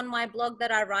like on my blog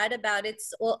that I write about.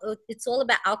 It's all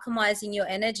about alchemizing your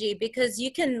energy, because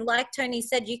you can, like Tony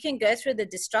said, you can go through the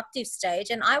destructive stage,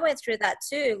 and I went through that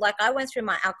too. Like I went through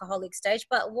my alcoholic stage,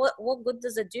 but what good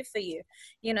does it do for you?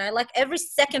 You know, like every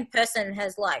second person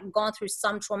has like gone through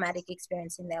some traumatic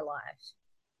experience in their life,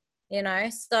 you know,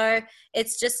 so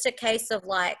it's just a case of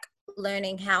like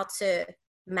learning how to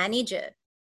manage it.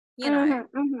 You know.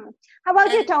 How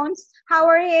about you, Tones? How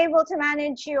are you able to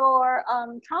manage your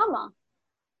trauma?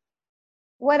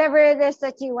 Whatever it is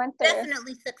that you went through.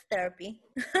 Definitely sex therapy.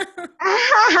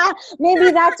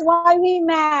 Maybe that's why we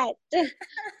met.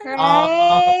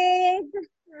 Right?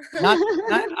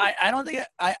 I don't think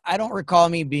I don't recall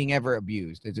me being ever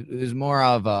abused. It was more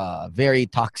of a very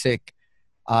toxic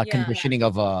conditioning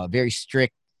of a very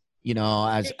strict, you know,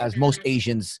 as most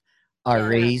Asians are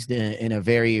raised in a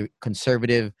very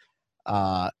conservative,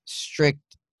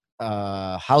 strict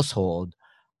household.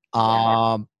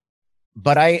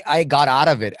 But I got out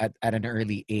of it at an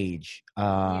early age.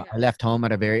 I left home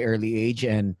at a very early age,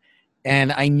 and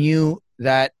I knew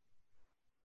that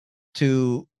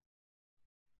to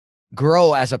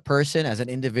grow as a person, as an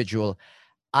individual,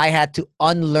 I had to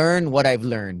unlearn what I've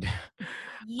learned.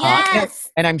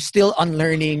 Yes. And I'm still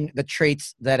unlearning the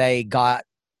traits that I got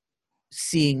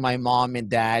seeing my mom and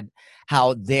dad,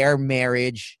 how their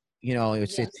marriage, you know,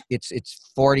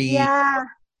 it's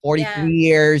 43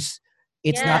 years.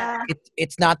 It's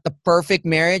not the perfect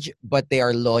marriage, but they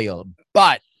are loyal.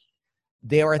 But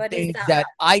there are things that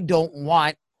I don't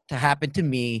want to happen to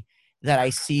me that I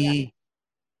see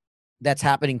that's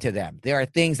happening to them. There are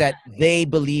things that they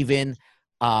believe in.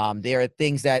 There are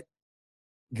things that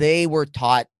they were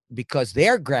taught because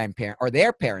their grandparent or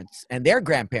their parents and their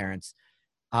grandparents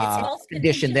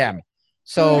conditioned them.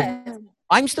 So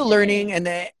I'm still learning,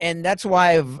 and that's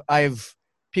why I've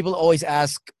people always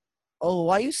ask, "Oh,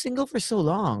 why are you single for so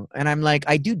long?" And I'm like,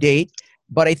 I do date,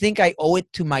 but I think I owe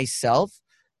it to myself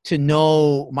to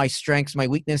know my strengths, my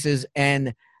weaknesses,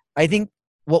 and I think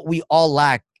what we all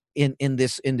lack in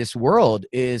this world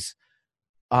is,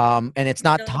 and it's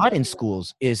not taught in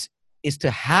schools, is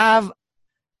to have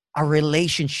a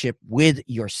relationship with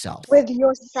yourself. With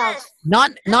yourself.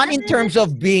 Not in terms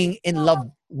of being in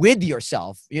love with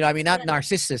yourself. You know, I mean, not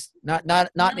narcissist, not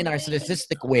in a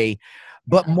narcissistic way,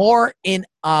 but more in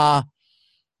a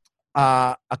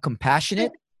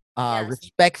compassionate,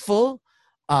 respectful,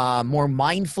 more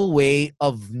mindful way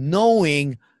of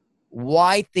knowing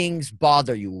why things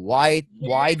bother you. Why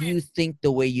do you think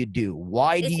the way you do?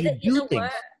 Why do you do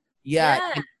things?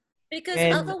 Because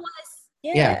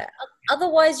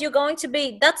otherwise you're going to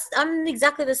be, I'm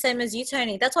exactly the same as you,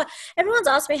 Tony. That's why everyone's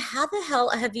asked me, how the hell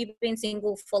have you been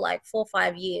single for like 4 or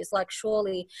 5 years? Like,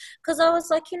 surely, because I was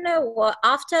like, you know what,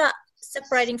 after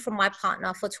separating from my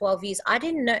partner for 12 years, I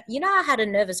didn't know, I had a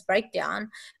nervous breakdown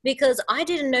because I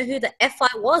didn't know who the F I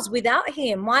was without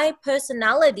him. My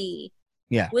personality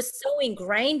was so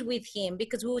ingrained with him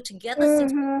because we were together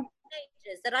since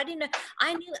that I didn't know.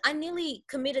 I nearly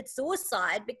committed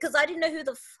suicide because I didn't know who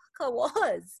the fuck I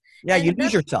was. Yeah, and you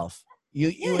lose yourself.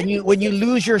 When you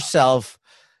lose yourself,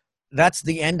 that's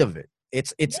the end of it.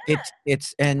 It's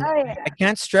and I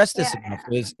can't stress this enough.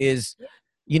 Is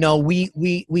you know,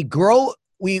 we grow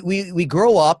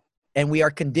up and we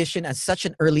are conditioned at such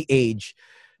an early age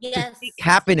to seek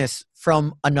happiness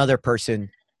from another person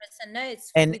No,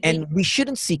 it's and within. we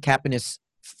shouldn't seek happiness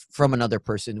from another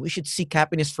person. We should seek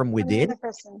happiness from within, Another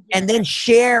person. and then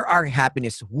share our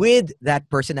happiness with that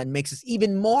person that makes us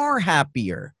even more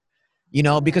happier.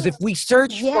 Because if we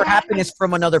search for happiness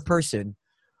from Yes. another person,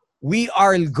 we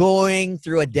are going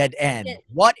through a dead end. Yeah,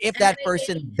 What if and that we're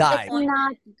person getting It's dies? disappointed.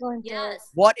 not going to. Yes,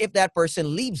 What if that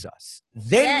person leaves us?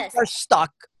 Then we yes, are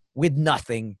stuck with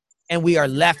nothing and we are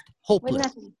left With hopeless.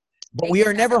 nothing. But we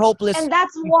are never exactly. hopeless And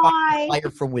that's if we find the why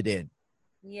fire from within.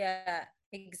 Yeah,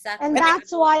 and exactly. And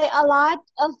that's why a lot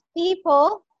of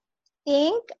people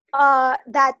think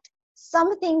that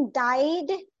something died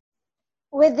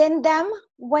within them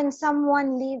when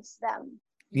someone leaves them.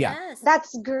 yeah. Yes,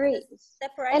 That's the grief. And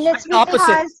separation. it's I'm the opposite,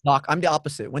 because Doc. I'm the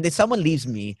opposite. When someone leaves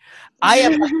me, I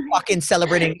am like fucking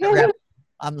celebrating the rep.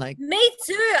 I'm like, Me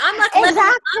too. I'm like leveling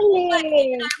up. Like,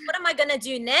 exactly. what am I gonna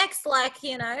do next? Like,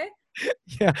 yeah.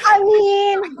 I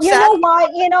mean, you Sad. know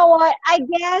what? You know what?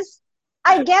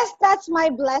 I guess that's my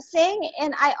blessing,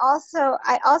 and I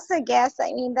also guess,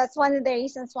 I mean, that's one of the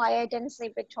reasons why I didn't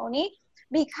sleep with Tony,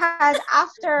 because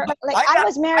after, But like, I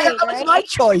was married, that was right? my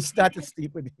choice not to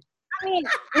sleep with you. I mean,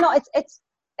 no,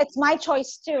 it's my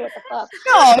choice too. What the fuck?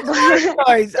 No, it's your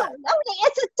choice. No,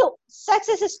 it's a two. Sex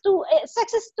is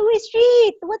two-way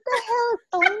street. What the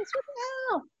hell, Tones? What the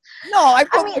hell? No, I I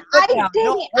put mean, my foot down.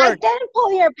 No I work. didn't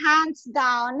pull your pants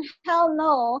down. Hell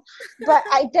no. But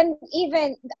I didn't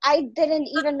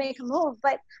even make a move.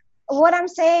 But what I'm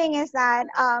saying is that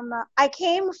I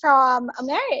came from a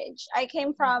marriage. I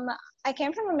came from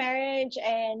a marriage,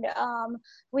 and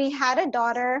we had a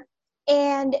daughter,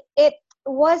 and it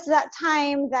was that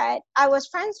time that I was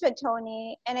friends with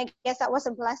Tony, and I guess that was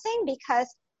a blessing because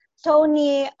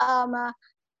Tony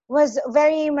was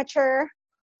very mature.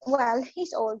 Well,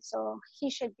 he's old, so he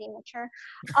should be mature.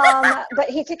 But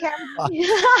he took care of me.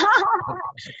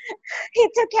 He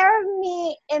took care of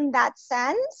me in that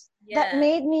sense that yeah,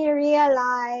 made me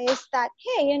realize that,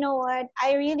 hey, you know what?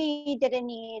 I really didn't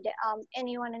need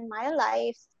anyone in my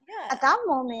life yeah, at that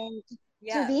moment to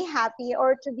yeah, be happy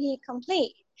or to be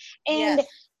complete. yeah. And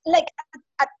like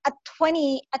at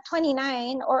 20, at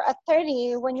 29 or at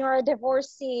 30, when you're a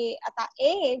divorcee at that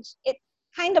age, it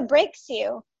kind of breaks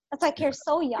you. It's like you're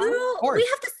so young. Of Girl, we course.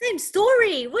 have the same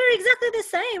story. We're exactly the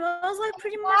same. I was like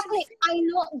pretty much the Exactly. same. I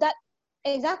know that.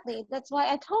 Exactly. That's why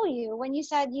I told you when you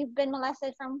said you've been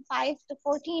molested from 5 to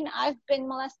 14, I've been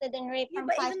molested and raped Yeah, from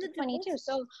but 5 even to the 22. divorce.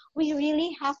 So we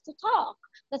really have to talk.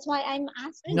 That's why I'm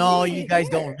asking No, you you guys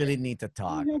here. don't really need to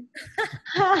talk.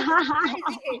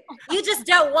 Crazy. You just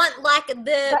don't want like the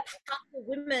But powerful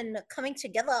women coming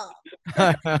together,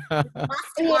 yeah.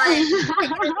 masculine, taking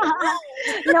the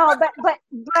world. No,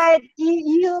 but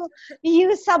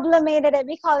you sublimated it.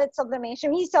 We call it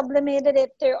sublimation. We sublimated it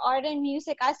through art and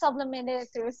music. I sublimated it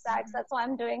through sex. That's why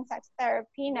I'm doing sex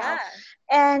therapy now.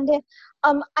 Yeah, And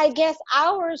I guess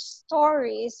our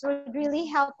stories would really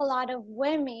help a lot of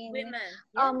women women.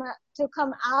 Yeah, to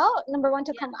come out. Number one,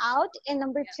 to yeah, come out, and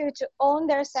number yeah. two, to own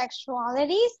their sexualities,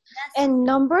 Yes. and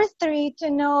number three, to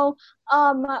know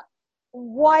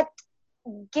what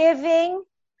giving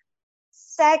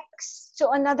sex to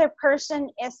another person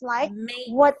is like, Me.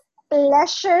 what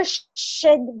pleasure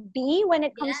should be when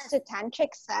it comes Yes. to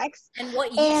tantric sex, And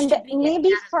what you and should be getting maybe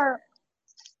out of it. for,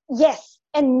 yes,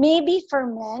 and maybe for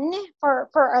men, for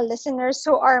our listeners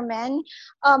who are men,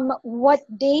 what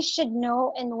they should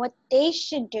know and what they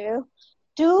should do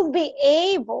to be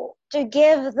able to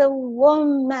give the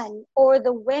woman or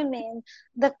the women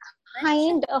the Pleasure.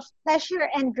 kind of pleasure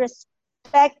and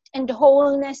respect and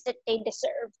wholeness that they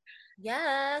deserve.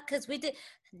 Yeah, because we did.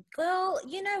 Girl,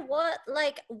 you know what?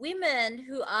 Like women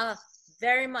who are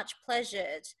very much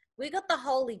pleasured, we got the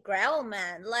holy grail,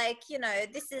 man. Like,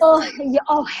 this is Oh, like, yeah,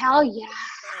 oh hell yeah.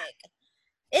 like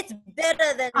it's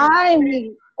better than, I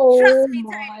mean, trust oh me,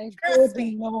 my Tony, good trust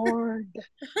me. lord.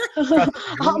 Trust me.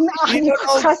 You don't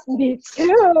know. Trust me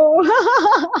too.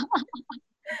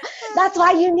 That's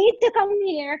why you need to come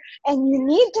here and you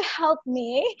need to help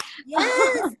me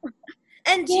Yes.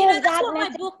 And give that's that what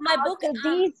message my out book to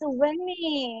these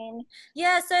women.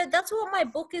 yeah, so that's what my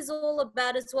book is all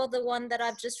about as well, the one that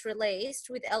I've just released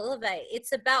with Elevate.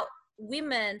 It's about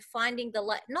women finding the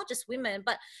light, not just women,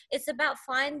 but it's about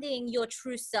finding your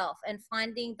true self and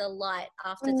finding the light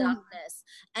after Mm, darkness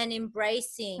and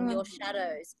embracing mm. your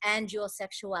shadows and your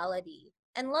sexuality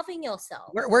and loving yourself.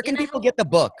 Where can people get the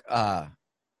book?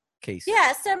 Kasey?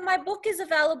 Yeah, so my book is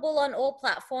available on all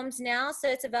platforms now. So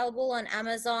it's available on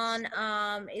Amazon.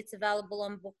 It's available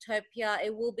on Booktopia.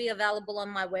 It will be available on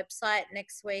my website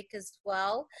next week as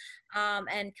well,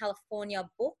 and California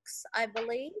Books, I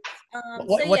believe.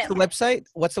 What's the website?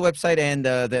 What's the website and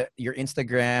your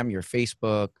Instagram, your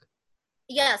Facebook?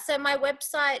 Yeah, so my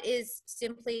website is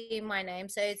simply my name.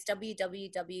 So it's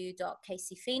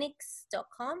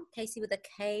www.kaseyphoenix.com. Kasey with a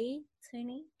K,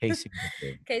 Tony. Kasey.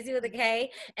 Kasey with a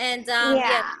K. And Yeah.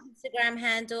 my Instagram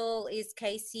handle is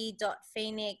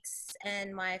kasey.phoenix,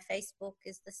 and my Facebook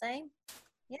is the same.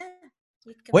 Yeah.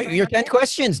 Wait, your 10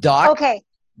 questions, Doc. Okay.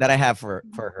 That I have for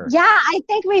her. Yeah, I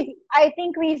think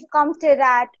we've come to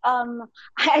that.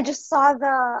 I just saw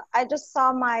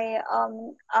my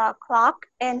clock,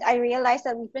 and I realized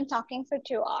that we've been talking for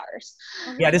 2 hours.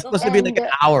 Oh Yeah, my this is supposed to be like an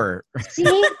And, hour. See,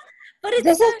 But it's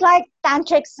this is like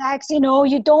tantric sex. You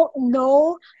don't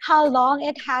know how long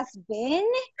it has been,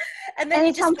 and then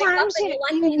you just wake up sometimes and you're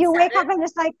like you wake up insane. and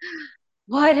it's like,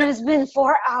 what has been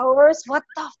 4 hours? What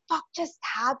the fuck just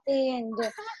happened?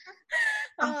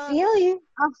 I feel you.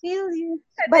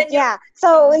 But yeah,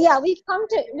 so yeah, we've come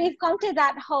to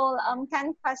that whole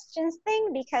 10 questions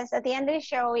thing, because at the end of the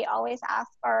show we always ask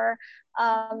our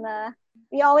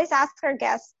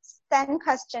guests 10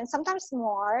 questions, sometimes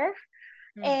more,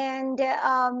 and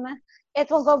it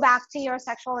will go back to your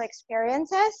sexual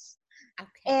experiences. Okay.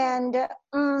 And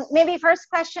maybe first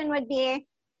question would be,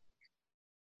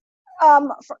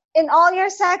 in all your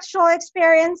sexual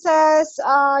experiences,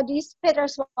 do you spit or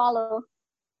swallow?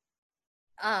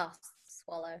 Oh,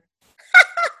 swallow.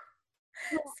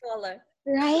 Swallow.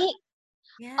 Right?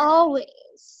 Yeah.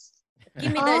 Always.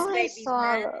 Give me those Always babies, man.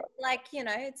 swallow. It's like,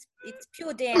 it's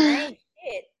pure DNA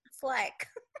shit. It's like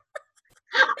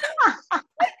I'm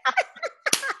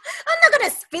not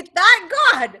gonna spit that.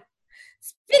 God.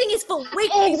 Spitting is for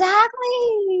weak people.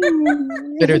 Exactly.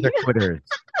 Quitters are quitters.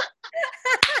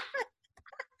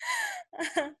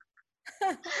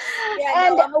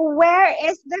 And where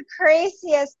is the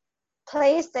craziest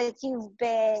place that you've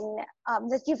been,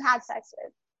 that you've had sex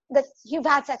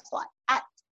at?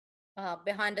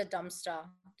 Behind a dumpster.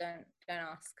 Don't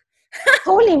ask.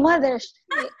 Holy mother. It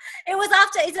was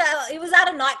it was at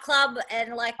a nightclub,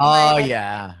 and like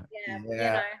Yeah.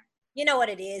 you know what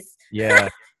it is. Yeah.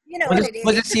 You know Was what it is.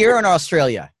 this here or in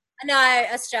Australia? No,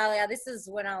 Australia. This is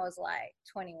when I was like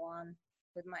 21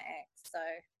 with my ex. So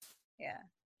yeah,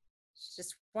 it's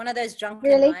just one of those drunken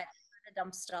Really? nights at a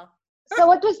dumpster. So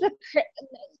what was the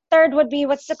third would be,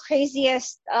 what's the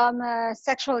craziest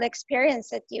sexual experience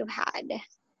that you've had?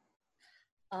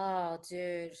 Oh,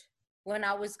 dude. When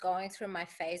I was going through my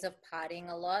phase of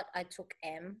partying a lot, I took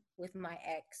M with my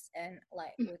ex and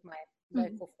like with my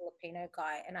local Filipino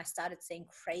guy, and I started seeing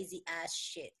crazy ass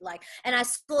shit. Like, and I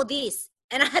saw this,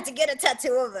 and I had to get a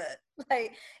tattoo of it,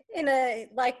 like in a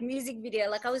music video.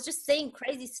 Like, I was just seeing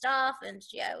crazy stuff, and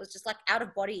yeah, it was just like out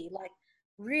of body, like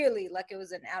really, like it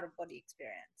was an out of body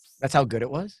experience. That's how good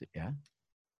it was? Yeah.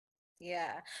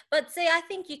 Yeah. But see, I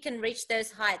think you can reach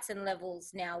those heights and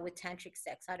levels now with tantric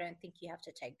sex. I don't think you have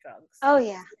to take drugs. Oh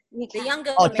yeah, you can. The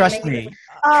younger Oh, women trust maybe- me.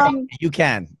 Trust me, you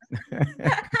can.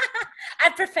 I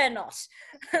prefer not.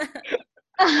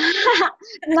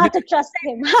 Not to trust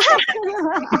him.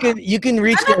 You can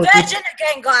reach I'm a that. virgin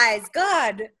again, guys.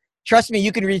 God. Trust me,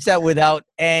 you can reach that without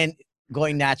and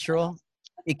going natural.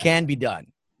 It can be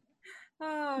done.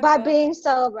 Oh, By God. being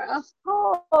sober, of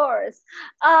course.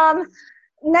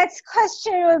 Next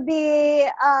question would be,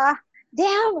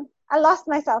 damn, I lost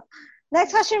myself.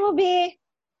 Next question will be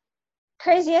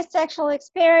craziest sexual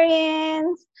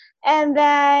experience, and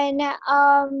then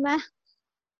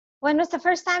when was the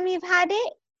first time you've had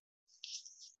it?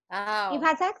 Oh. You've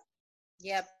had sex?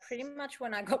 Yeah, pretty much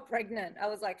when I got pregnant. I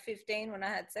was like 15 when I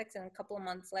had sex, and a couple of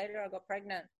months later I got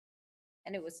pregnant,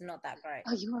 and it was not that great.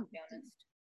 Oh, you were. To be honest.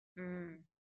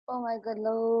 Oh my good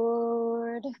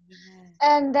Lord. Yeah.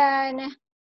 And then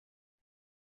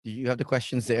Do you have the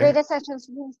questions there? greatest sexual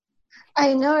experience.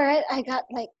 I know, right? I got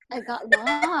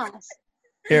lost.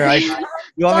 Here, you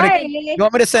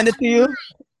want me to send it to you?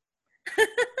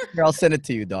 Here, I'll send it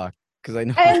to you, Doc, because I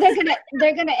know. And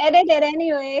they're gonna edit it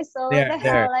anyway. So what the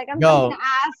hell? Like, I'm just gonna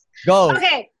ask. Go.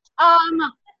 Okay.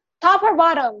 Top or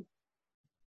bottom?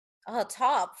 Oh,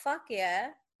 top. Fuck yeah.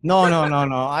 No.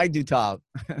 I do top.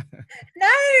 No,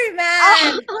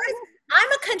 man.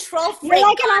 I'm a control freak. You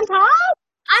like it on top?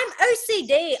 I'm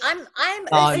OCD. I'm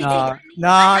OCD.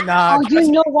 No. Oh,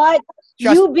 you know what?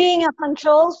 You being a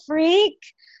control freak,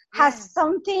 has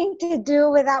something to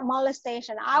do with that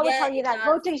molestation. I would tell you that.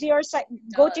 Go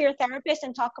to your therapist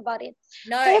and talk about it.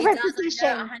 No, Favorite it does.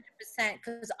 position? 100%,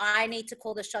 because I need to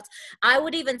call the shots. I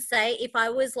would even say if I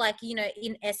was like,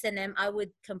 in S&M, I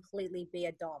would completely be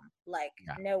a dom. Like,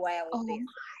 no way I would be.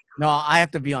 No, I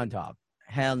have to be on top.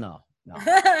 Hell no. No.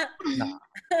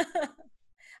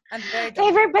 I'm very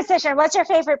favorite position. What's your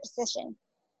favorite position?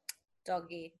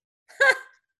 Doggy.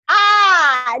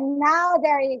 Now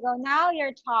there you go. Now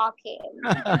you're talking.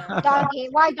 Doggy.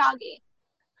 Why doggy?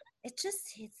 It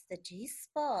just hits the G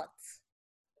spot.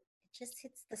 It just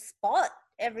hits the spot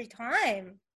every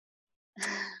time.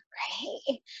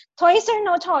 Great. Toys or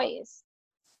no toys?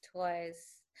 Toys.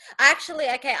 Actually,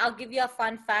 okay, I'll give you a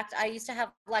fun fact. I used to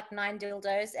have like 9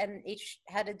 dildos and each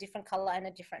had a different color and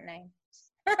a different name.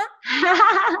 I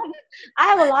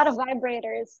have a lot of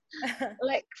vibrators.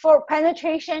 Like for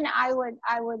penetration, I would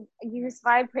use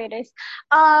vibrators.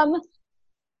 I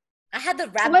had the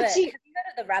rabbit. Have you heard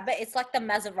of the rabbit? It's like the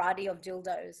Maserati of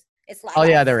dildos. It's like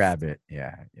the rabbit.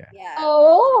 Yeah.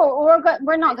 Oh,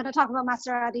 we're not gonna talk about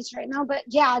Maseratis right now, but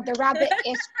yeah, the rabbit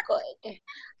is good.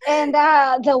 And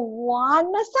the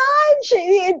wand massage,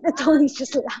 Tony's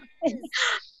just laughing.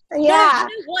 Yeah. No,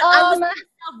 you know what? I was gonna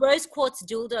sell rose quartz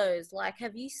dildos. Like,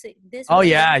 have you seen this? Oh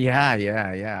yeah. I have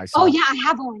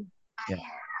one.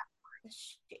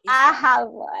 I have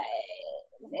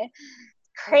one.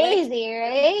 Crazy,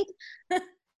 right?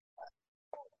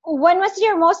 When was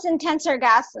your most intense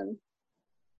orgasm?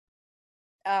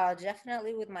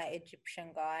 Definitely with my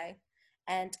Egyptian guy.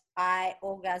 And I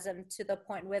orgasmed to the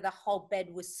point where the whole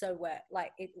bed was so wet.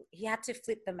 Like, he had to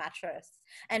flip the mattress.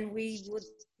 And we would,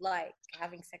 like,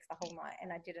 having sex the whole night.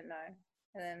 And I didn't know.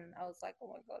 And then I was like, oh,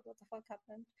 my God, what the fuck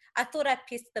happened? I thought I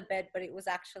pissed the bed, but it was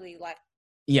actually, like...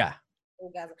 Yeah.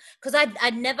 Orgasm. Because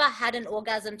I'd never had an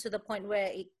orgasm to the point where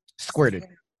it... Squirted.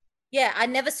 Yeah, I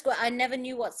never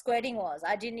knew what squirting was.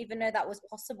 I didn't even know that was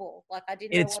possible. Like, I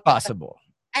didn't know it's possible.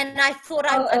 And I thought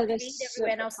I peed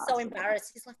everywhere, and I was so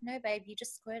embarrassed. He's like, "No, babe, you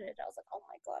just squirted." I was like, "Oh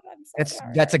my God, I'm so embarrassed."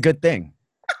 That's a good thing.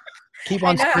 Keep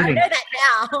on squirting. I know that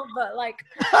now, but like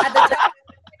at the time,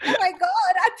 oh my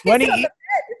God, I pissed on the bed.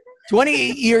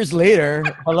 28 years later,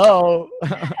 hello,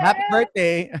 happy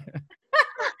birthday. Like,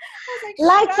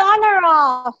 lights on or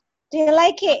off? Do you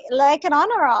like it on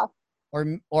or off? Or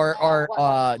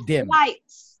dim?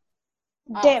 Lights.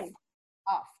 Dim.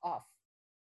 Off.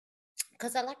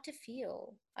 Because I like to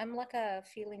feel. I'm like a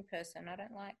feeling person. I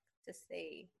don't like to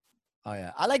see. Oh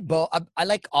yeah, I like both. I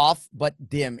like off but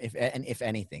dim, if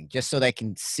anything, just so that I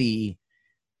can see.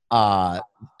 I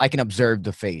can observe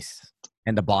the face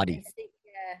and the body.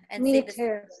 And me see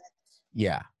too.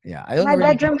 Yeah. My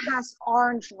bedroom has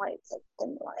orange lights, like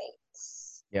dim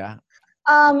lights. Yeah.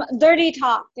 Dirty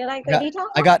talk. Do you like dirty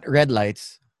talk? I got red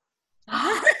lights.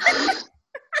 I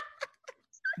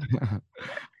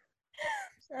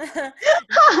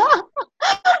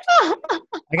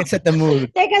can set the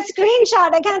mood. Take a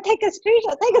screenshot. I can't take a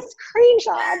screenshot. Take a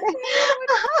screenshot.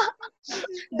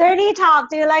 Dirty talk.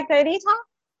 Do you like dirty talk?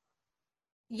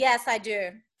 Yes, I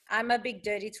do. I'm a big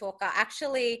dirty talker.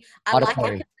 Actually, I like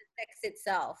it the sex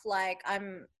itself. Like, I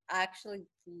actually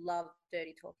love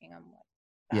dirty talking. I'm like,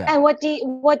 yeah. And what's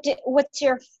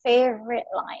your favorite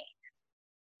line?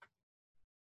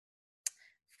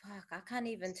 Fuck, I can't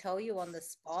even tell you on the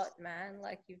spot, man.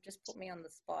 Like, you've just put me on the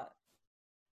spot.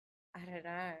 I don't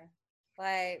know.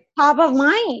 Like, top of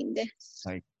mind.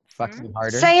 Like, fuck me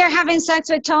harder. Say you're having sex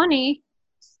with Tony.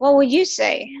 What would you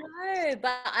say? No,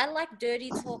 but I like dirty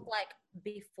talk, like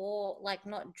before, like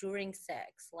not during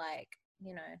sex, like,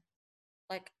 you know,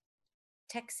 like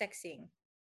text sexing.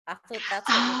 I thought that's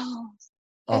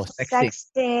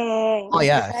sexting. Oh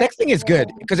yeah, sexting is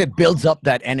good because it builds up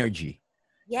that energy.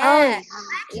 Yeah, I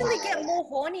actually get more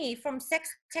horny from sex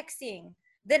texting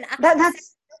than actually.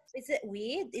 Is it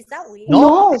weird? Is that weird?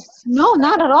 No,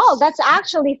 not at all. That's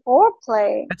actually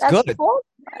foreplay. That's good. Foreplay.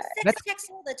 Sex text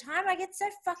all the time. I get so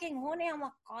fucking horny. I'm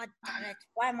like, God damn it.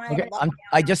 Why am I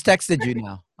I just texted you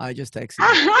now. I just texted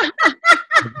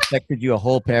you a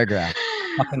whole paragraph.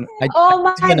 Oh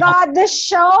my God, this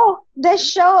show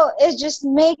is just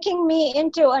making me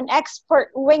into an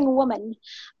expert wing woman.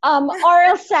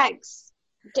 Oral sex.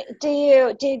 Do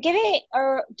you give it,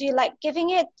 or do you like giving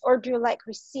it, or do you like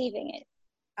receiving it?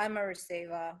 I'm a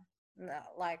receiver. No,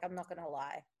 like, I'm not gonna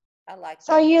lie. I like.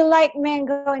 So you like men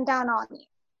going down on you?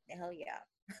 Hell yeah.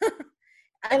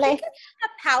 I think it's a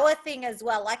power thing as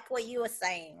well, like what you were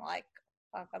saying. Like,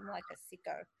 fuck, I'm like a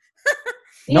sicko.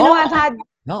 You know, I've had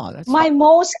my not...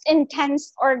 most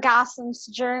intense orgasms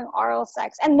during oral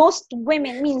sex, and most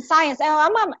women, science.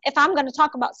 If I'm going to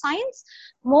talk about science,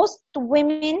 most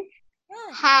women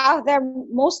have their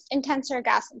most intense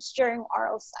orgasms during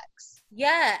oral sex.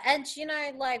 Yeah, and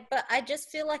like, but I just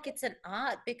feel like it's an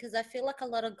art because I feel like a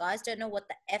lot of guys don't know what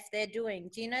the F they're doing.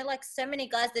 Do you know, like so many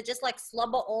guys that just like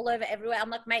slobber all over everywhere? I'm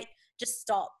like, mate, just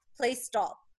stop. Please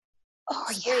stop. Oh,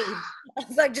 Just yeah. breathe. I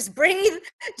was like, just breathe.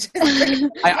 Just breathe.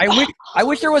 I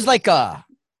wish there was like a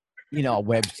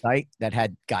website that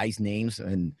had guys' names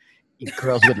and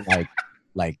girls would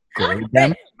like grade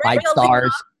them Rate 5 your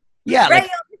stars. Yeah, Rate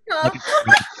your like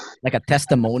like a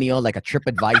testimonial, like a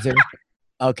TripAdvisor.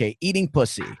 Okay, eating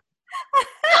pussy.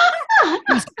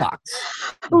 He sucks.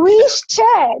 We should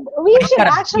got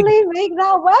a actually make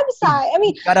that website. I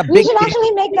mean, got a we big should dick.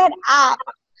 actually make that app,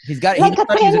 He's got like a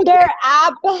Tinder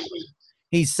app,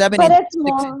 He's 7 but inches, it's 6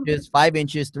 more. inches, 5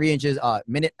 inches, 3 inches.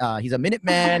 Minute. He's a minute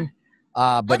man.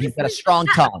 But he's got a Honestly, strong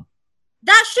tongue.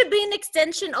 that should be an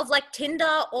extension of like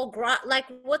Tinder or like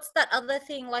what's that other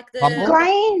thing like the Bumble?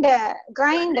 Grinder.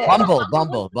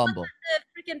 Bumble. the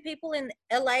freaking people in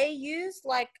LA use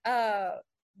like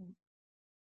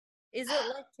is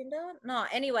it like Tinder? No,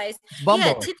 anyways. Bumble,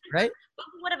 yeah, Tinder, right?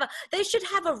 Bumble, whatever. They should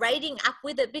have a rating app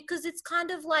with it because it's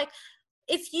kind of like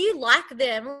if you like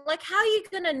them, like how are you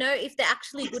gonna know if they're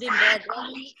actually good in bed?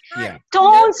 Like, Yeah.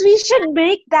 Don't we should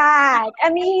make that. I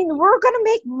mean, we're gonna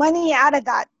make money out of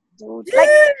that, dude. Like,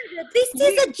 this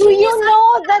is a do genius. you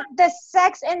know that the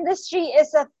sex industry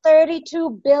is a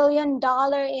 $32 billion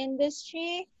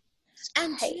industry?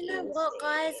 And do you know what,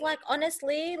 guys? Like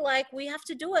honestly, like we have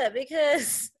to do it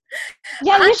because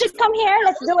Yeah, you should come here.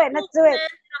 Let's do it. Let's do it.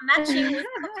 I'm matching with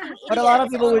fucking But a lot of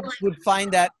idiots. people I'm would, like, would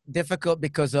find that difficult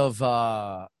because of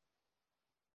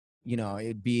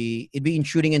it'd be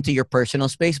intruding into your personal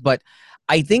space. But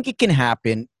I think it can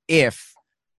happen if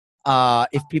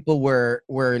people were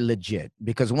legit.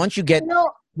 Because once you get No,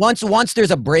 once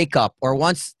there's a breakup or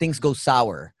once things go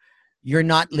sour, you're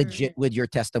not legit with your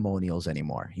testimonials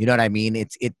anymore. You know what I mean?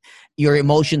 Your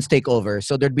emotions take over.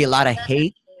 So there'd be a lot of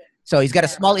hate. So he's got a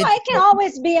small. I can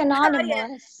always be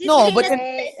anonymous. No, but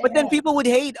Right? then people would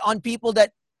hate on people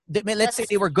that let's say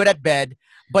they were good at bed,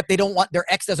 but they don't want their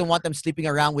ex doesn't want them sleeping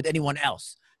around with anyone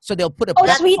else. So they'll put a Oh,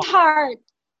 back- sweetheart.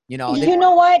 you know. You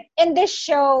know what? In this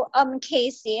show,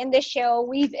 Kasey, in this show,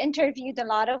 we've interviewed a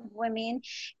lot of women,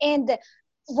 and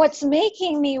what's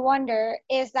making me wonder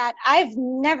is that I've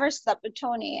never slept with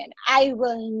Tony, and I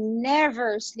will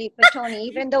never sleep with Tony,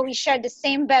 even though we shared the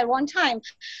same bed one time.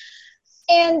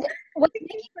 And what's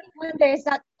making me wonder is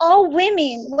that all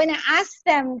women, when I ask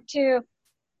them to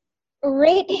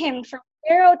rate him from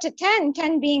 0 to 10,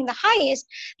 10 being the highest,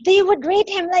 they would rate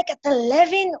him like at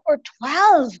 11 or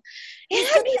 12. And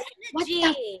I'd be like, what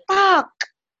the fuck?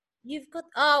 You've got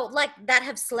like that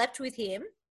have slept with him.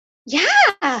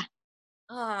 Yeah.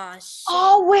 Oh shit.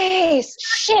 Always.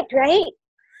 Shit, right?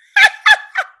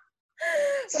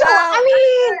 So I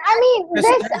mean, this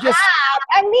app.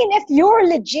 I mean, if you're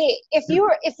legit,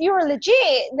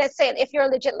 let's say if you're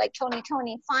legit like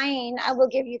Tony, fine, I will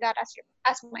give you that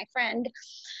as my friend.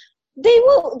 They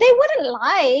wouldn't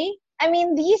lie. I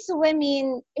mean, these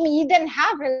women. I mean, you didn't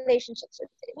have relationships with.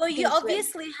 Well, you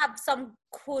obviously have some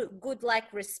good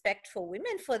like respect for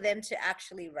women for them to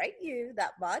actually rate you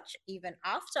that much, even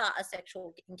after a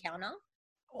sexual encounter.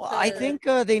 Well, I think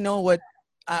they know what.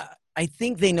 I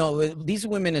think they know these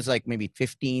women is like maybe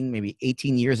 15, maybe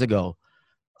 18 years ago.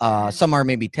 Some are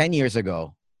maybe 10 years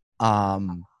ago.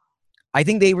 I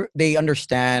think they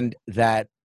understand that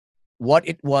what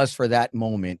it was for that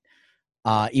moment.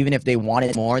 Even if they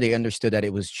wanted more, they understood that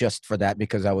it was just for that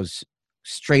because I was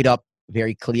straight up,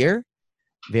 very clear,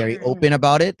 very open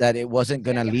about it, that it wasn't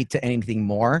going to lead to anything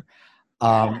more.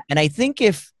 And I think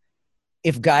if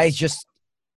guys just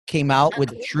came out with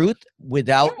the truth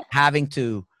without having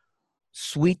to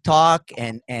sweet talk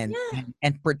and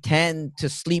pretend to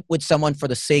sleep with someone for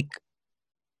the sake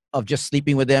of just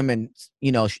sleeping with them, and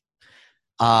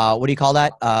what do you call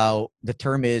that? The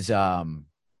term is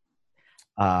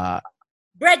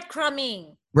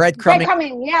breadcrumbing.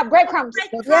 Breadcrumbing, yeah, breadcrumbs.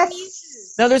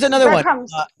 Yes. No, there's another one.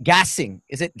 Breadcrumbs. Gassing.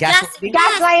 Is it gaslighting?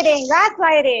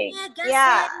 Gaslighting.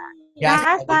 Yeah,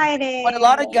 Gaslighting. But a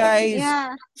lot of guys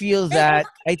feel that.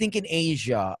 I think in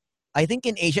Asia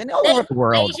and all over the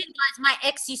world. Asian guys, my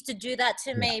ex used to do that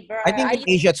to me, bro. I think in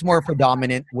Asia it's more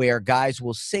predominant where guys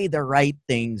will say the right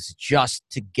things just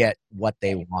to get what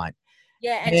they want.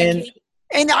 Yeah,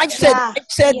 and I've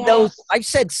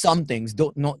said some things.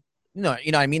 You know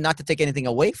what I mean? Not to take anything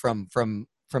away from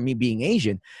me being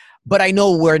Asian, but I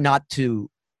know where not to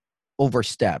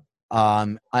overstep.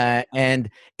 And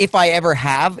if I ever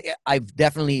have, I've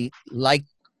definitely liked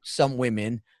some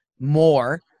women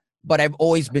more, but I've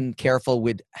always been careful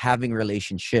with having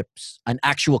relationships, an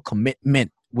actual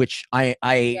commitment which I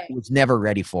Yeah. was never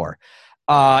ready for.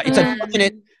 It's Yeah.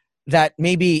 unfortunate that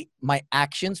maybe my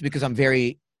actions, because I'm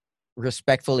very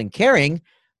respectful and caring,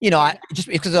 I just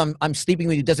because I'm sleeping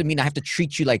with you doesn't mean I have to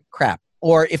treat you like crap.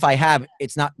 Or if I have,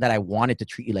 it's not that I wanted to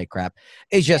treat you like crap.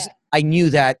 It's just I knew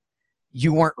that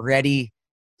you weren't ready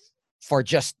for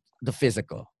just the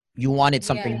physical. You wanted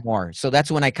something more. So that's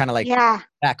when I kind of like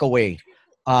back away.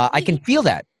 I can feel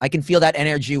that. I can feel that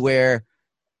energy where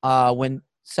when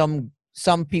some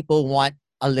people want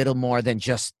a little more than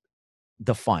just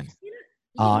the fun.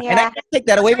 And I can't take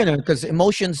that away from them because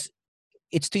emotions,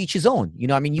 it's to each his own.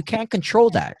 I mean, you can't control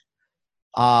that.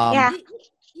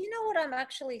 You know what I'm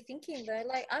actually thinking though?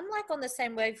 Like I'm like on the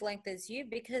same wavelength as you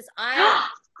because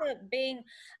after being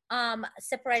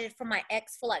separated from my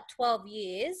ex for like 12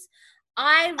 years,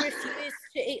 I refuse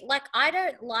to eat. Like I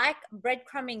don't like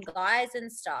breadcrumbing guys and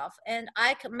stuff, and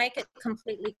I can make it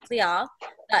completely clear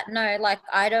that no, like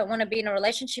I don't want to be in a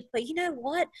relationship. But you know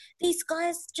what? These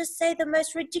guys just say the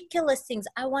most ridiculous things.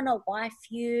 I want to wife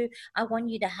you. I want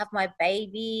you to have my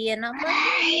baby, and I'm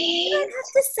like, you don't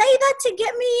have to say that to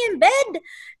get me in bed.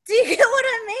 Do you get what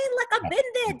I mean? Like I've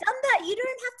been there, done that. You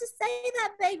don't have to say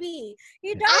that, baby.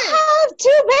 You don't. I have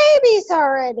 2 babies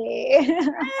already.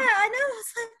 Yeah, I know.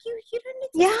 It's like you don't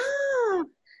need to. Yeah.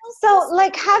 So,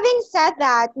 like, having said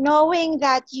that, knowing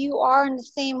that you are on the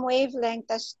same wavelength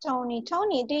as Tony,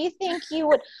 do you think you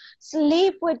would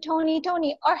sleep with Tony,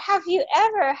 or have you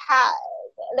ever had,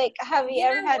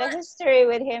 a history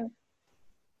with him?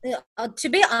 To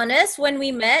be honest, when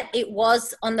we met, it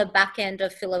was on the back end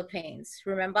of Philippines.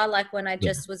 Remember, like when I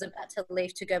just was about to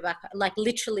leave to go back, like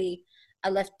literally, I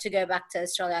left to go back to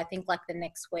Australia. I think like the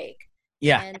next week.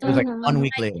 Yeah, And it was like 1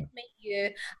 week I later. did meet you.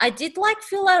 I did like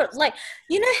feel out like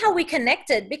you know how we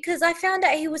connected because I found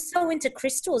out he was so into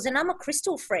crystals and I'm a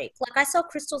crystal freak. Like I sell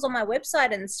crystals on my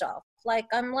website and stuff. Like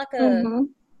I'm like and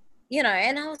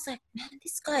I was like, man,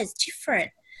 this guy is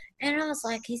different. And I was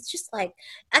like, he's just like,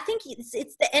 I think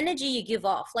it's the energy you give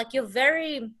off. Like your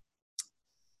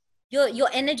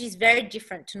energy is very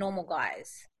different to normal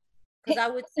guys. Because I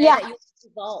would say that you're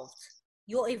evolved.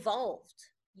 You're evolved.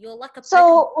 You're like a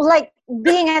like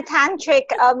being a tantric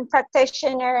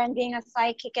practitioner and being a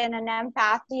psychic and an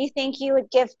empath, do you think you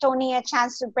would give Tony a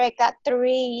chance to break that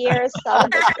 3 years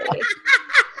celibacy?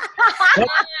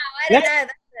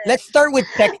 Let's start with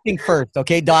texting first,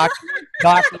 okay, Doc?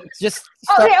 Doc, let's just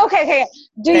start. Okay.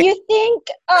 Do you think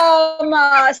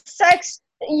sex?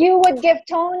 You would give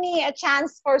Tony a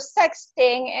chance for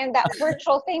sexting and that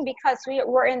virtual thing because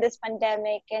we're in this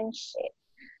pandemic and shit.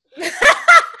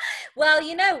 Well,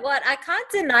 you know what? I can't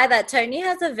deny that Tony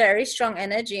has a very strong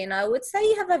energy, and I would say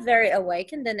you have a very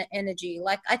awakened energy.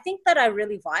 Like, I think that I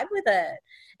really vibe with it.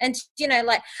 And,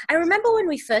 like, I remember when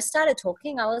we first started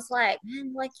talking, I was like,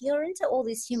 man, like, you're into all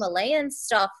this Himalayan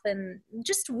stuff and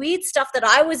just weird stuff that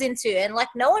I was into, and, like,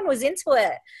 no one was into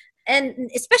it. And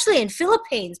especially in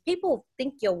Philippines, people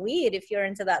think you're weird if you're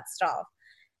into that stuff.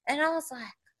 And I was like,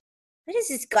 where does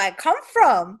this guy come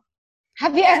from?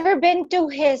 Have you ever been to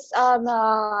his home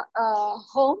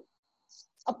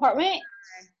apartment?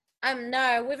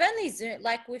 No, we've only Zoom,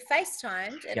 like we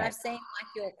FaceTimed, and I've seen like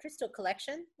your crystal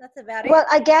collection. That's about it. Well,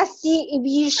 I guess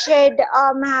you should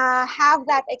have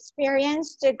that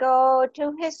experience to go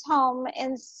to his home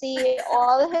and see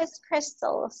all his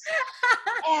crystals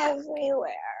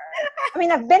everywhere. I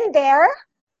mean, I've been there,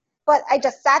 but I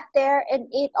just sat there and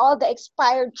ate all the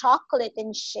expired chocolate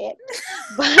and shit.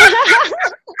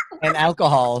 And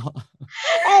alcohol.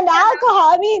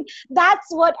 I mean,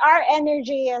 that's what our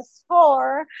energy is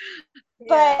for.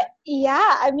 But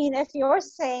I mean, if you're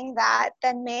saying that,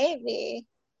 then maybe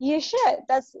you should.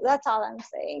 That's all I'm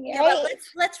saying. Yeah, right? But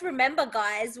let's remember,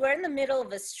 guys, we're in the middle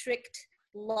of a strict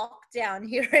lockdown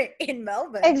here in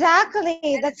Melbourne.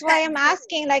 Exactly. That's why I'm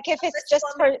asking. Like, if it's just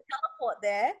for teleport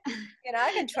there,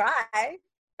 I can try.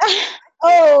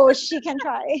 Oh, she can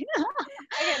try.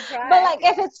 I can try. But like,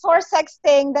 if it's for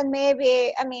sexting, then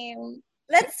maybe. I mean,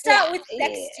 let's start with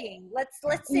sexting. Let's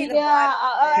see the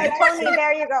Tony,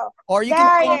 there you go. Or you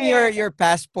can send me your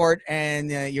passport and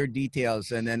your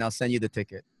details, and then I'll send you the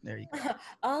ticket. There you go.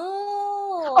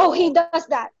 Oh, he does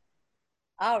that.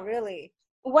 Oh, really?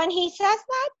 When he says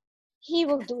that, he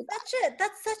will do that.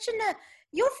 That's such an.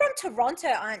 You're from Toronto,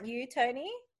 aren't you,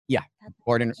 Tony? Yeah,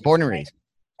 born and raised.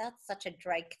 That's such a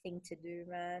Drake thing to do,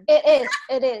 man. It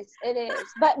is.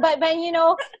 But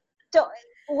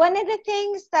one of the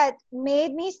things that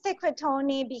made me stick with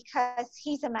Tony because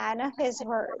he's a man of his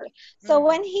word. So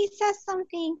when he says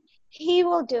something, he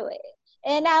will do it,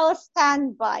 and I will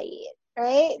stand by it,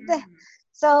 right?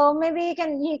 So maybe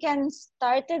you can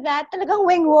start with that. Talagang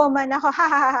wing woman ako.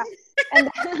 And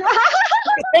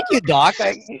Thank you, Doc.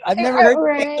 I've never heard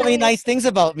you say so many right. nice things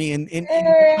about me in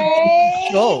Right.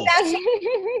 show.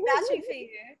 Vouching for you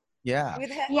Yeah.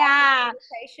 with her Yeah.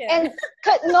 conversation. And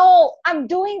no, I'm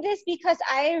doing this because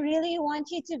I really want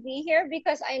you to be here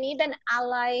because I need an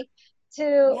ally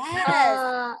to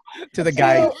Yes. To the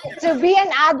guy. to be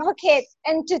an advocate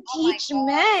and to Oh my teach God.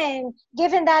 men,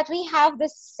 given that we have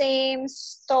the same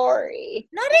story.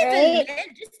 Not even right? men,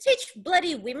 just teach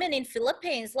bloody women in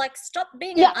Philippines. Like, stop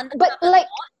being Yeah, an but undercover like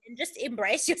thought and just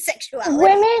embrace your sexuality.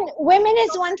 women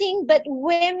is one thing, but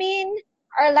women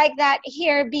are like that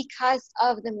here because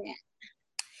of the men.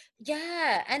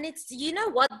 Yeah, and it's, you know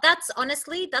what? That's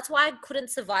honestly, that's why I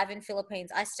couldn't survive in Philippines.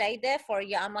 I stayed there for a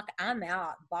year. I'm like, I'm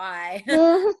out. Bye.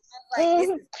 Mhm, Like, this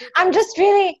mhm. is too I'm toxic.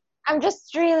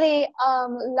 just really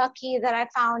lucky that I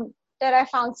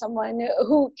found someone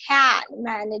who can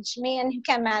manage me and who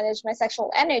can manage my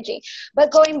sexual energy. But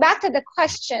going back to the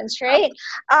questions, right?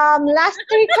 Last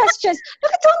three questions.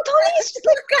 Look at Tony. He's just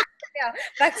like Yeah,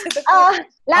 back to the I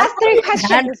last don't know three if you can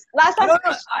handle. questions. Last I one. don't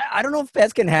know. I don't know if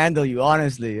Fez can handle you.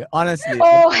 Honestly.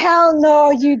 Oh hell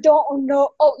no! You don't know.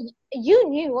 Oh, you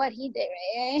knew what he did,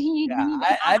 right?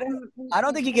 Yeah. I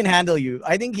don't think he can handle you.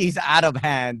 I think he's out of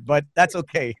hand, but that's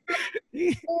okay.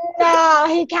 No,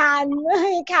 he can.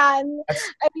 He can.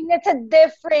 That's I mean, it's a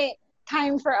different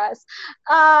time for us.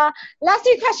 Last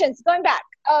three questions. Going back.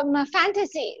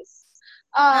 Fantasies.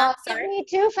 Give sorry. me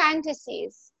two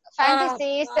fantasies. Oh,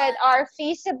 Fantasies that God. are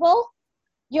feasible.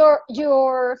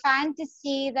 Your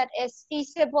fantasy that is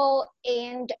feasible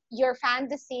and your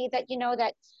fantasy that you know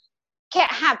that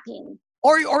can't happen.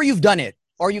 or you've done it.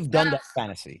 Or you've done that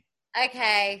fantasy.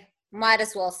 Okay, might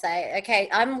as well say. Okay,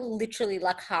 I'm literally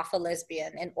like half a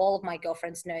lesbian, and all of my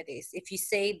girlfriends know this. If you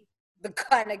see the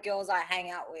kind of girls I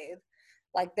hang out with,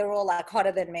 like they're all like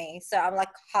hotter than me. So I'm like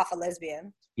half a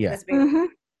lesbian. Yeah. Lesbian. Mm-hmm.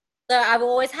 So I've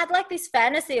always had like this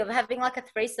fantasy of having like a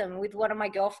threesome with one of my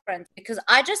girlfriends because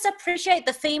I just appreciate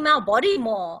the female body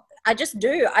more. I just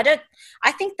do. I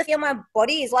think the female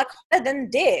body is like hotter than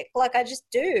dick. Like I just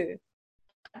do.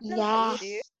 I don't know about Yes.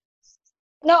 you.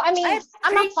 No, I mean, I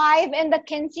I'm a appreciate 5 in the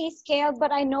Kinsey scale,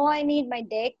 but I know I need my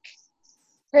dick.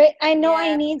 Right? I know I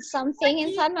yeah. need Like something you,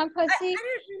 inside my pussy. I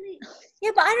don't really, yeah,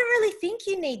 but I don't really think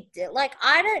you need dick. Like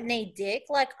I don't need dick.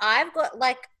 I've got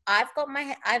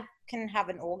I can have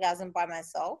an orgasm by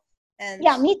myself, and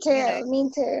Yeah, me you know, too. Me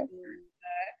too.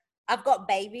 I've got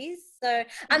babies, so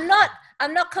I'm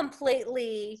not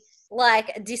completely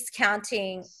like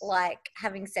discounting like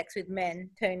having sex with men,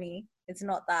 Tony. It's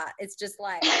not that. It's just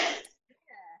like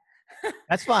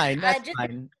That's fine. I That's just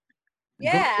fine. Go.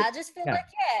 yeah, I just feel Yeah. like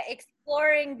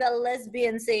exploring the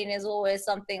lesbian scene is always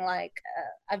something like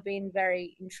I've been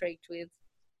very intrigued with.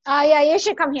 Yeah, you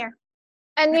should come here.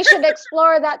 And we should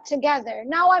explore that together.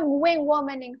 Now I'm wing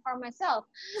womaning for myself.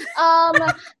 Um,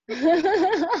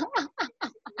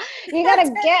 you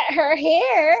gotta get her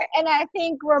here, and I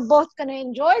think we're both gonna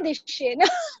enjoy this shit.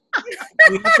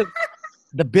 We have to,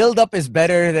 the build up is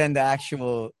better than the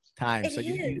actual time. It So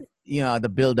is. you know the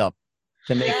build up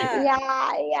to make it. Yeah. Yeah, That's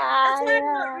yeah, why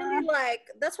I'm not yeah. really like.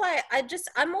 That's why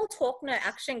I'm all talk no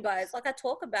action, guys. Like I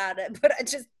talk about it, but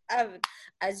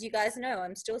as you guys know,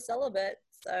 I'm still celibate.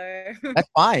 So That's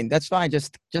fine. That's fine.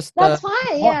 Just That's keep fine.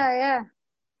 going. Yeah, yeah.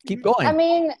 Keep I going.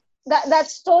 mean,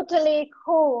 that's totally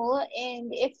cool.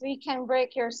 And if we can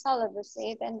break your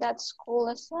celibacy, then that's cool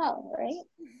as well, right?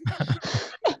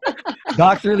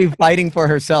 Doc's really fighting for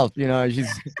herself. You know, she's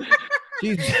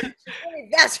really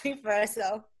vouching for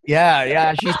herself.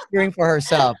 yeah. She's cheering for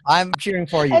herself. I'm cheering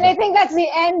for you, And I Doc. think that's the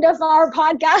end of our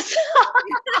podcast.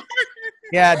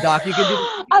 Yeah, Doc. You can do.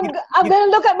 I'm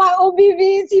gonna look at my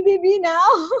OBV and CBV now.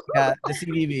 Yeah, the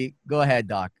CVV. Go ahead,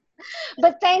 Doc.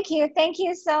 But thank you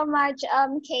so much,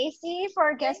 Kasey,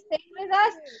 for guesting with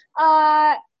us.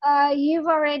 You've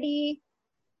already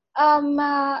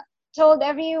told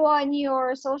everyone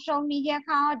your social media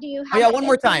account. Do you Oh have yeah, one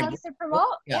more anything time. else to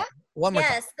promote? Yeah, Yeah. one more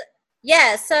time. Yes.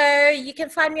 Yeah, so you can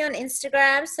find me on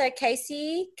Instagram. So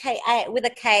Kasey, with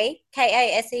a Kasey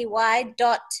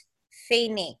dot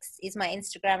Phoenix is my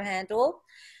Instagram handle.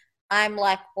 I'm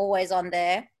like always on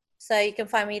there. So you can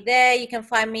find me there. You can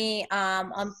find me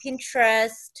on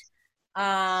Pinterest,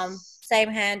 same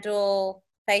handle,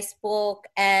 Facebook,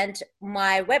 and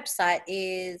my website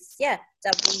is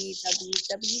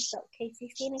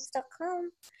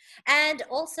www.kaseyphoenix.com. And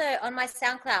also on my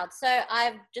SoundCloud. So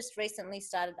I've just recently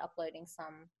started uploading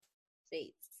some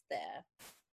beats there.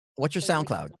 What's your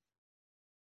SoundCloud?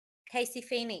 Kasey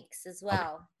Phoenix as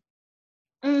well.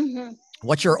 Mm-hmm.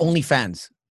 What's your OnlyFans?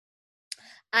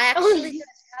 I actually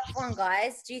have one,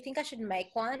 guys. Do you think I should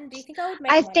make one? Do you think I would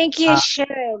make I one? think you should.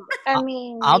 I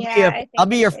mean, yeah, I think I'll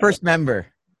be you your should. first member.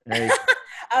 There you go.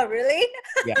 Oh, really?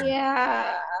 Yeah.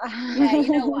 Yeah. Yeah,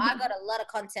 you know what? I got a lot of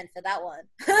content for that one.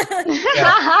 X-rated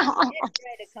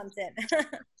content. You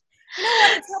know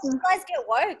what? It's helping you guys get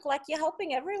woke. Like, you're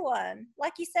helping everyone.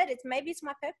 Like you said, it's my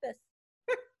purpose.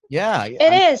 Yeah.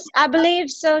 It is. I believe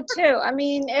so too. I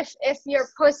mean, if your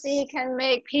pussy can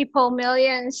make people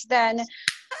millions, then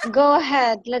go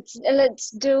ahead. Let's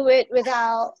do it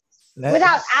without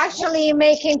actually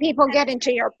making people get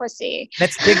into your pussy.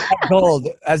 Let's dig for gold,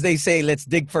 as they say. Let's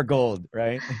dig for gold,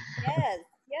 right? Yes.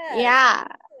 Yeah.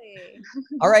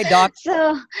 Exactly. All right, Doc.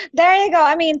 So there you go.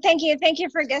 I mean, thank you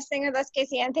for guesting with us,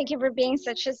 Kasey, and thank you for being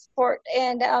such a support.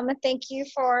 And thank you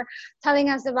for telling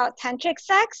us about tantric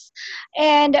sex.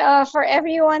 And for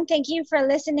everyone, thank you for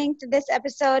listening to this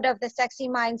episode of the Sexy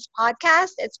Minds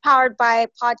podcast. It's powered by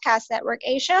Podcast Network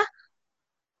Asia.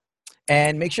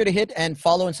 And make sure to hit and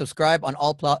follow and subscribe on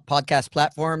all podcast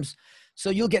platforms so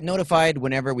you'll get notified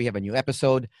whenever we have a new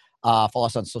episode. Follow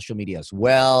us on social media as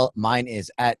well. Mine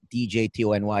is at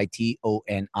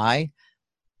DJTonyToni.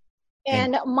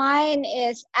 And mine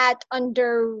is at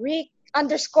 _Rico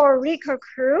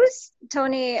Cruz.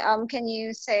 Tony, can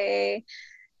you say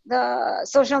the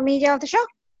social media of the show?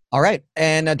 All right.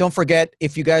 And don't forget,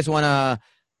 if you guys want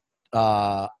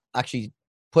to actually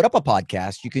put up a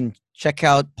podcast, you can check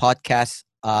out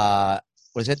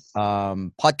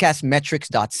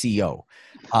podcastmetrics.co.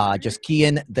 Just key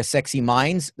in the Sexy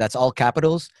Minds. That's all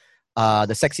capitals.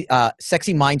 The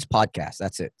Sexy Minds podcast.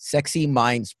 That's it. Sexy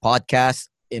Minds podcast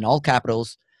in all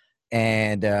capitals.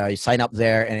 And you sign up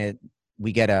there, and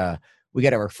we get a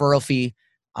referral fee.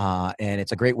 And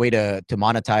it's a great way to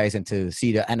monetize and to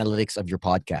see the analytics of your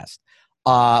podcast.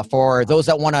 For those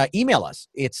that want to email us,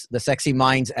 it's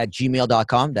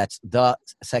thesexyminds@gmail.com. That's the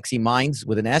Sexy Minds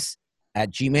with an S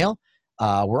at Gmail.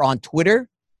 We're on Twitter,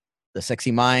 the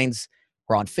Sexy Minds.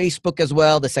 We're on Facebook as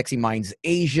well, the Sexy Minds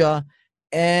Asia.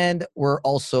 And we're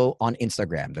also on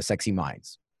Instagram, the Sexy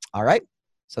Minds. All right.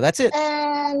 So that's it.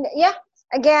 And yeah,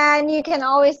 again, you can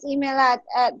always email at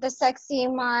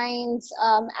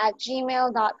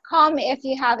thesexyminds@gmail.com if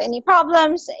you have any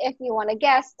problems, if you want to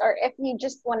guest, or if you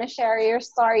just want to share your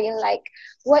story like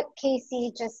what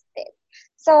Kasey just did.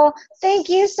 So thank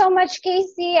you so much,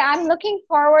 Kasey. I'm looking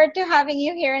forward to having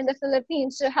you here in the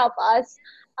Philippines to help us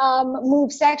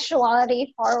move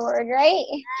sexuality forward, right?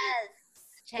 Yes.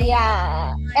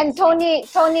 Yeah. And Tony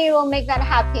will make that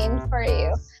happen for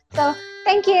you. So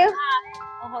thank you.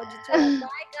 I'll hold you to it. Bye,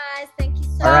 guys. Thank you so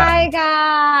much. Bye,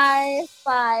 guys.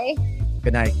 Bye.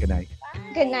 Good night. Good night.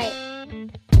 Good night.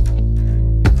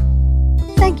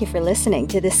 Thank you for listening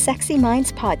to the Sexy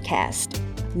Minds podcast.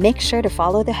 Make sure to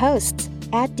follow the hosts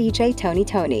at DJ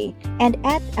Tony and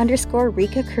at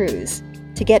 _Rica Cruz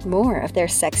to get more of their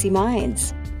sexy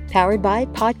minds. Powered by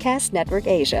Podcast Network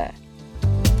Asia.